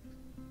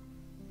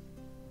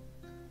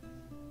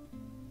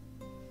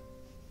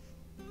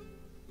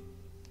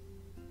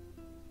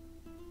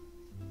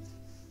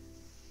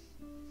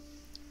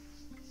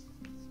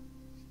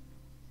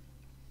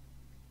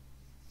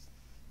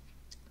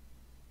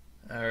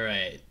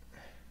 Alright.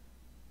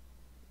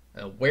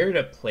 Where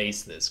to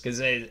place this?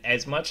 Because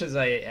as much as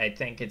I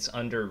think it's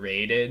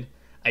underrated,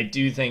 I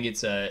do think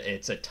it's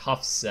a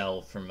tough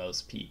sell for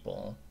most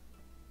people.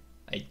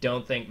 I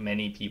don't think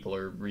many people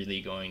are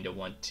really going to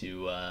want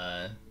to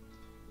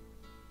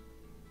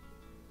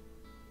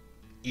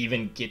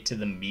even get to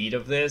the meat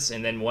of this,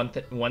 and then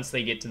once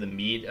they get to the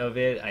meat of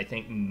it, I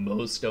think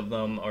most of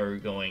them are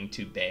going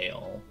to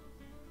bail,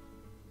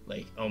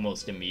 like,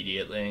 almost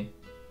immediately.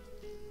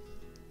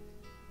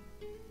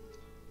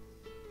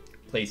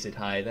 Place it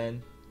high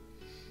then.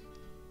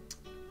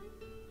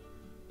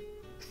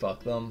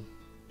 Fuck them.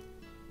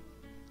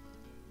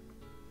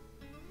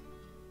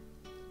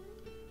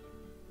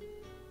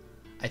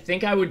 I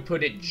think I would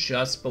put it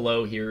just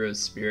below Hero's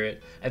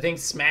Spirit. I think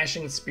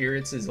Smashing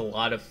Spirits is a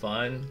lot of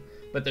fun,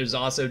 but there's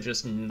also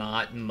just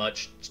not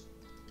much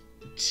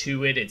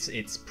to it.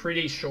 It's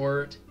pretty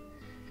short,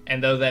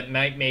 and though that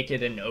might make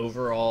it an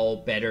overall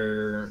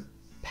better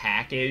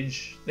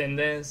package than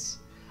this,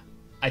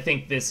 I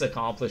think this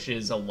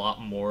accomplishes a lot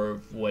more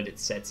of what it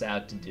sets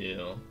out to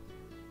do.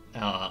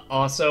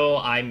 Also,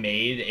 I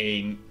made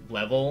a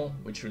level,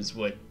 which was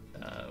what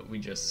we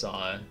just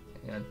saw.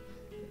 And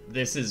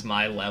this is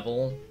my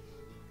level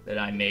that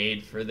I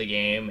made for the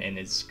game and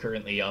is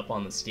currently up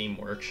on the Steam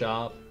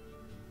Workshop.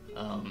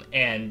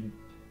 And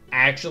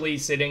actually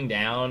sitting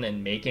down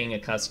and making a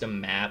custom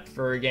map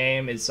for a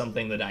game is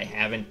something that I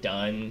haven't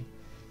done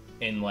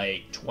in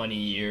like 20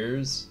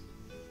 years,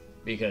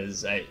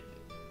 because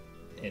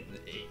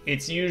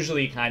it's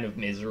usually kind of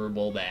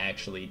miserable to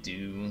actually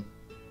do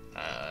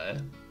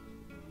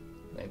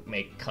like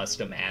make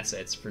custom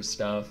assets for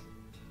stuff,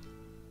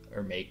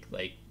 or make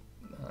like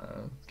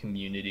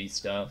community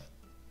stuff.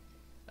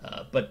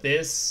 But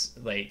this,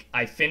 like,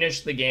 I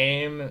finished the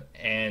game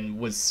and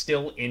was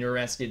still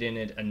interested in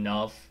it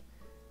enough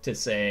to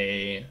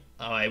say,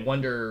 oh, I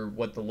wonder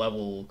what the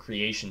level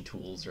creation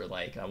tools are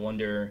like. I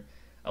wonder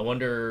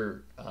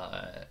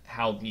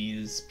how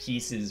these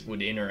pieces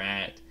would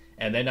interact.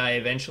 And then I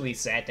eventually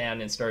sat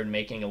down and started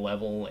making a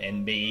level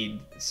and made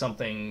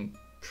something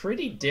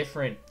pretty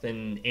different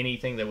than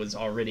anything that was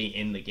already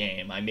in the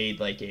game. I made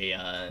like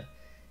a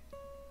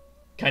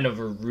kind of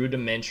a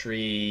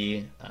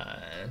rudimentary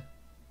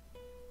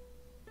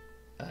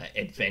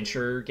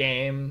adventure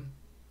game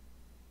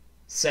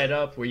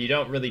setup where you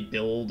don't really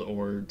build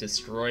or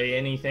destroy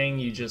anything.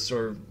 You just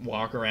sort of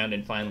walk around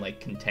and find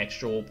like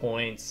contextual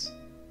points,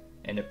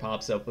 and it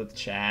pops up with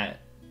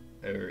chat,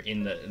 or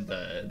in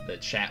the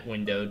chat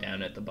window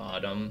down at the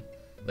bottom,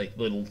 like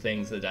little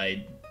things that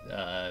I'd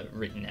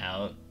written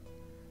out.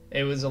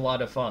 It was a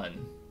lot of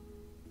fun.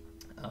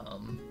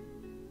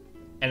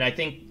 And I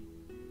think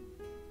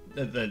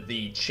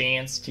the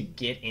chance to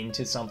get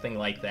into something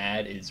like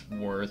that is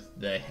worth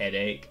the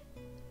headache.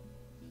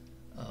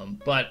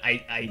 But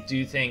I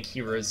do think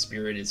Hero's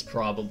Spirit is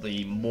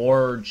probably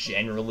more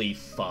generally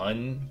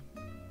fun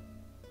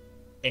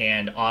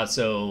and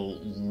also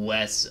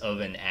less of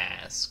an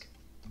ask.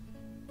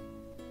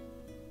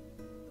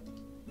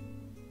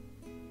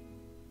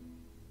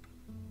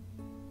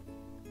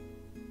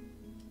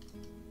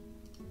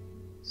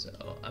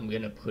 So I'm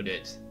gonna put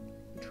it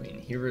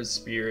between Hero's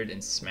Spirit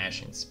and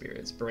Smashing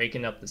Spirits.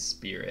 Breaking up the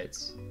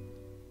spirits.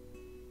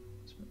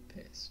 Where's my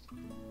paste?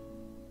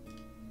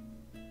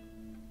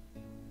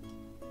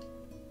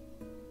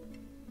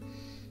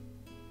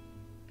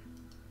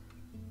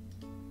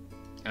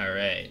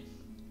 Alright.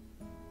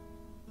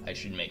 I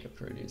should make a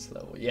produce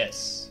level.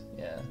 Yes.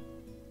 Yeah.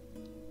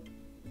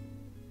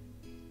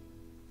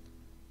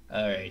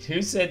 Alright,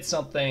 who said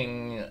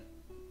something?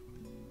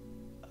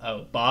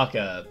 Oh,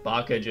 Baka.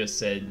 Baka just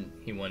said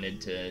he wanted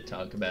to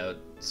talk about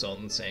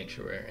Sultan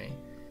Sanctuary.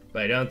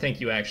 But I don't think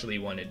you actually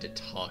wanted to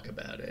talk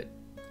about it.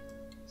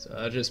 So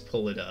I'll just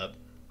pull it up.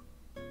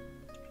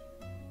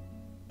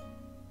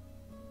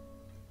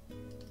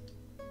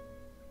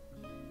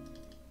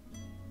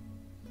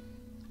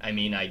 I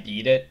mean, I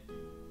beat it.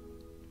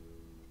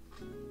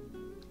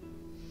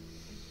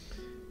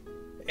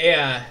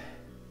 Yeah,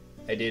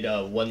 I did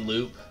one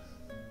loop.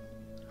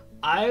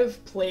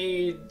 I've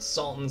played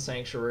Sultan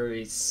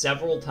Sanctuary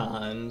several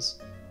times.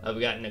 I've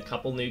gotten a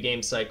couple new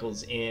game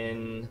cycles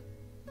in.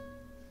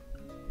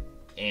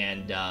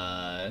 And,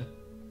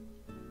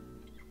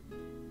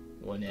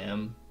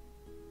 1M.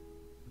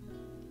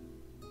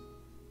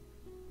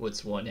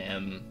 What's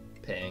 1M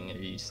ping? Are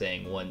you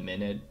saying 1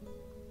 minute?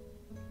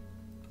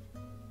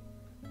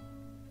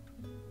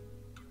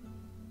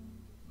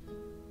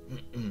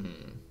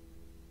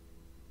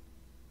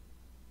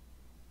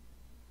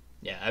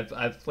 Yeah,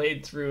 I've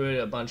played through it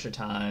a bunch of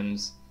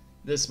times.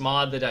 This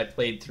mod that I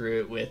played through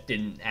it with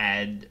didn't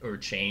add or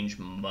change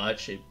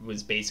much. It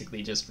was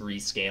basically just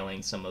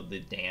rescaling some of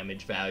the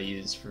damage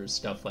values for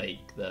stuff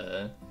like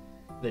the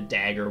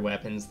dagger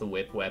weapons, the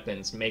whip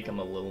weapons, make them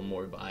a little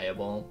more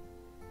viable.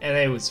 And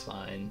it was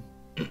fine.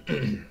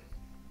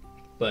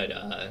 But,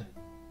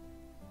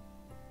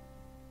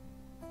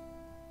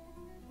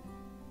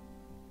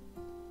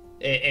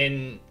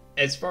 and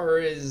as far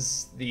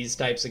as these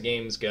types of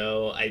games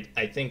go,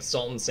 I think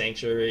Sultan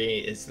Sanctuary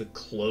is the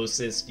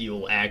closest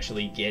you'll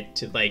actually get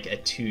to like a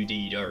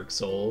 2D Dark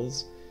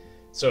Souls.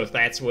 So if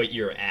that's what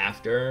you're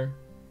after,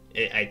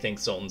 I think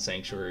Sultan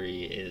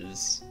Sanctuary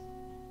is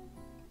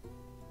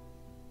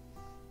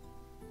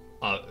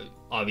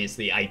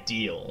obviously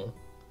ideal.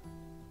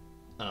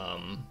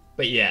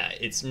 But yeah,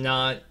 it's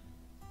not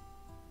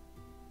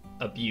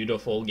a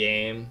beautiful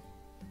game,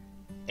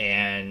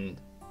 and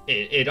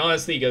it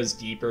honestly goes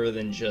deeper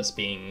than just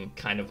being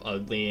kind of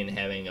ugly and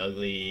having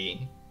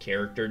ugly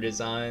character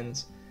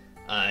designs.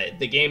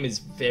 The game is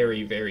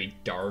very, very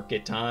dark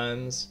at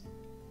times,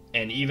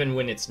 and even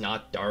when it's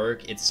not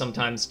dark, it's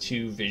sometimes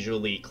too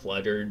visually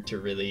cluttered to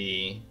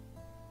really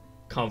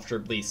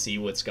comfortably see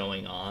what's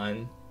going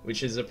on,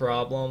 which is a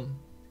problem.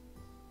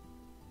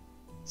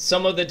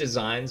 Some of the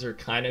designs are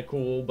kind of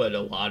cool, but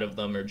a lot of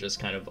them are just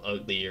kind of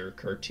ugly or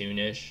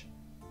cartoonish.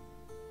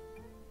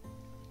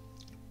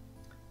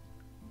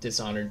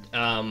 Dishonored.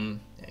 Hang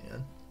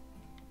on.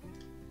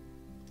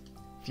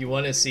 If you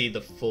want to see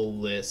the full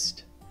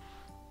list,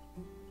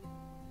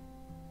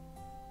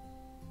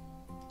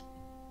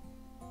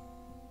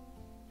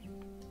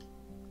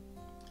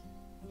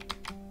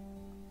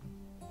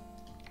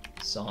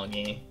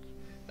 Songy.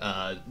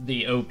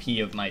 The OP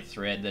of my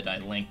thread that I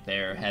linked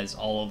there has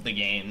all of the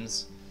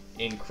games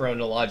in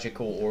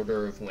chronological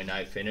order of when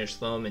I finish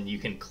them, and you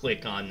can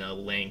click on a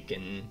link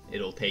and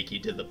it'll take you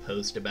to the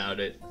post about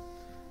it.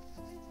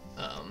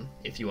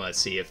 If you want to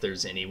see if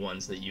there's any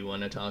ones that you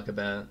want to talk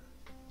about.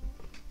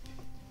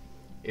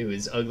 It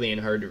was ugly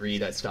and hard to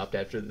read. I stopped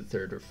after the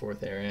third or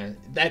fourth area.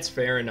 That's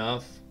fair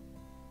enough.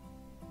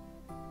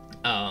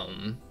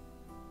 And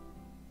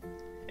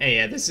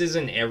yeah, this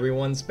isn't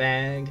everyone's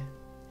bag,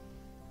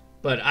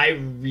 but I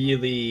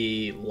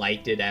really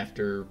liked it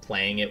after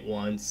playing it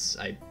once.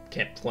 I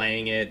kept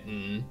playing it,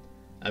 and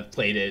I've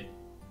played it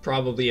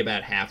probably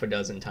about half a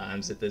dozen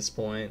times at this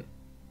point.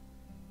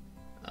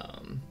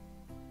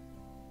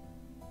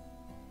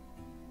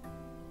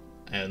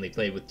 I only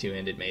played with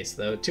Two-Handed Mace,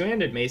 though.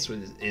 Two-Handed Mace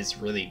is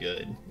really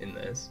good in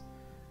this.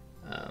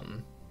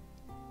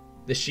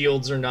 The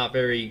shields are not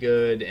very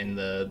good, and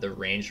the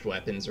ranged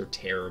weapons are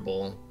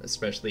terrible,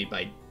 especially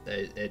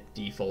at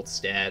default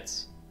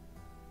stats.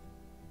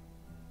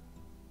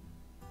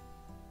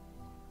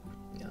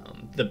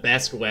 The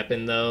best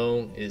weapon,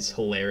 though, is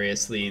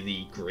hilariously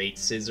the Great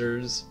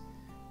Scissors,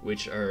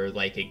 which are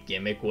like a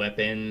gimmick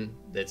weapon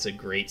that's a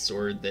great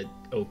sword that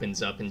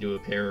opens up into a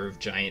pair of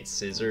giant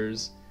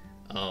scissors.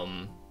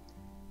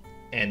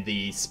 And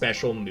the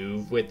special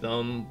move with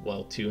them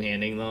while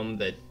two-handing them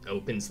that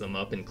opens them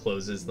up and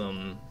closes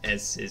them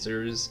as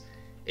scissors,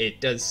 it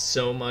does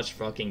so much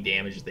fucking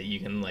damage that you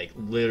can like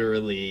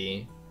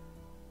literally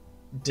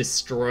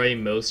destroy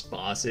most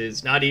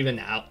bosses, not even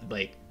out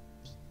like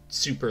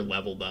super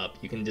leveled up.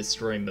 You can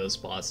destroy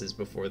most bosses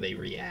before they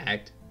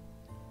react.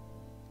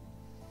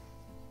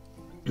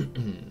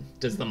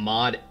 Does the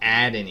mod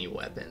add any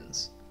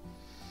weapons?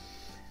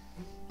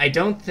 I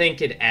don't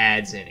think it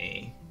adds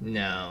any.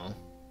 No,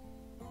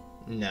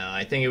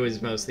 I think it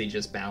was mostly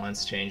just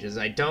balance changes.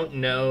 I don't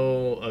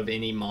know of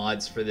any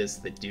mods for this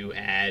that do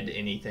add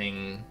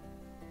anything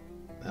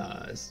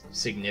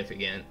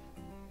significant.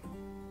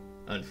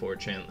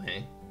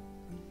 unfortunately.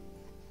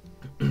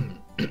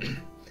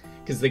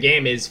 Because the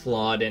game is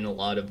flawed in a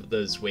lot of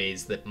those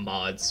ways that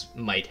mods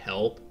might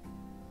help,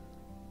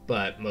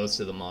 but most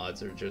of the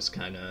mods are just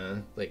kind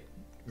of like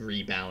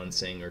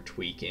rebalancing or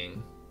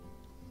tweaking.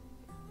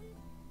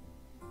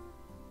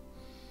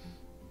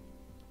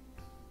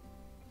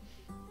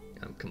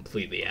 I'm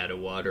completely out of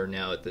water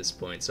now at this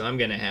point, so I'm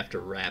gonna have to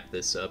wrap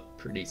this up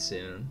pretty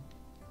soon.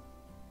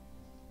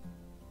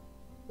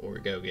 Or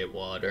go get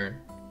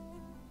water.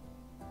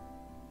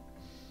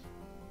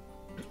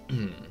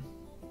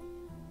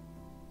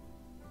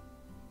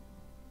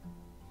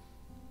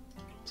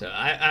 So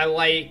I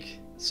like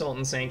Salt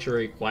and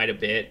Sanctuary quite a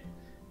bit,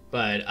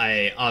 but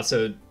I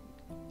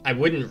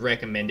wouldn't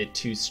recommend it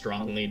too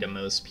strongly to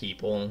most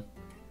people.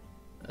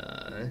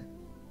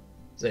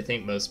 So I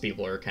think most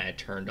people are kind of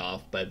turned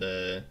off by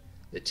the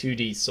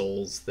 2D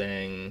Souls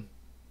thing.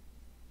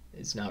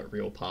 It's not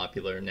real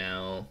popular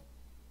now.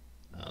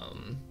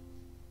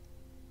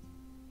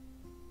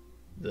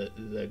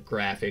 The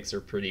graphics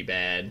are pretty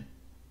bad.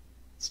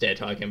 Instead of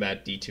talking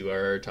about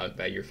D2R, talk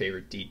about your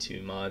favorite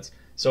D2 mods.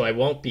 So I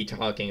won't be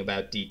talking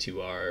about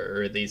D2R,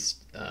 or at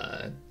least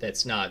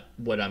that's not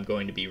what I'm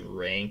going to be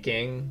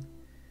ranking,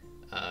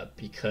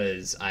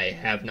 because I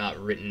have not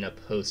written a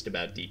post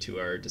about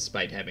D2R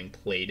despite having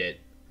played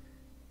it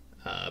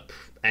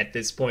at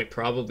this point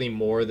probably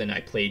more than I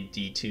played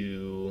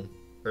D2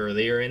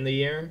 earlier in the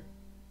year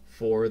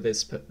for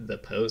the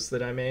post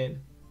that I made.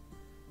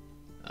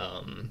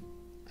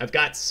 I've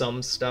got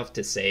some stuff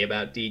to say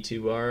about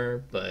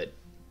D2R, but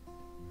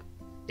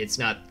it's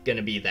not going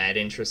to be that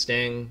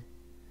interesting,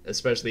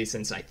 especially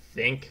since I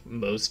think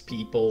most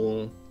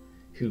people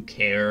who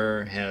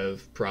care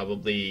have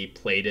probably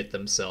played it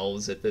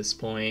themselves at this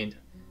point,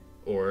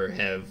 or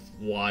have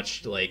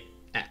watched like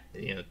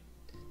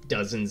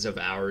dozens of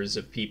hours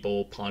of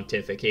people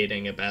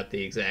pontificating about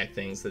the exact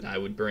things that I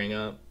would bring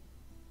up.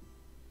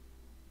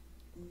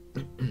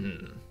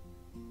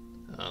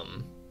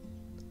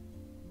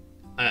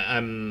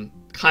 I'm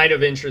kind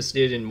of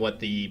interested in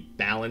what the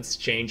balance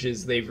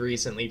changes they've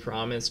recently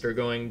promised are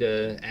going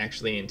to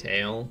actually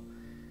entail.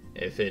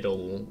 If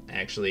it'll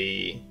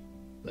actually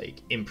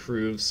like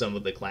improve some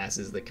of the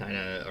classes that kind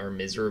of are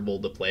miserable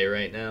to play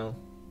right now.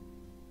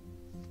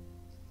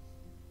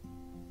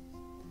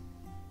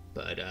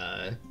 But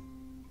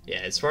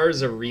yeah, as far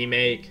as a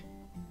remake,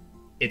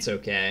 it's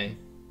okay.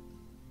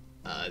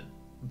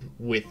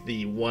 With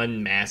the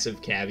one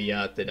massive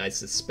caveat that I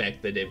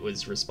suspect that it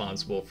was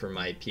responsible for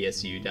my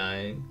PSU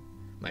dying,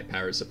 my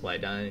power supply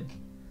dying.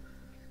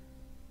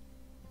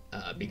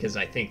 Because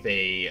I think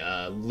they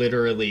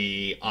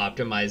literally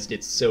optimized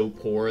it so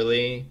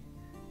poorly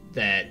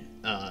that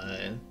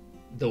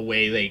the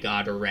way they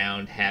got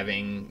around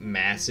having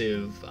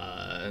massive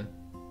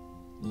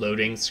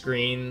loading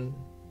screen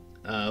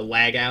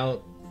lag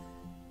out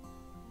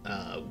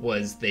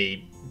was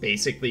they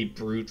basically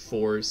brute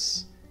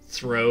force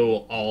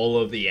throw all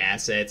of the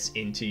assets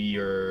into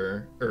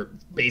your, or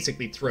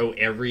basically throw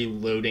every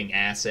loading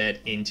asset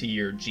into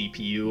your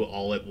GPU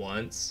all at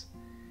once,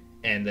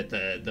 and that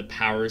the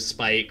power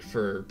spike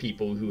for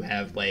people who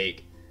have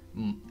like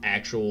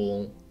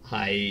actual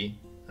high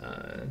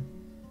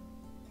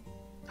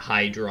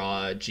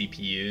draw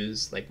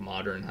GPUs, like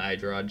modern high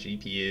draw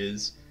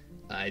GPUs,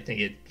 I think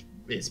it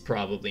is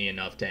probably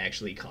enough to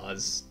actually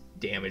cause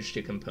damage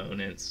to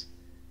components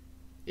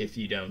if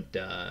you don't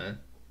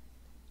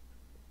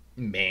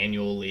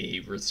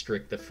manually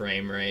restrict the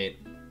frame rate,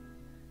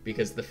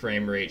 because the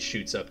frame rate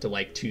shoots up to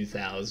like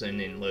 2000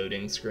 in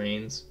loading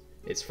screens.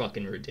 It's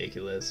fucking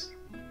ridiculous.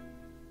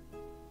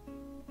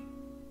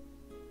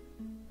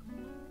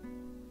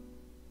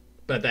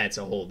 But that's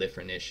a whole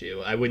different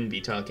issue. I wouldn't be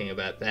talking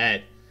about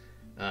that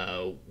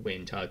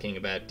when talking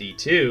about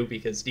D2,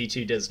 because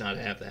D2 does not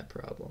have that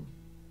problem.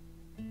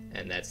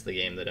 And that's the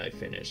game that I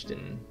finished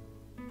and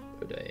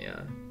put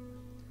a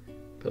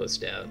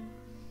post out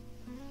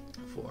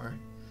for.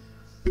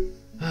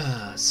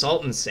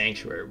 Salt and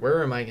Sanctuary.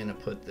 Where am I gonna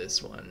put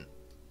this one?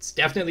 It's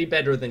definitely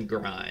better than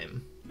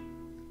Grime.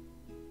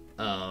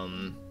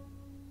 I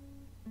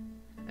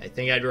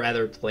think I'd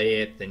rather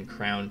play it than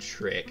Crown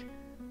Trick,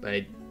 but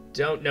I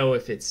don't know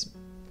if it's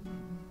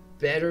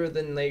better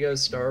than Lego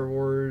Star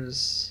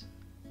Wars.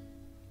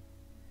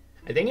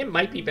 I think it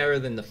might be better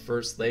than the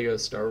first Lego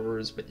Star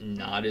Wars, but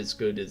not as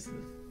good as the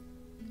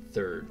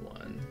third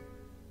one.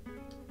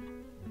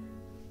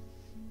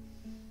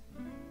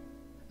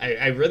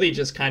 I really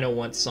just kind of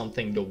want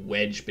something to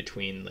wedge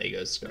between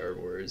Lego Star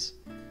Wars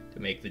to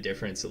make the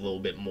difference a little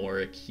bit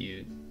more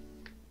acute.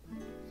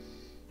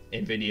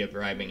 NVIDIA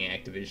bribing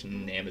Activision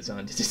and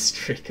Amazon to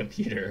destroy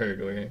computer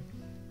hardware.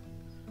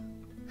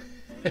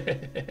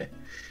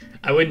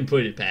 I wouldn't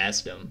put it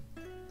past them.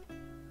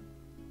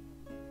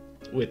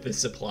 With the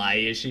supply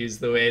issues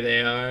the way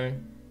they are,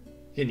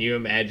 can you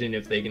imagine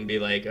if they can be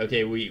like,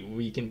 okay,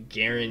 we can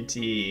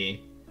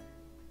guarantee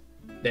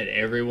that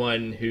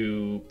everyone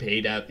who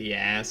paid out the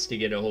ass to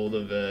get a hold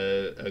of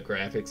a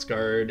graphics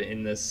card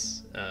in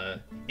this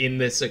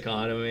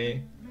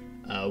economy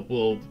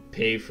will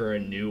pay for a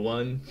new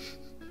one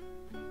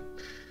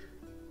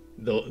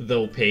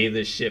they'll pay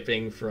the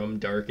shipping from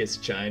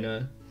Darkest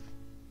China.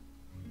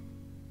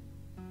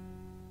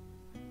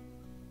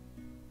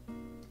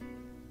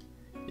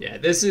 Yeah,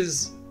 this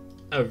is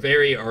a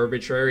very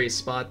arbitrary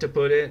spot to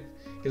put it,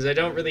 because I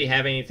don't really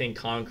have anything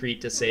concrete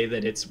to say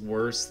that it's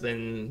worse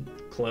than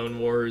Clone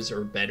Wars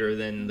or better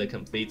than the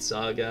complete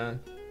saga.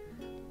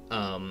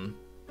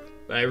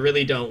 But I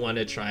really don't want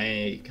to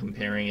try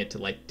comparing it to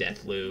like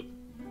Deathloop.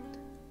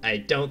 I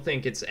don't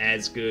think it's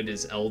as good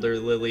as Elder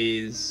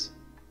Lilies.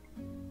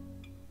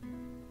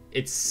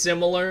 It's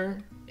similar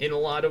in a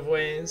lot of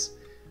ways,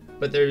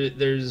 but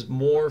there's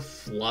more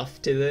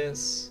fluff to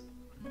this,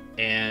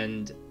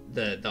 and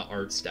the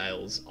art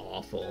style's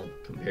awful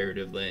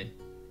comparatively.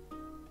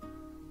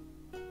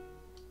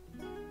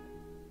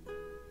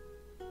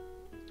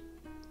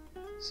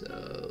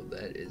 So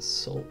that is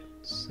Salt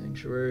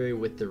Sanctuary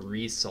with the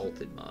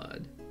Resalted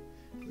mod,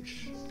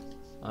 which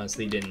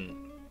honestly didn't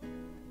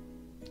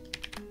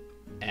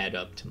add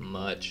up to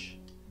much.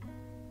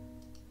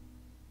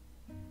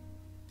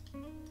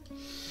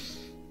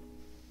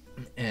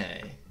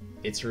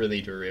 It's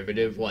really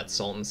derivative. What,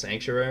 Salt and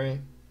Sanctuary?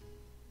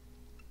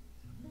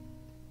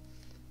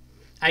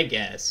 I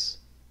guess.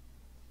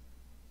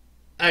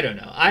 I don't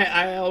know.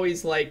 I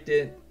always liked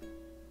it,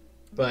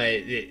 but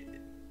I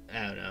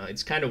don't know.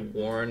 It's kind of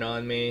worn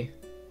on me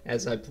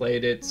as I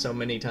played it so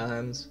many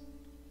times.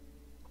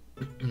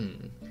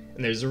 And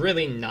there's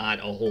really not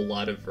a whole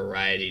lot of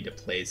variety to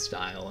play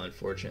style,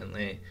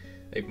 unfortunately.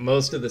 Like,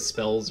 most of the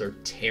spells are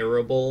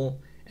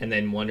terrible, and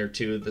then one or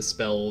two of the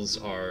spells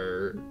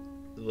are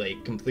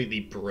like completely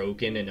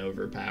broken and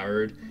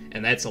overpowered,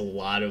 and that's a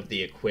lot of the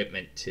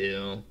equipment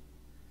too.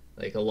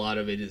 Like, a lot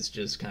of it is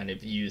just kind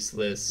of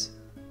useless,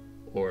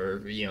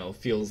 or, you know,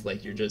 feels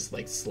like you're just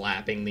like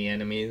slapping the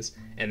enemies.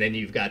 And then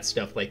you've got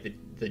stuff like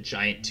the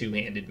giant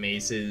two-handed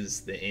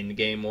maces, the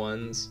in-game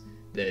ones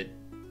that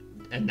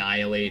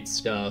annihilate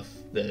stuff,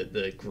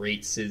 the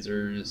great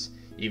scissors,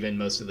 even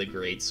most of the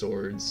great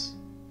swords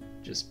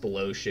just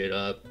blow shit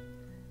up.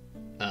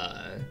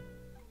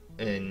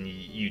 And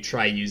you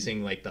try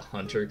using like the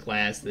hunter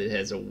class that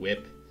has a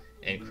whip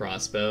and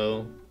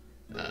crossbow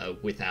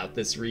without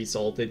this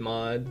Resalted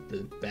mod,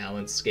 the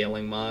balance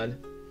scaling mod,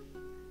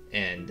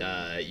 and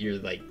you're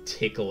like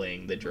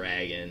tickling the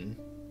dragon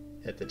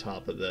at the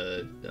top of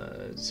the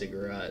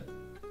ziggurat.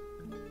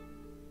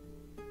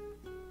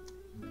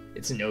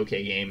 It's an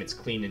okay game. It's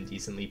clean and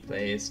decently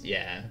placed.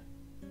 Yeah,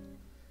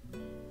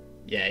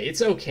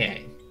 it's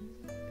okay.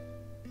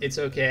 It's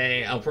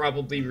okay. I'll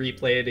probably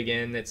replay it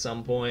again at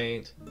some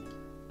point.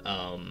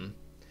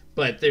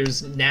 But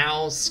there's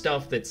now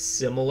stuff that's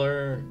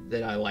similar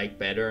that I like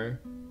better.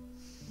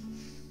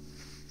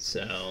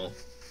 So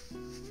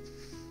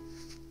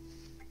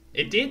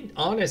it did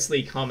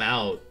honestly come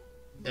out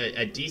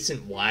a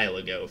decent while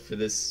ago for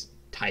this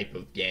type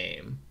of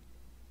game.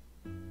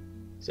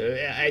 So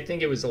I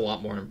think it was a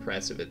lot more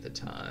impressive at the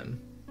time.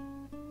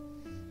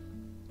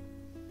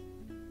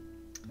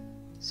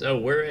 So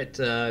we're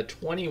at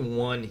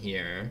 21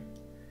 here.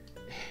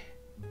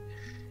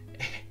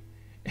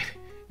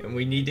 And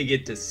we need to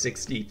get to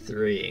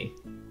 63.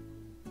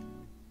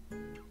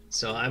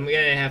 So I'm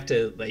gonna have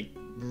to like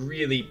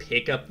really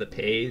pick up the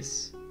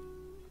pace,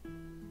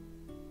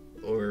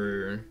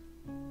 or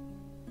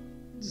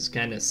just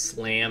kind of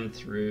slam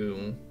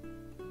through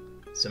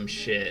some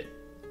shit.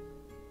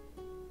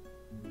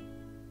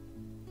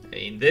 I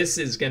mean, this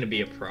is gonna be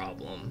a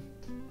problem.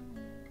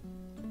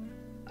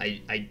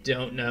 I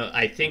don't know.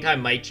 I think I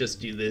might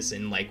just do this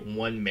in like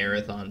one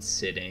marathon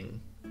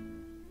sitting.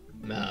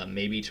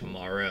 Maybe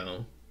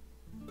tomorrow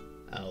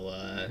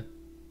I'll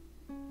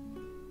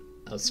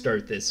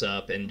start this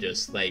up and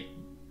just like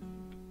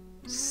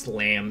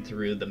slam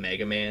through the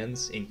Mega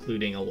Mans,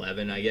 including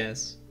 11, I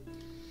guess.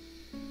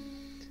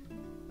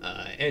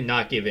 And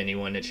not give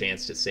anyone a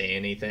chance to say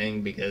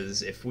anything,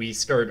 because if we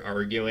start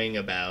arguing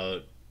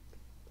about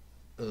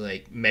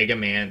like Mega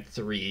Man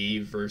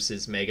 3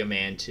 versus Mega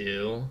Man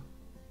 2,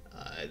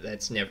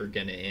 that's never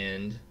gonna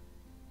end.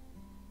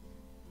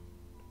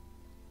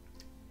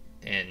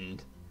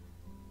 And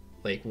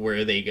like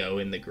where they go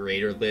in the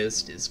greater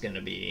list is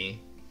gonna be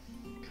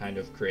kind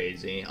of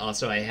crazy.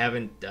 Also, I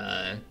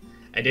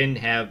didn't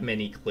have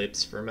many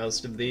clips for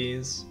most of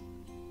these.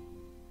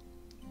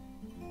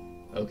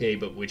 Okay,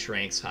 but which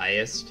ranks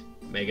highest?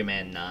 Mega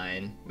Man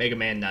 9. Mega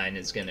Man 9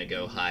 is gonna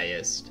go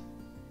highest.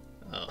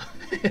 Oh,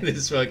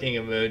 this fucking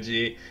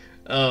emoji.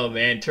 Oh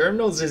man,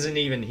 Terminals isn't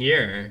even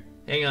here.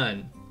 Hang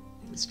on.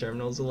 Is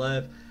Terminals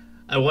alive?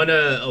 I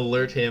wanna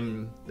alert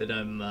him that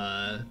I'm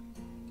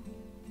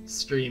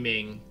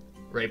streaming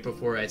right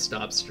before I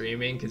stop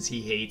streaming, because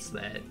he hates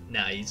that.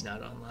 Nah, he's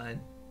not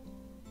online.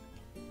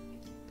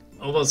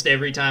 Almost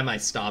every time I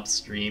stop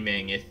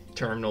streaming, if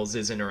Terminals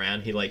isn't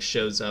around, he like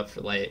shows up for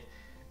like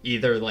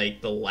either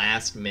like the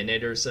last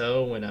minute or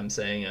so when I'm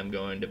saying I'm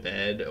going to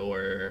bed,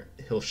 or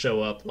he'll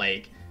show up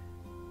like,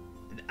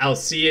 I'll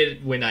see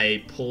it when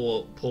I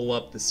pull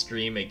up the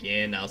stream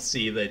again. I'll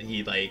see that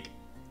he like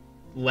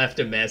left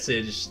a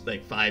message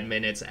like 5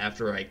 minutes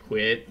after I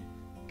quit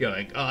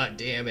going, "God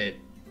damn it,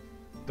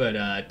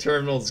 But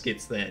Terminals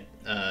gets that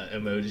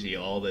emoji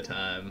all the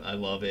time. I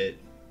love it.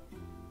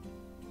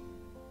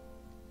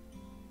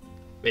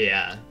 But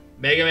yeah,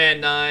 Mega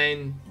Man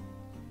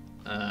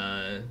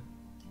 9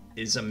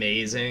 is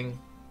amazing.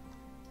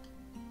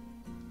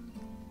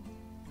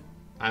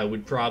 I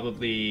would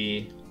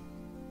probably...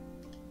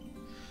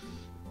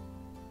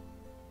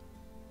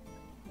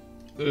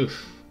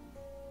 Oof.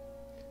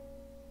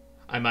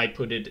 I might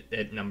put it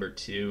at number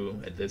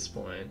 2 at this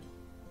point.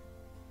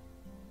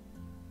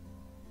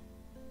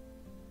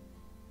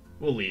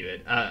 We'll leave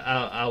it.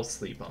 I'll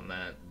sleep on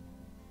that.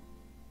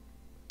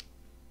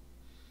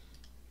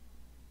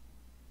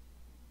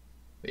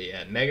 But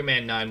yeah, Mega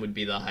Man 9 would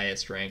be the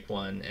highest ranked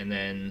one, and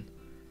then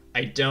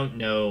I don't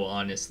know,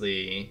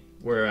 honestly,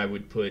 where I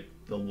would put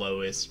the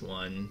lowest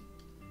one.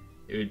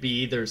 It would be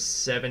either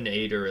 7,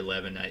 8, or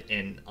 11,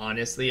 and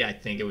honestly, I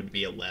think it would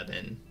be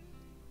 11.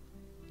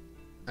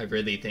 I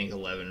really think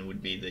 11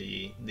 would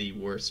be the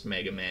worst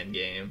Mega Man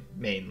game,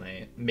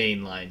 mainline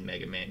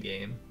Mega Man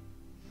game.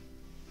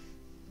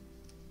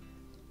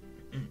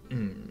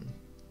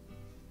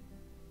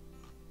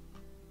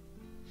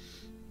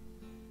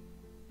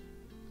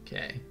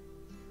 Okay.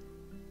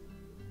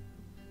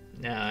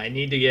 Now I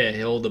need to get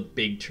Hill the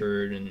Big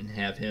Turd and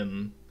have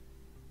him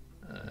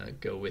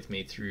go with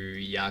me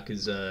through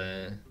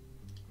Yakuza,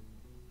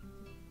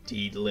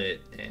 Deedlit,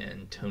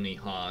 and Tony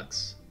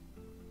Hawk's.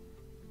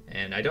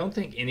 And I don't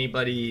think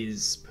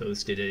anybody's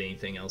posted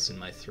anything else in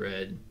my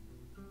thread.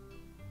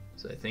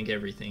 So I think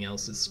everything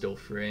else is still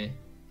free.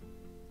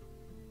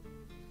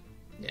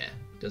 Yeah,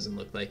 doesn't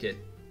look like it.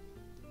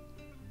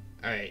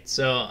 Alright,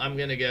 so I'm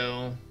gonna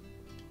go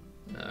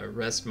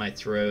rest my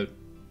throat.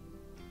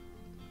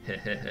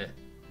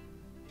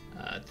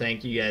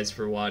 Thank you guys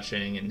for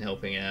watching and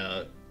helping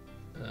out.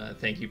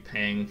 Thank you,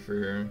 Pang,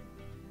 for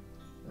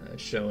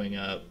showing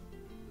up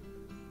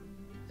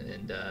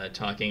and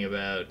talking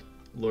about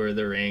Lord of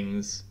the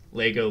Rings,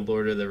 Lego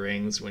Lord of the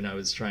Rings, when I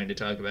was trying to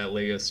talk about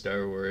Lego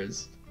Star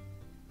Wars.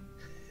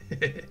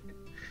 Alright.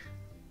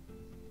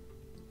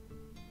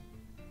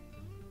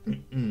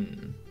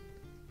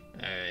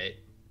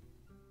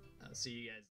 I'll see you guys.